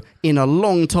Who in a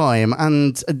long time,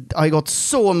 and I got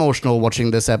so emotional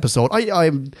watching this episode.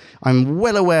 I'm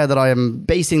well aware that I am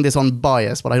basing this on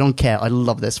bias, but I don't care. I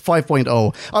love this.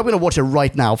 5.0. I'm going to watch it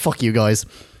right now. Fuck you guys.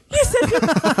 You said you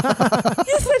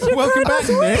Welcome cried back, last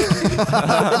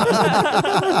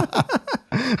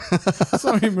Nick.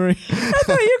 Sorry, Marie. I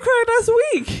thought you cried last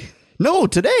week. No,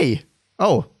 today.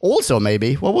 Oh, also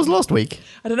maybe. What was last week?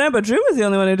 I don't know, but Drew was the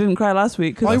only one who didn't cry last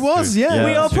week. 'Cause I was, yeah.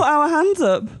 we all put our hands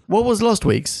up. What was last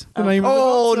week's? The name of the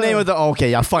Doctor. Name of the...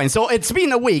 Okay, yeah, fine. So it's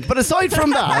been a week, but aside from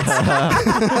that...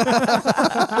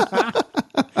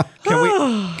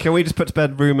 Can we just put to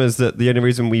bed rumours that the only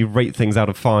reason we rate things out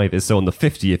of 5 is so on the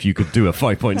 50 you could do a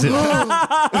 5.0?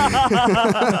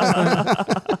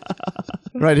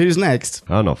 Right, who's next?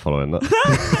 I'm not following that.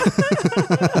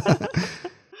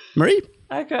 Marie?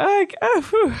 I go,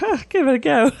 give it a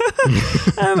go.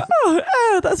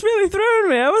 That's really thrown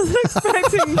me. I wasn't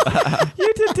expecting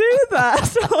you to do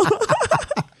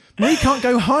that. We can't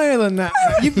go higher than that.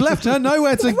 You've left her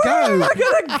nowhere to Where go. am I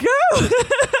gonna go?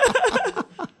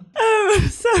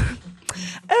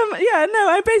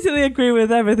 I basically agree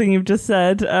with everything you've just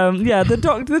said. The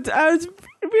doctor. I was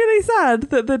really sad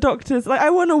that the doctors. Like, I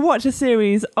want to watch a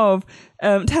series of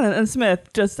Tennant and Smith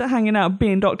just hanging out,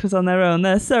 being doctors on their own.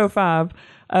 They're so fab.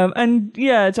 John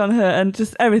Hurt and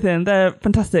just everything. They're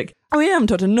fantastic. We haven't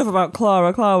talked enough about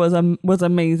Clara. Clara was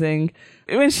amazing.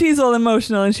 When she's all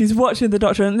emotional and she's watching the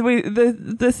doctor, and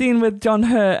the scene with John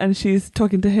Hurt and she's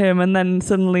talking to him, and then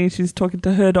suddenly she's talking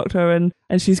to her doctor and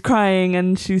she's crying,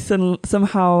 and she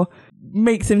somehow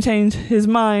makes him change his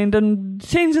mind and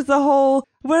changes the whole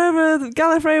wherever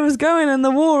Gallifrey was going and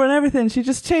the war and everything. She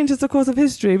just changes the course of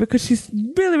history because she's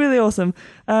really, really awesome.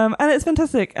 And it's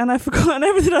fantastic. And I've forgotten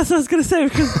everything else I was going to say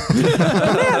because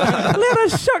Leon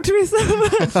has shocked me so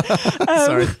much.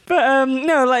 Sorry. But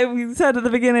like we said at the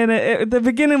beginning, the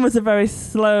beginning was a very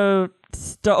slow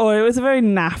start, or it was a very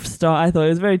naff start. I thought it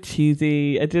was very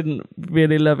cheesy. I didn't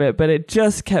really love it, but it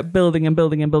just kept building and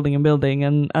building and building and building.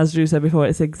 And as Drew said before,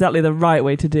 it's exactly the right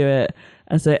way to do it.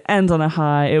 And so it ends on a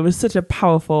high. It was such a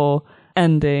powerful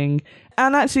ending.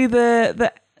 And actually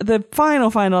the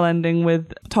final ending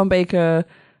with Tom Baker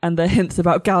and the hints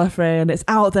about Gallifrey and it's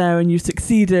out there and you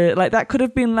succeeded, like that could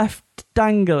have been left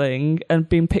dangling and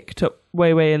been picked up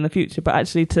way in the future. But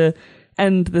actually to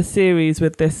end the series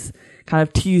with this kind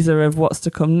of teaser of what's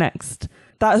to come next,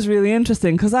 that is really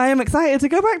interesting because I am excited to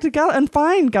go back to and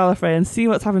find Gallifrey and see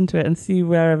what's happened to it and see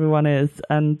where everyone is.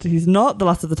 And he's not the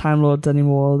last of the Time Lords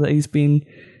anymore that he's been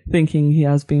thinking he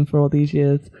has been for all these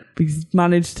years. He's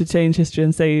managed to change history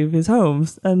and save his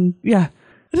homes. And yeah,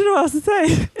 I don't know what else to say.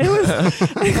 It was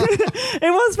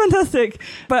it was fantastic,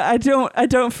 but I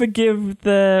don't forgive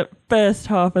the first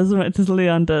half as much as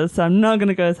Leon does. So I'm not going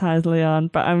to go as high as Leon,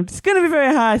 but I'm just going to be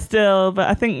very high still. But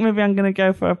I think maybe I'm going to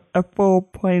go for a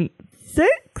 4.6.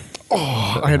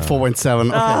 Oh, I had 4.7.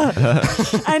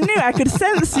 Okay. I knew I could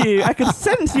sense you. I could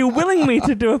sense you willing me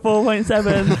to do a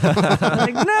 4.7. I'm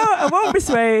like, no, I won't be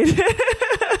swayed.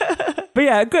 But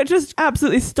yeah, good, just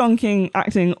absolutely stonking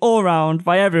acting all round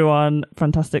by everyone.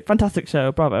 Fantastic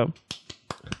show. Bravo.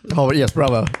 Oh yes,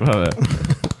 bravo.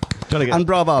 And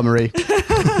bravo, Marie.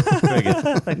 Very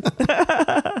good.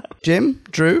 Jim,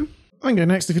 Drew. I can go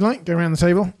next if you like. Go around the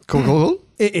table. Cool.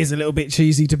 It is a little bit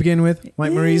cheesy to begin with,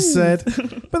 like Marie's said.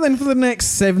 But then for the next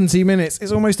 70 minutes,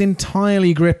 it's almost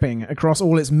entirely gripping across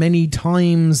all its many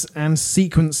times and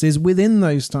sequences within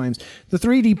those times. The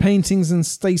 3D paintings and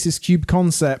stasis cube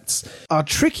concepts are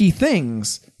tricky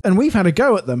things, and we've had a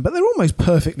go at them, but they're almost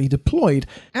perfectly deployed.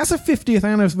 As a 50th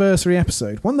anniversary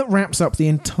episode, one that wraps up the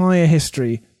entire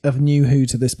history of New Who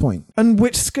to this point, and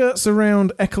which skirts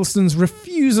around Eccleston's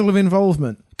refusal of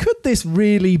involvement. Could this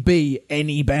really be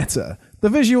any better? The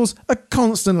visuals are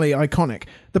constantly iconic.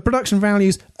 The production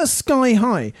values are sky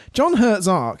high. John Hurt's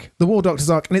arc, the War Doctor's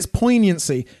arc, and its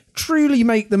poignancy truly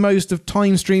make the most of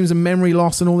time streams and memory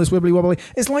loss and all this wibbly wobbly.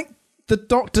 It's like the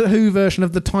Doctor Who version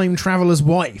of The Time Traveller's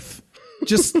Wife,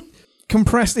 just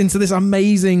compressed into this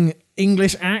amazing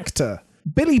English actor.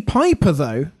 Billie Piper,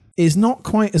 though, is not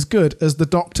quite as good as the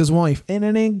Doctor's wife in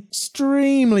an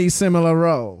extremely similar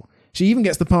role. She even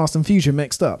gets the past and future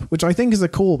mixed up, which I think is a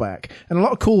callback. And a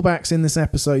lot of callbacks in this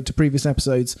episode to previous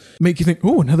episodes make you think,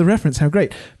 oh, another reference, how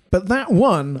great. But that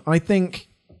one, I think,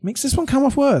 makes this one come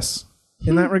off worse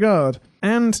in that regard.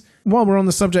 And while we're on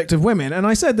the subject of women, and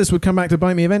I said this would come back to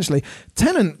bite me eventually,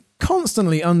 Tennant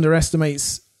constantly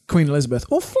underestimates Queen Elizabeth,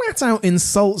 or flat out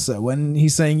insults her when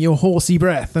he's saying your horsey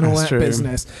breath and all that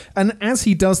business. And as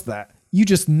he does that, you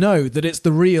just know that it's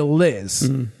the real Liz.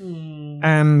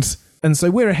 And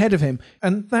so we're ahead of him.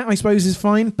 And that, I suppose, is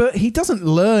fine, but he doesn't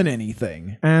learn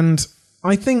anything. And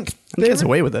I think... He gets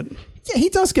away with it. Yeah, he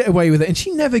does get away with it, and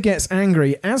she never gets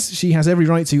angry, as she has every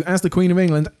right to, as the Queen of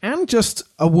England, and just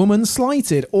a woman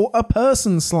slighted, or a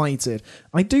person slighted.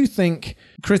 I do think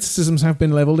criticisms have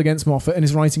been levelled against Moffat and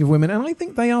his writing of women, and I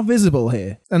think they are visible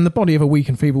here. And the body of a weak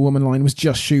and feeble woman line was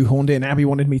just shoehorned in. Abby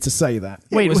wanted me to say that.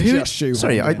 Wait, it was who? just shoehorned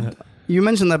Sorry, in. you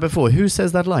mentioned that before. Who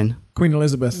says that line? Queen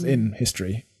Elizabeth in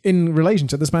history, in relation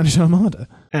to the Spanish Armada,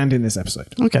 and in this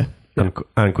episode. Okay.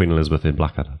 And Queen Elizabeth in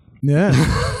Blackadder. Yeah.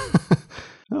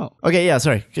 Oh, okay. Yeah.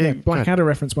 Sorry. Yeah, Blackadder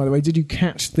reference, by the way. Did you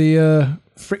catch the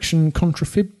friction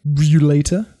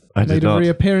contrafibrulator? I did made not. a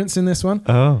reappearance in this one.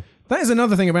 Oh. That is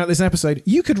another thing about this episode.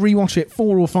 You could rewatch it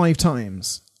 4 or 5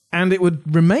 times, and it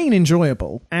would remain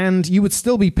enjoyable, and you would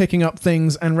still be picking up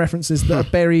things and references that are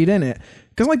buried in it.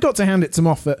 because I got to hand it to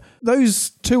Moffat.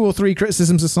 Those 2 or 3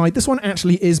 criticisms aside, this one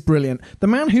actually is brilliant. The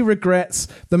Man Who Regrets,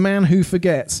 The Man Who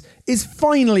Forgets is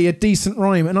finally a decent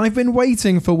rhyme, and I've been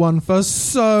waiting for one for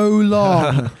so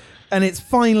long. And it's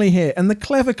finally here. And the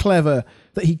clever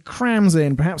that he crams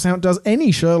in perhaps outdoes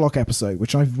any Sherlock episode,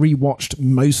 which I've rewatched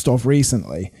most of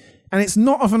recently. And it's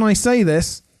not often I say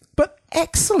this, but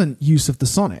excellent use of the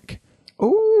Sonic.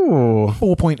 Ooh.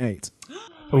 4.8.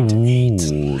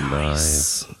 Ooh,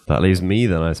 nice. That leaves me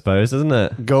then, I suppose, doesn't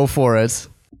it? Go for it.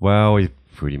 Well, we've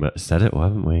pretty much said it,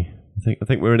 haven't we? I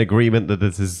think we're in agreement that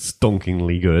this is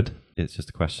stonkingly good. It's just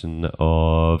a question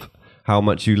of how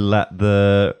much you let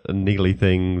the niggly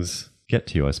things get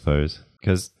to you, I suppose.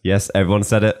 Because, yes, everyone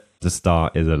said it. The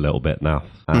start is a little bit naff.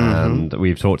 And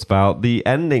we've talked about the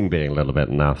ending being a little bit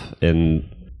naff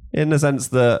in the sense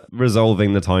that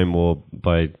resolving the Time War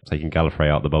by taking Gallifrey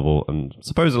out the bubble, and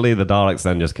supposedly the Daleks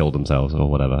then just killed themselves or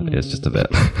whatever. It's just a bit...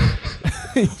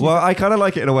 Well, I kind of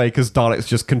like it in a way because Daleks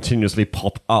just continuously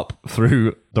pop up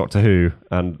through Doctor Who,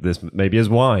 and this maybe is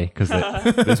why, because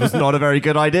this was not a very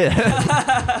good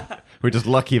idea. We're just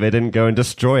lucky they didn't go and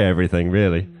destroy everything,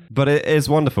 really. But it is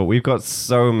wonderful. We've got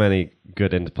so many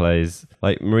good interplays.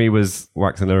 Like, Marie was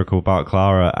waxing lyrical about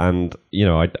Clara, and, you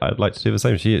know, I'd like to do the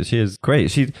same. She is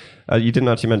great. You didn't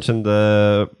actually mention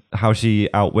how she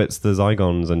outwits the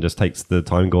Zygons and just takes the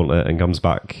time gauntlet and comes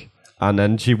back. And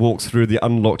then she walks through the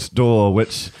unlocked door,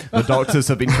 which the doctors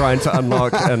have been trying to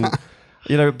unlock. And,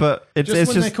 you know, but it's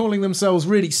just... they're calling themselves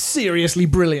really seriously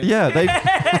brilliant. Yeah,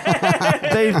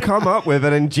 they've come up with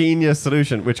an ingenious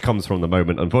solution, which comes from the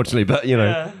moment, unfortunately. But, you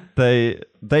know,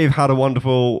 they've had a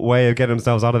wonderful way of getting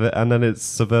themselves out of it. And then it's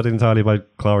subverted entirely by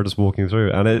Clara just walking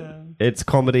through. And it's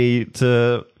comedy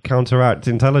to counteract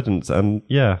intelligence. And,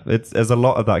 yeah, there's a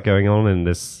lot of that going on in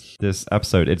this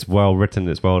episode. It's well written,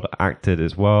 it's well acted,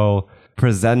 it's well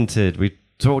presented. We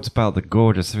talked about the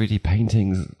gorgeous 3D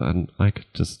paintings, and I could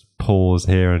just pause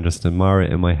here and just admire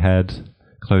it in my head,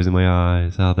 closing my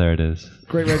eyes. Oh, there it is.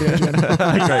 Great radio, Jen.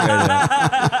 Great radio.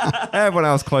 Everyone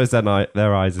else closed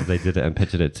their eyes as they did it and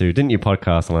pictured it too. Didn't you,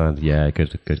 podcast land? Yeah,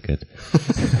 good.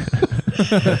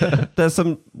 There's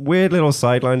some weird little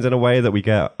sidelines in a way that we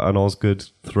get an Osgood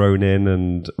thrown in,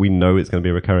 and we know it's going to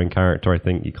be a recurring character. I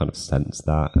think you kind of sense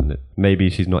that, and maybe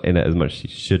she's not in it as much as she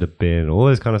should have been, all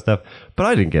this kind of stuff. But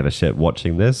I didn't give a shit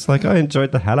watching this. Like, I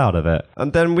enjoyed the hell out of it.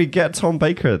 And then we get Tom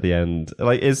Baker at the end.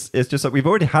 Like, it's just like we've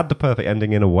already had the perfect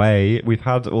ending in a way. We've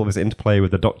had all this interplay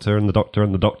with the Doctor and the Doctor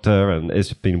and the Doctor, and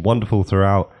it's been wonderful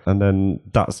throughout. And then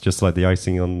that's just like the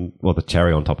icing on, well, the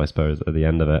cherry on top, I suppose, at the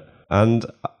end of it. And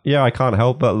yeah, I can't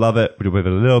help but love it with a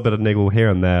little bit of niggle here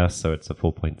and there. So it's a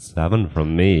 4.7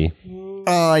 from me.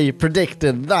 I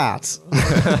predicted that.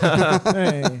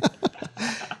 Hey.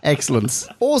 Excellent.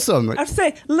 Awesome. I have to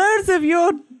say, loads of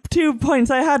your 2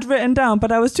 points I had written down, but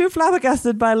I was too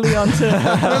flabbergasted by Leon to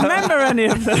remember any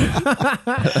of them.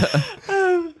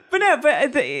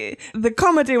 But the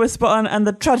comedy was spot on and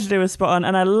the tragedy was spot on,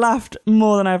 and I laughed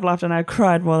more than I've laughed and I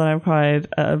cried more than I've cried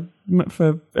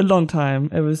for a long time.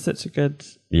 It was such a good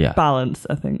balance,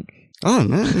 I think. Oh,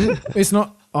 no. It's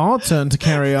not our turn to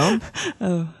carry on.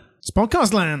 It's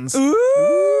Podcast Lands.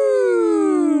 Ooh!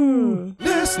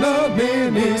 Listener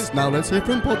minis. Now let's hear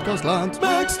from Podcast Land.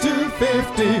 Max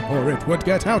 250, or it would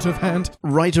get out of hand.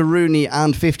 Writer Rooney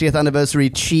and 50th anniversary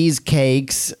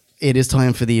cheesecakes. It is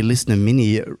time for the listener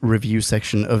mini review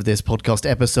section of this podcast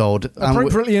episode.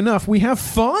 Appropriately enough, we have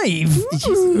 5. Yes,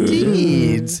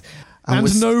 indeed.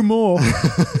 And no more.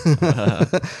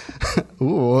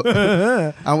 Ooh.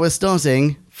 And we're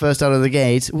starting, first out of the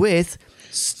gate, with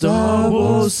Star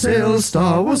Wars Sil,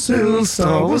 Star Wars Sil,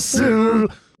 Star Wars Sil.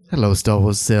 Hello, Star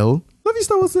Wars Sil. Love you,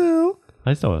 Star Wars Sil.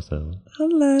 Hi, Star Wars Sil.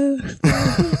 Hello.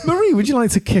 Marie, would you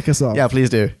like to kick us off? Yeah, please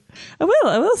do. I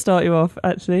will start you off,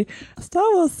 actually. Star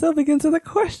Wars still begins with a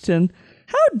question.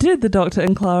 How did the Doctor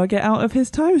and Clara get out of his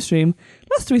time stream?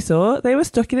 Last we saw, they were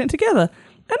stuck in it together.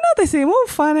 And now they seem all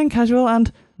fine and casual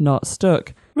and not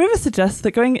stuck. River suggests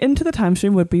that going into the time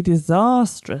stream would be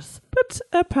disastrous, but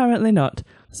apparently not.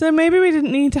 So maybe we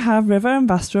didn't need to have River and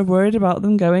Vastra worried about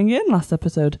them going in last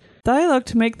episode. Dialogue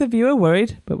to make the viewer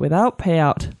worried, but without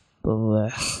payout.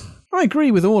 Blech. I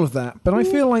agree with all of that, but I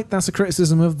feel like that's a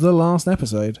criticism of the last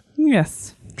episode.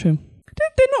 Yes, true.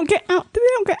 Did they not get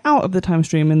out of the time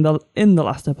stream in the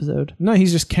last episode? No,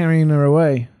 he's just carrying her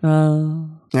away.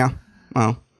 Yeah.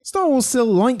 Well. Star Wars still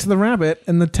liked the rabbit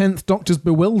and the 10th Doctor's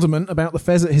bewilderment about the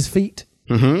fez at his feet.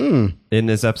 Mm-hmm. In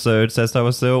this episode, says Star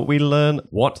Wars Still, we learn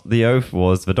what the oath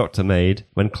was the Doctor made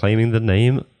when claiming the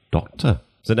name Doctor.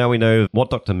 So now we know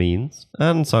what Doctor means,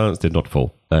 and silence did not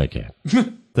fall again.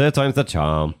 Third time's the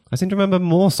charm. I seem to remember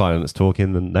more silence talk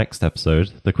in the next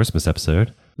episode, the Christmas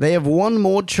episode. They have one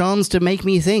more chance to make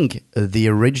me think. The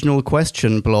original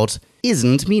question plot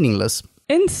isn't meaningless.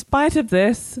 In spite of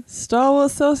this, Star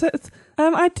Wars Sources,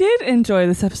 I did enjoy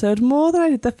this episode more than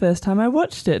I did the first time I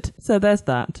watched it. So there's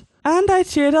that. And I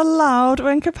cheered aloud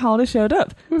when Capaldi showed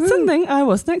up. Something I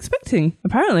wasn't expecting.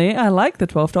 Apparently, I like the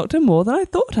 12th Doctor more than I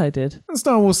thought I did. And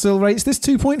Star Wars still rates this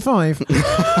 2.5.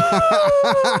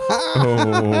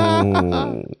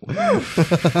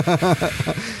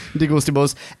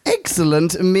 Digostibos,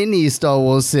 excellent mini Star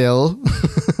Wars Sill.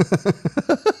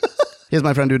 Here's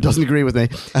my friend who doesn't agree with me.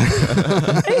 Are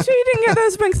you sure you didn't get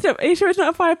those mixed up? Are you sure it's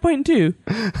not a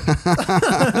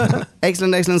 5.2?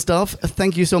 Excellent stuff.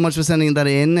 Thank you so much for sending that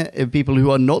in. People who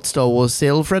are not Star Wars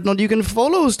Sill, Frednod, you can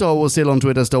follow Star Wars Sill on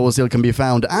Twitter. Star Wars Sill can be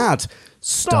found at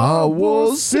Star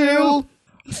Wars Sill.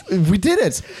 We did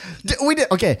it. We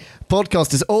did. Okay,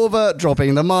 podcast is over.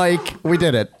 Dropping the mic. We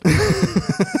did it.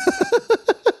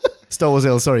 Star Wars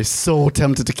Sill. Sorry, so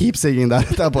tempted to keep singing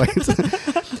that at that point.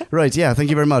 Right, yeah, thank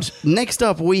you very much. Next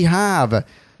up, we have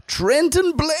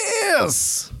Trenton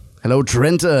Bliss. Hello,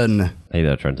 Trenton. Hey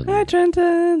there, Trenton. Hi,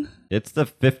 Trenton. It's the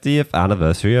 50th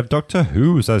anniversary of Doctor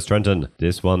Who, says Trenton.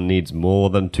 This one needs more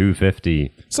than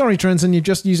 250. Sorry, Trenton, you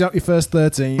just used up your first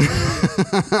 13.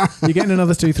 You're getting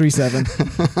another 237.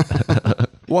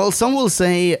 While some will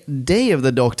say Day of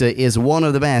the Doctor is one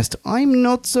of the best, I'm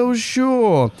not so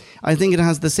sure. I think it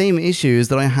has the same issues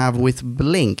that I have with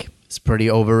Blink. It's pretty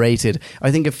overrated.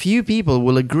 I think a few people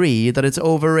will agree that it's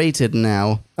overrated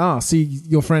now. Ah, see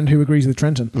your friend who agrees with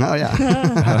Trenton. Oh,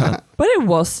 yeah. But it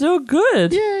was still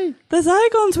good. Yay. The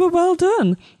Zygons were well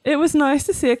done. It was nice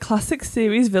to see a classic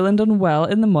series villain done well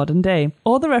in the modern day.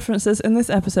 All the references in this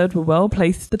episode were well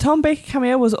placed. The Tom Baker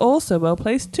cameo was also well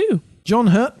placed too. John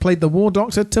Hurt played the War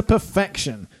Doctor to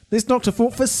perfection. This Doctor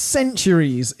fought for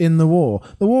centuries in the war.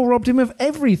 The war robbed him of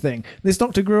everything. This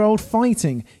Doctor grew old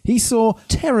fighting. He saw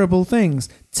terrible things.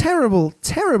 Terrible,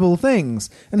 terrible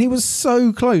things. And he was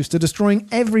so close to destroying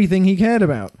everything he cared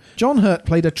about. John Hurt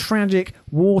played a tragic,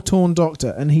 war-torn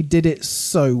Doctor, and he did it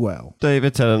so well.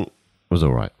 David Tennant was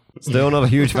all right. Still not a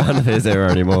huge fan of his era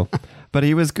anymore. But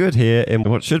he was good here in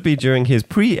what should be during his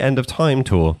pre-End of Time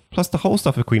tour. Plus the whole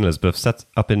stuff with Queen Elizabeth set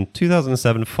up in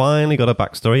 2007 finally got a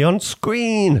backstory on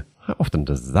screen. How often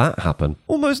does that happen?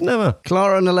 Almost never.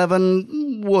 Clara and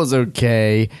 11 was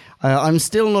okay. I'm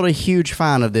still not a huge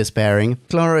fan of this pairing.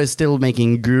 Clara is still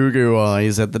making goo-goo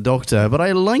eyes at the Doctor, but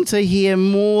I liked her here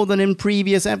more than in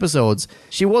previous episodes.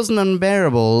 She wasn't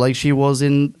unbearable like she was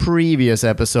in previous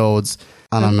episodes.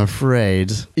 And I'm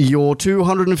afraid your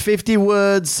 250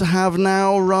 words have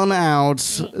now run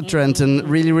out, Trenton.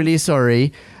 Really, really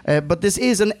sorry. But this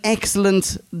is an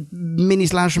excellent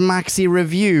mini/maxi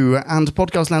review. And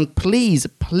Podcastland, please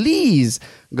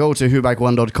go to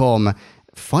whoback1.com.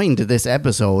 Find this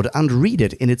episode and read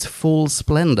it in its full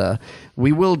splendor.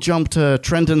 We will jump to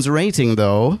Trenton's rating,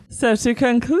 though. So to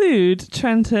conclude,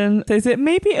 Trenton says it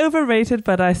may be overrated,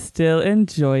 but I still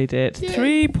enjoyed it.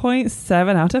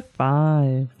 3.7 out of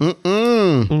 5.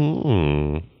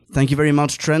 Thank you very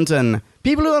much, Trenton.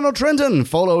 People who are not Trenton,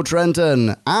 follow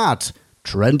Trenton at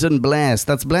Trenton Bless.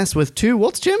 That's Bless with 2.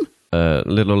 What's, Jim?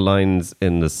 Little lines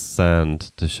in the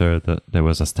sand to show that there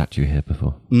was a statue here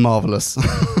before. Marvelous.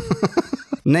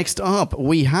 Next up,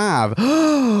 we have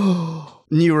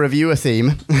new reviewer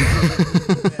theme.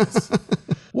 Yes.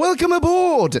 Welcome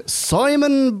aboard,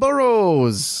 Simon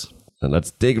Burrows. And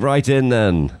let's dig right in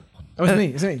then. Oh, it's me.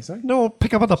 It's me. Sorry. No,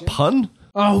 pick up on the pun.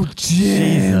 Oh,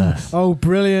 Jesus. Oh,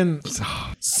 brilliant.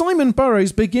 Simon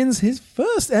Burrows begins his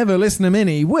first ever listener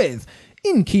mini with,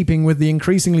 in keeping with the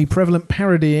increasingly prevalent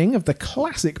parodying of the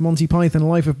classic Monty Python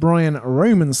Life of Brian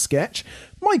Roman sketch,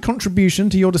 my contribution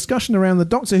to your discussion around the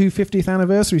Doctor Who 50th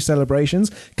anniversary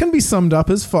celebrations can be summed up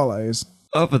as follows.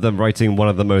 Other than writing one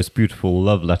of the most beautiful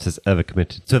love letters ever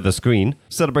committed to the screen,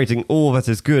 celebrating all that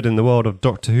is good in the world of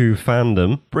Doctor Who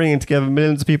fandom, bringing together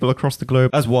millions of people across the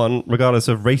globe as one, regardless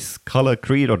of race, colour,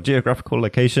 creed or geographical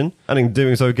location, and in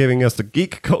doing so giving us the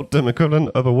geek cultdom equivalent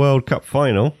of a World Cup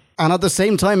final. And at the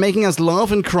same time making us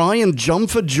laugh and cry and jump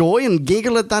for joy and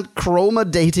giggle at that chroma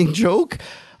dating joke.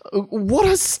 What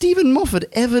has Stephen Moffat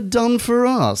ever done for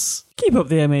us? Keep up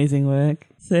the amazing work.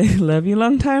 Say, love you,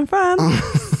 long-time fan,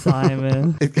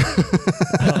 Simon.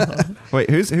 Wait,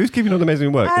 who's keeping on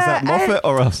amazing work? Is that Moffat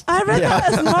or us? I read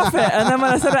that as Moffat, and then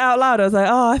when I said it out loud, I was like,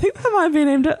 oh, I think that might be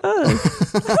aimed at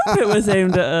us. I hope it was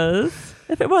aimed at us.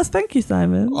 If it was, thank you,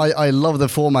 Simon. I love the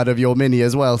format of your mini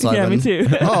as well, Simon. Yeah, me too.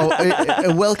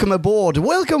 Welcome aboard.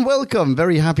 Welcome.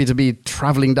 Very happy to be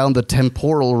travelling down the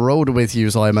temporal road with you,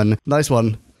 Simon. Nice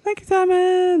one. Thank you,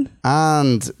 Simon.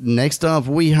 And next up,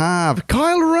 we have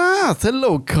Kyle Rath.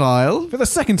 Hello, Kyle. For the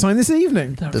second time this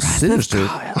evening. The sinister.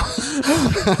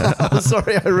 I'm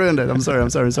sorry, I ruined it. I'm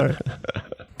sorry.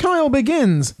 Kyle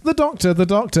begins. The Doctor,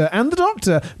 and the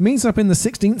Doctor meets up in the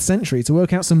 16th century to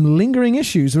work out some lingering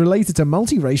issues related to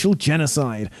multiracial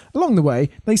genocide. Along the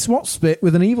way, they swap spit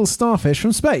with an evil starfish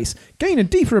from space, gain a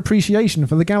deeper appreciation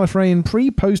for the Gallifreyan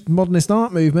pre-postmodernist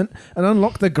art movement, and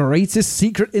unlock the greatest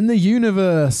secret in the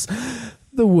universe.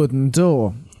 The wooden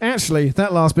door. Actually,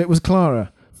 that last bit was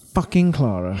Clara. Fucking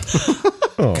Clara.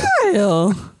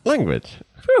 Kyle. Language.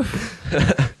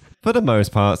 For the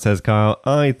most part, says Kyle,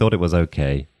 I thought it was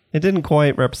okay. It didn't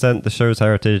quite represent the show's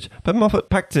heritage, but Moffat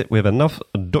packed it with enough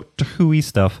Doctor Who-y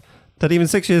stuff that even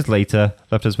 6 years later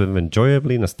left us with an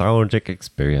enjoyably nostalgic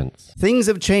experience. Things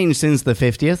have changed since the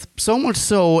 50th, so much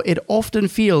so it often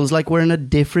feels like we're in a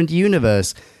different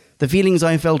universe. The feelings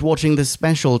I felt watching this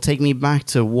special take me back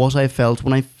to what I felt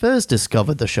when I first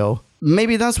discovered the show.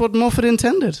 Maybe that's what Moffat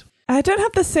intended. I don't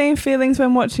have the same feelings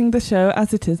when watching the show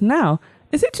as it is now.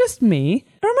 Is it just me,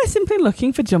 or am I simply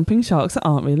looking for jumping sharks that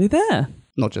aren't really there?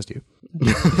 Not just you.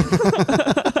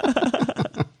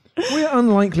 We're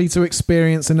unlikely to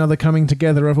experience another coming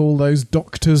together of all those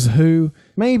Doctors Who.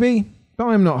 Maybe, but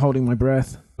I'm not holding my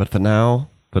breath. But for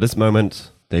now, for this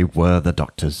moment, they were the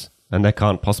Doctors, and there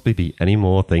can't possibly be any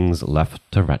more things left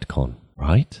to retcon,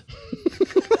 right?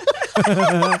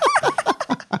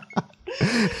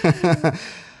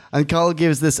 And Carl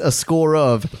gives this a score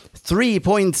of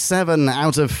 3.7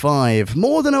 out of 5.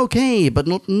 More than okay, but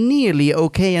not nearly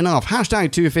okay enough.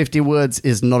 Hashtag 250 words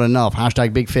is not enough.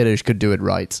 Hashtag Big Finish could do it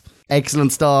right.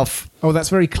 Excellent stuff. Oh, that's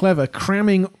very clever.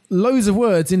 Cramming loads of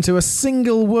words into a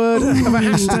single word of a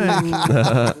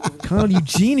hashtag. Carl, you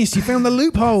genius. You found the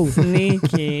loophole.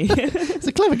 Sneaky. He's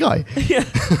a clever guy. Yeah.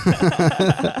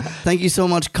 Thank you so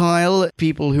much, Kyle.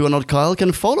 People who are not Kyle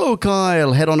can follow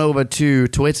Kyle. Head on over to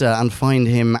Twitter and find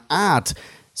him at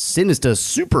Sinister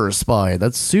Super Spy.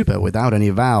 That's super without any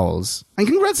vowels. And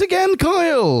congrats again,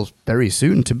 Kyle. Very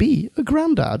soon to be a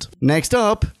granddad. Next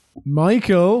up,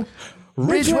 Michael.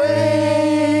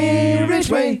 Ridgway!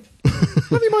 Ridgway!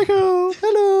 Love you, Michael.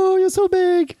 Hello, you're so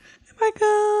big.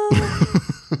 Michael.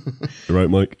 You're right,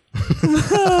 Mike.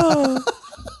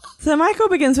 So Michael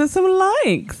begins with some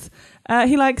likes.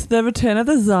 He likes the return of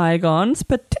the Zygons,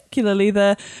 particularly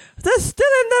the "they're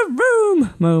still in the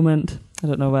room" moment. I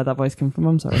don't know where that voice came from.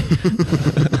 I'm sorry.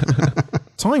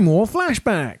 Time War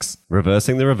flashbacks.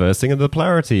 Reversing the reversing of the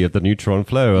polarity of the neutron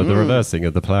flow, of the reversing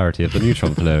of the polarity of the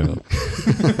neutron flow.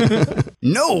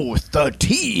 No,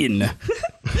 13.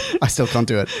 I still can't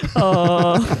do it.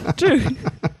 Oh, true.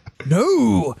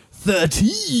 No,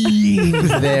 13.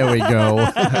 There we go.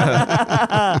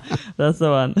 That's the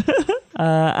one.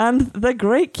 And the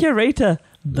great curator.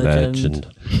 Legend.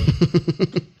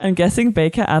 I'm guessing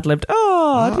Baker ad-libbed.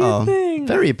 Oh, do you think?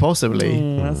 Very possibly.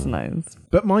 That's nice.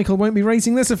 But Michael won't be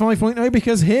rating this a 5.0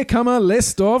 because here come a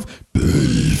list of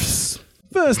beefs.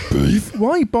 First beef,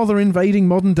 why bother invading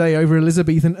modern day over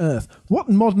Elizabethan Earth? What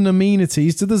modern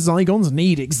amenities do the Zygons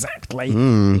need exactly?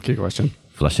 Good question.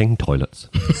 Flushing toilets.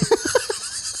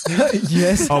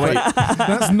 Yes. Oh, wait.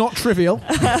 That's not trivial.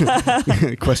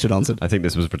 Question answered. I think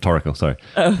this was rhetorical, sorry.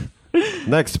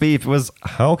 Next beef was,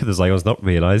 how could the Zygons not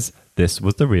realise this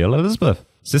was the real Elizabeth?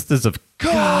 Sisters of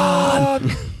God!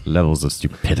 Levels of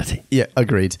stupidity. Yeah,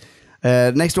 agreed.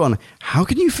 Next one. How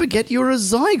can you forget you're a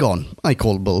Zygon? I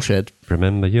call bullshit.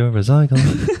 Remember you're a Zygon.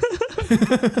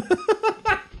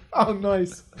 Oh,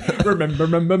 nice.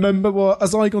 Remember what? A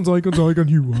Zygon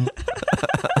you are.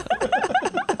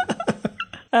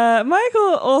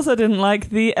 Michael also didn't like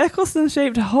the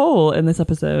Eccleston-shaped hole in this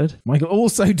episode. Michael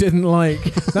also didn't like,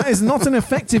 that is not an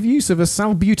effective use of a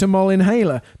salbutamol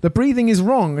inhaler. The breathing is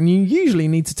wrong and you usually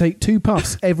need to take 2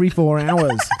 puffs every 4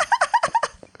 hours.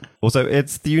 Also,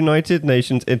 it's the United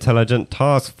Nations Intelligent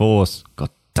Task Force.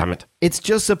 God damn it. It's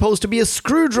just supposed to be a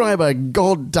screwdriver.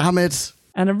 God damn it.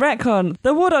 And a retcon,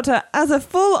 the War Doctor as a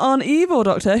full-on evil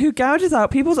doctor who gouges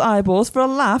out people's eyeballs for a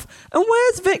laugh and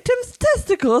wears victims'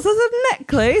 testicles as a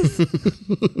necklace.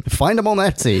 Find them on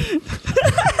Etsy.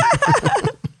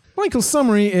 Michael's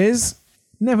summary is,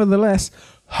 nevertheless,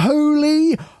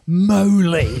 holy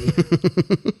moly.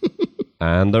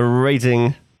 And the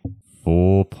rating,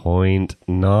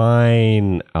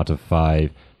 4.9 out of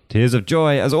 5. Tears of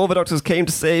joy as all the doctors came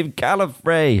to save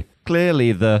Gallifrey.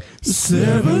 Clearly the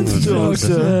 7th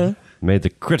Doctor made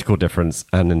the critical difference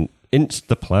and inched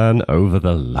the plan over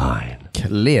the line.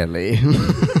 Clearly.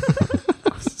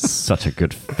 Such a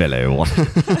good fellow.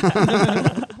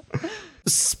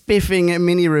 Spiffing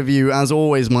mini review as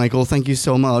always, Michael. Thank you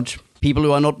so much. People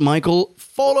who are not Michael,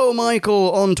 Follow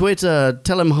Michael on Twitter.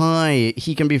 Tell him hi.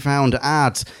 He can be found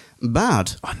at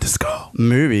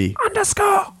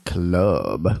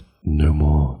bad_movie_club. No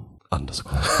more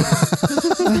underscore.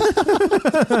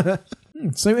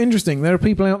 So interesting. There are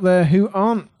people out there who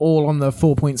aren't all on the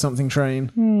 4-point-something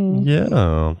train.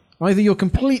 Yeah. Either you're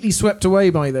completely swept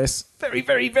away by this, very,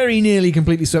 very, very nearly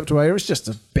completely swept away, or it's just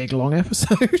a big, long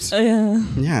episode. Yeah.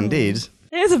 Yeah, indeed.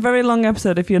 It is a very long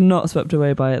episode if you're not swept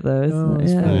away by it, though, isn't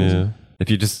it? Yeah.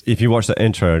 If you watch the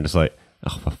intro and just like,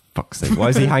 oh, for fuck's sake, why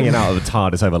is he hanging out at the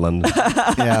TARDIS over London?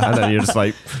 Yeah. And then you're just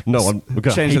like, no, we're going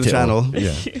to Change hate the it all. channel.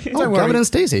 Yeah. Oh, Gavin and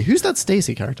Stacey. Who's that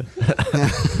Stacey character?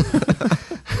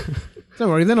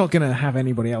 Don't worry, they're not going to have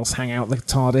anybody else hang out the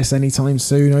TARDIS anytime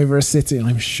soon over a city,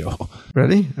 I'm sure.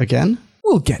 Really? Again?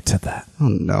 We'll get to that. Oh,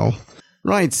 no.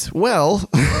 Right, well...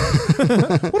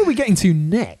 What are we getting to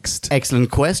next?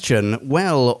 Excellent question.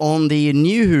 Well, on the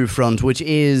new Who front, which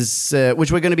we're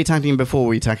going to be tackling before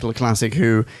we tackle a classic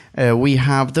Who, we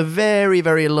have the very,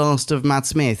 very last of Matt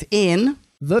Smith in...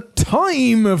 The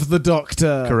Time of the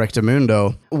Doctor.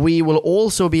 Correctamundo. We will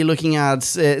also be looking at,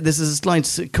 this is a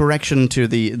slight correction to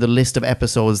the list of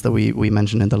episodes that we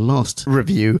mentioned in the last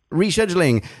review.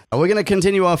 Rescheduling. We're going to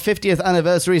continue our 50th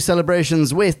anniversary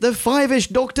celebrations with the Five-ish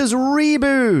Doctors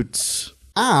reboot.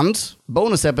 And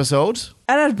bonus episode.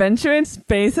 An adventure in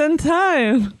space and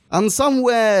time. And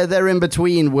somewhere there in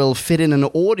between will fit in an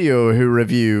audio Who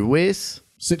review with...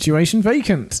 Situation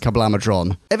vacant.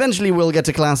 Kablamatron. Eventually we'll get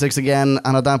to classics again,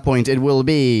 and at that point it will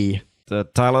be... The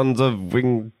Talons of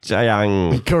Wing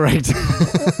Chiang. Correct.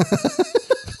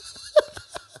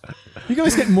 You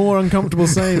guys get more uncomfortable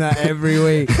saying that every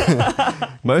week.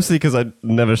 Mostly because I'm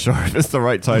never sure if it's the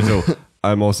right title.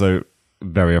 I'm also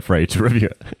very afraid to review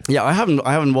it. Yeah, I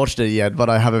haven't watched it yet,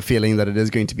 but I have a feeling that it is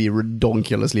going to be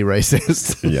redonkulously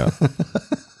racist. Yeah.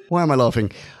 Why am I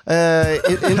laughing?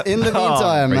 In the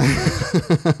meantime,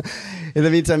 in the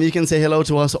meantime, you can say hello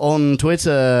to us on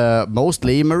Twitter.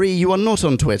 Mostly, Marie, you are not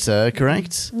on Twitter,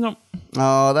 correct? No.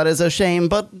 Oh, that is a shame.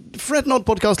 But fret not,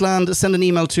 Podcastland. Send an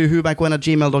email to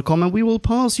whobackwhen@gmail.com, and we will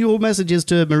pass your messages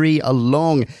to Marie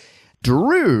along.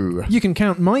 Drew. You can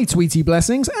count my Tweety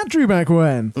blessings at Drew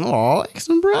Backwhen. Oh,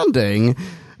 excellent branding.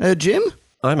 Jim.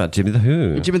 I'm at Jimmy the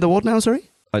Who. Jimmy the what now? Sorry.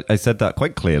 I said that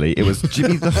quite clearly. It was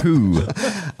Jimmy the Who.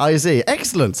 I see.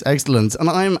 Excellent, excellent. And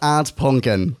I'm at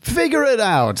Ponkin. Figure it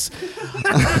out.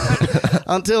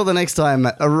 Until the next time,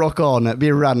 rock on,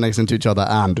 be rad next to each other,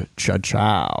 and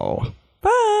ciao.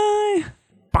 Bye.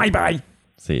 Bye-bye.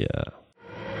 See ya.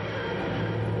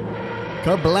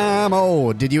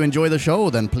 Kablamo! Did you enjoy the show?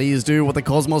 Then please do what the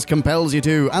cosmos compels you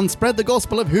to, and spread the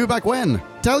gospel of Who Back When.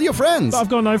 Tell your friends. I've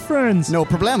got no friends. No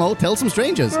problemo, tell some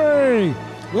strangers. Hey!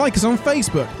 Like us on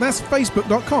Facebook. That's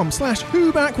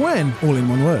facebook.com/whobackwhen. All in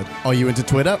one word. Are you into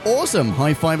Twitter? Awesome!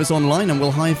 High five us online and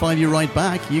we'll high five you right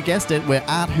back. You guessed it, we're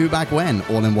at Who Back When,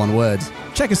 all in one word.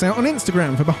 Check us out on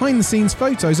Instagram for behind-the-scenes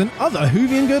photos and other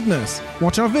Whovian goodness.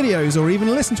 Watch our videos or even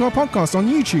listen to our podcast on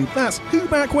YouTube. That's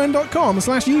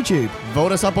whobackwhen.com/YouTube.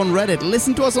 Vote us up on Reddit,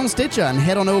 listen to us on Stitcher, and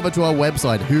head on over to our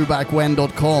website,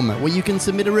 whobackwhen.com, where you can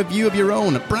submit a review of your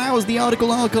own, browse the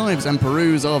article archives, and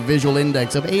peruse our visual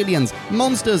index of aliens,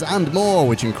 monsters, and more,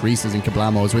 which increases in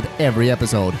kablamos with every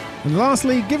episode. And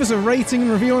lastly, give us a rating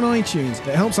and review on iTunes.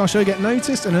 It helps our show get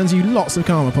noticed and earns you lots of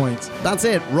karma points. That's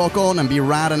it. Rock on and be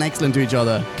rad and excellent to each other.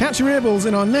 Catch your earballs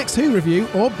in our next Who review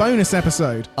or bonus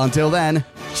episode. Until then,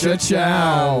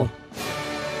 Ciao.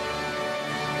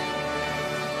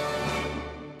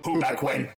 Who Back When?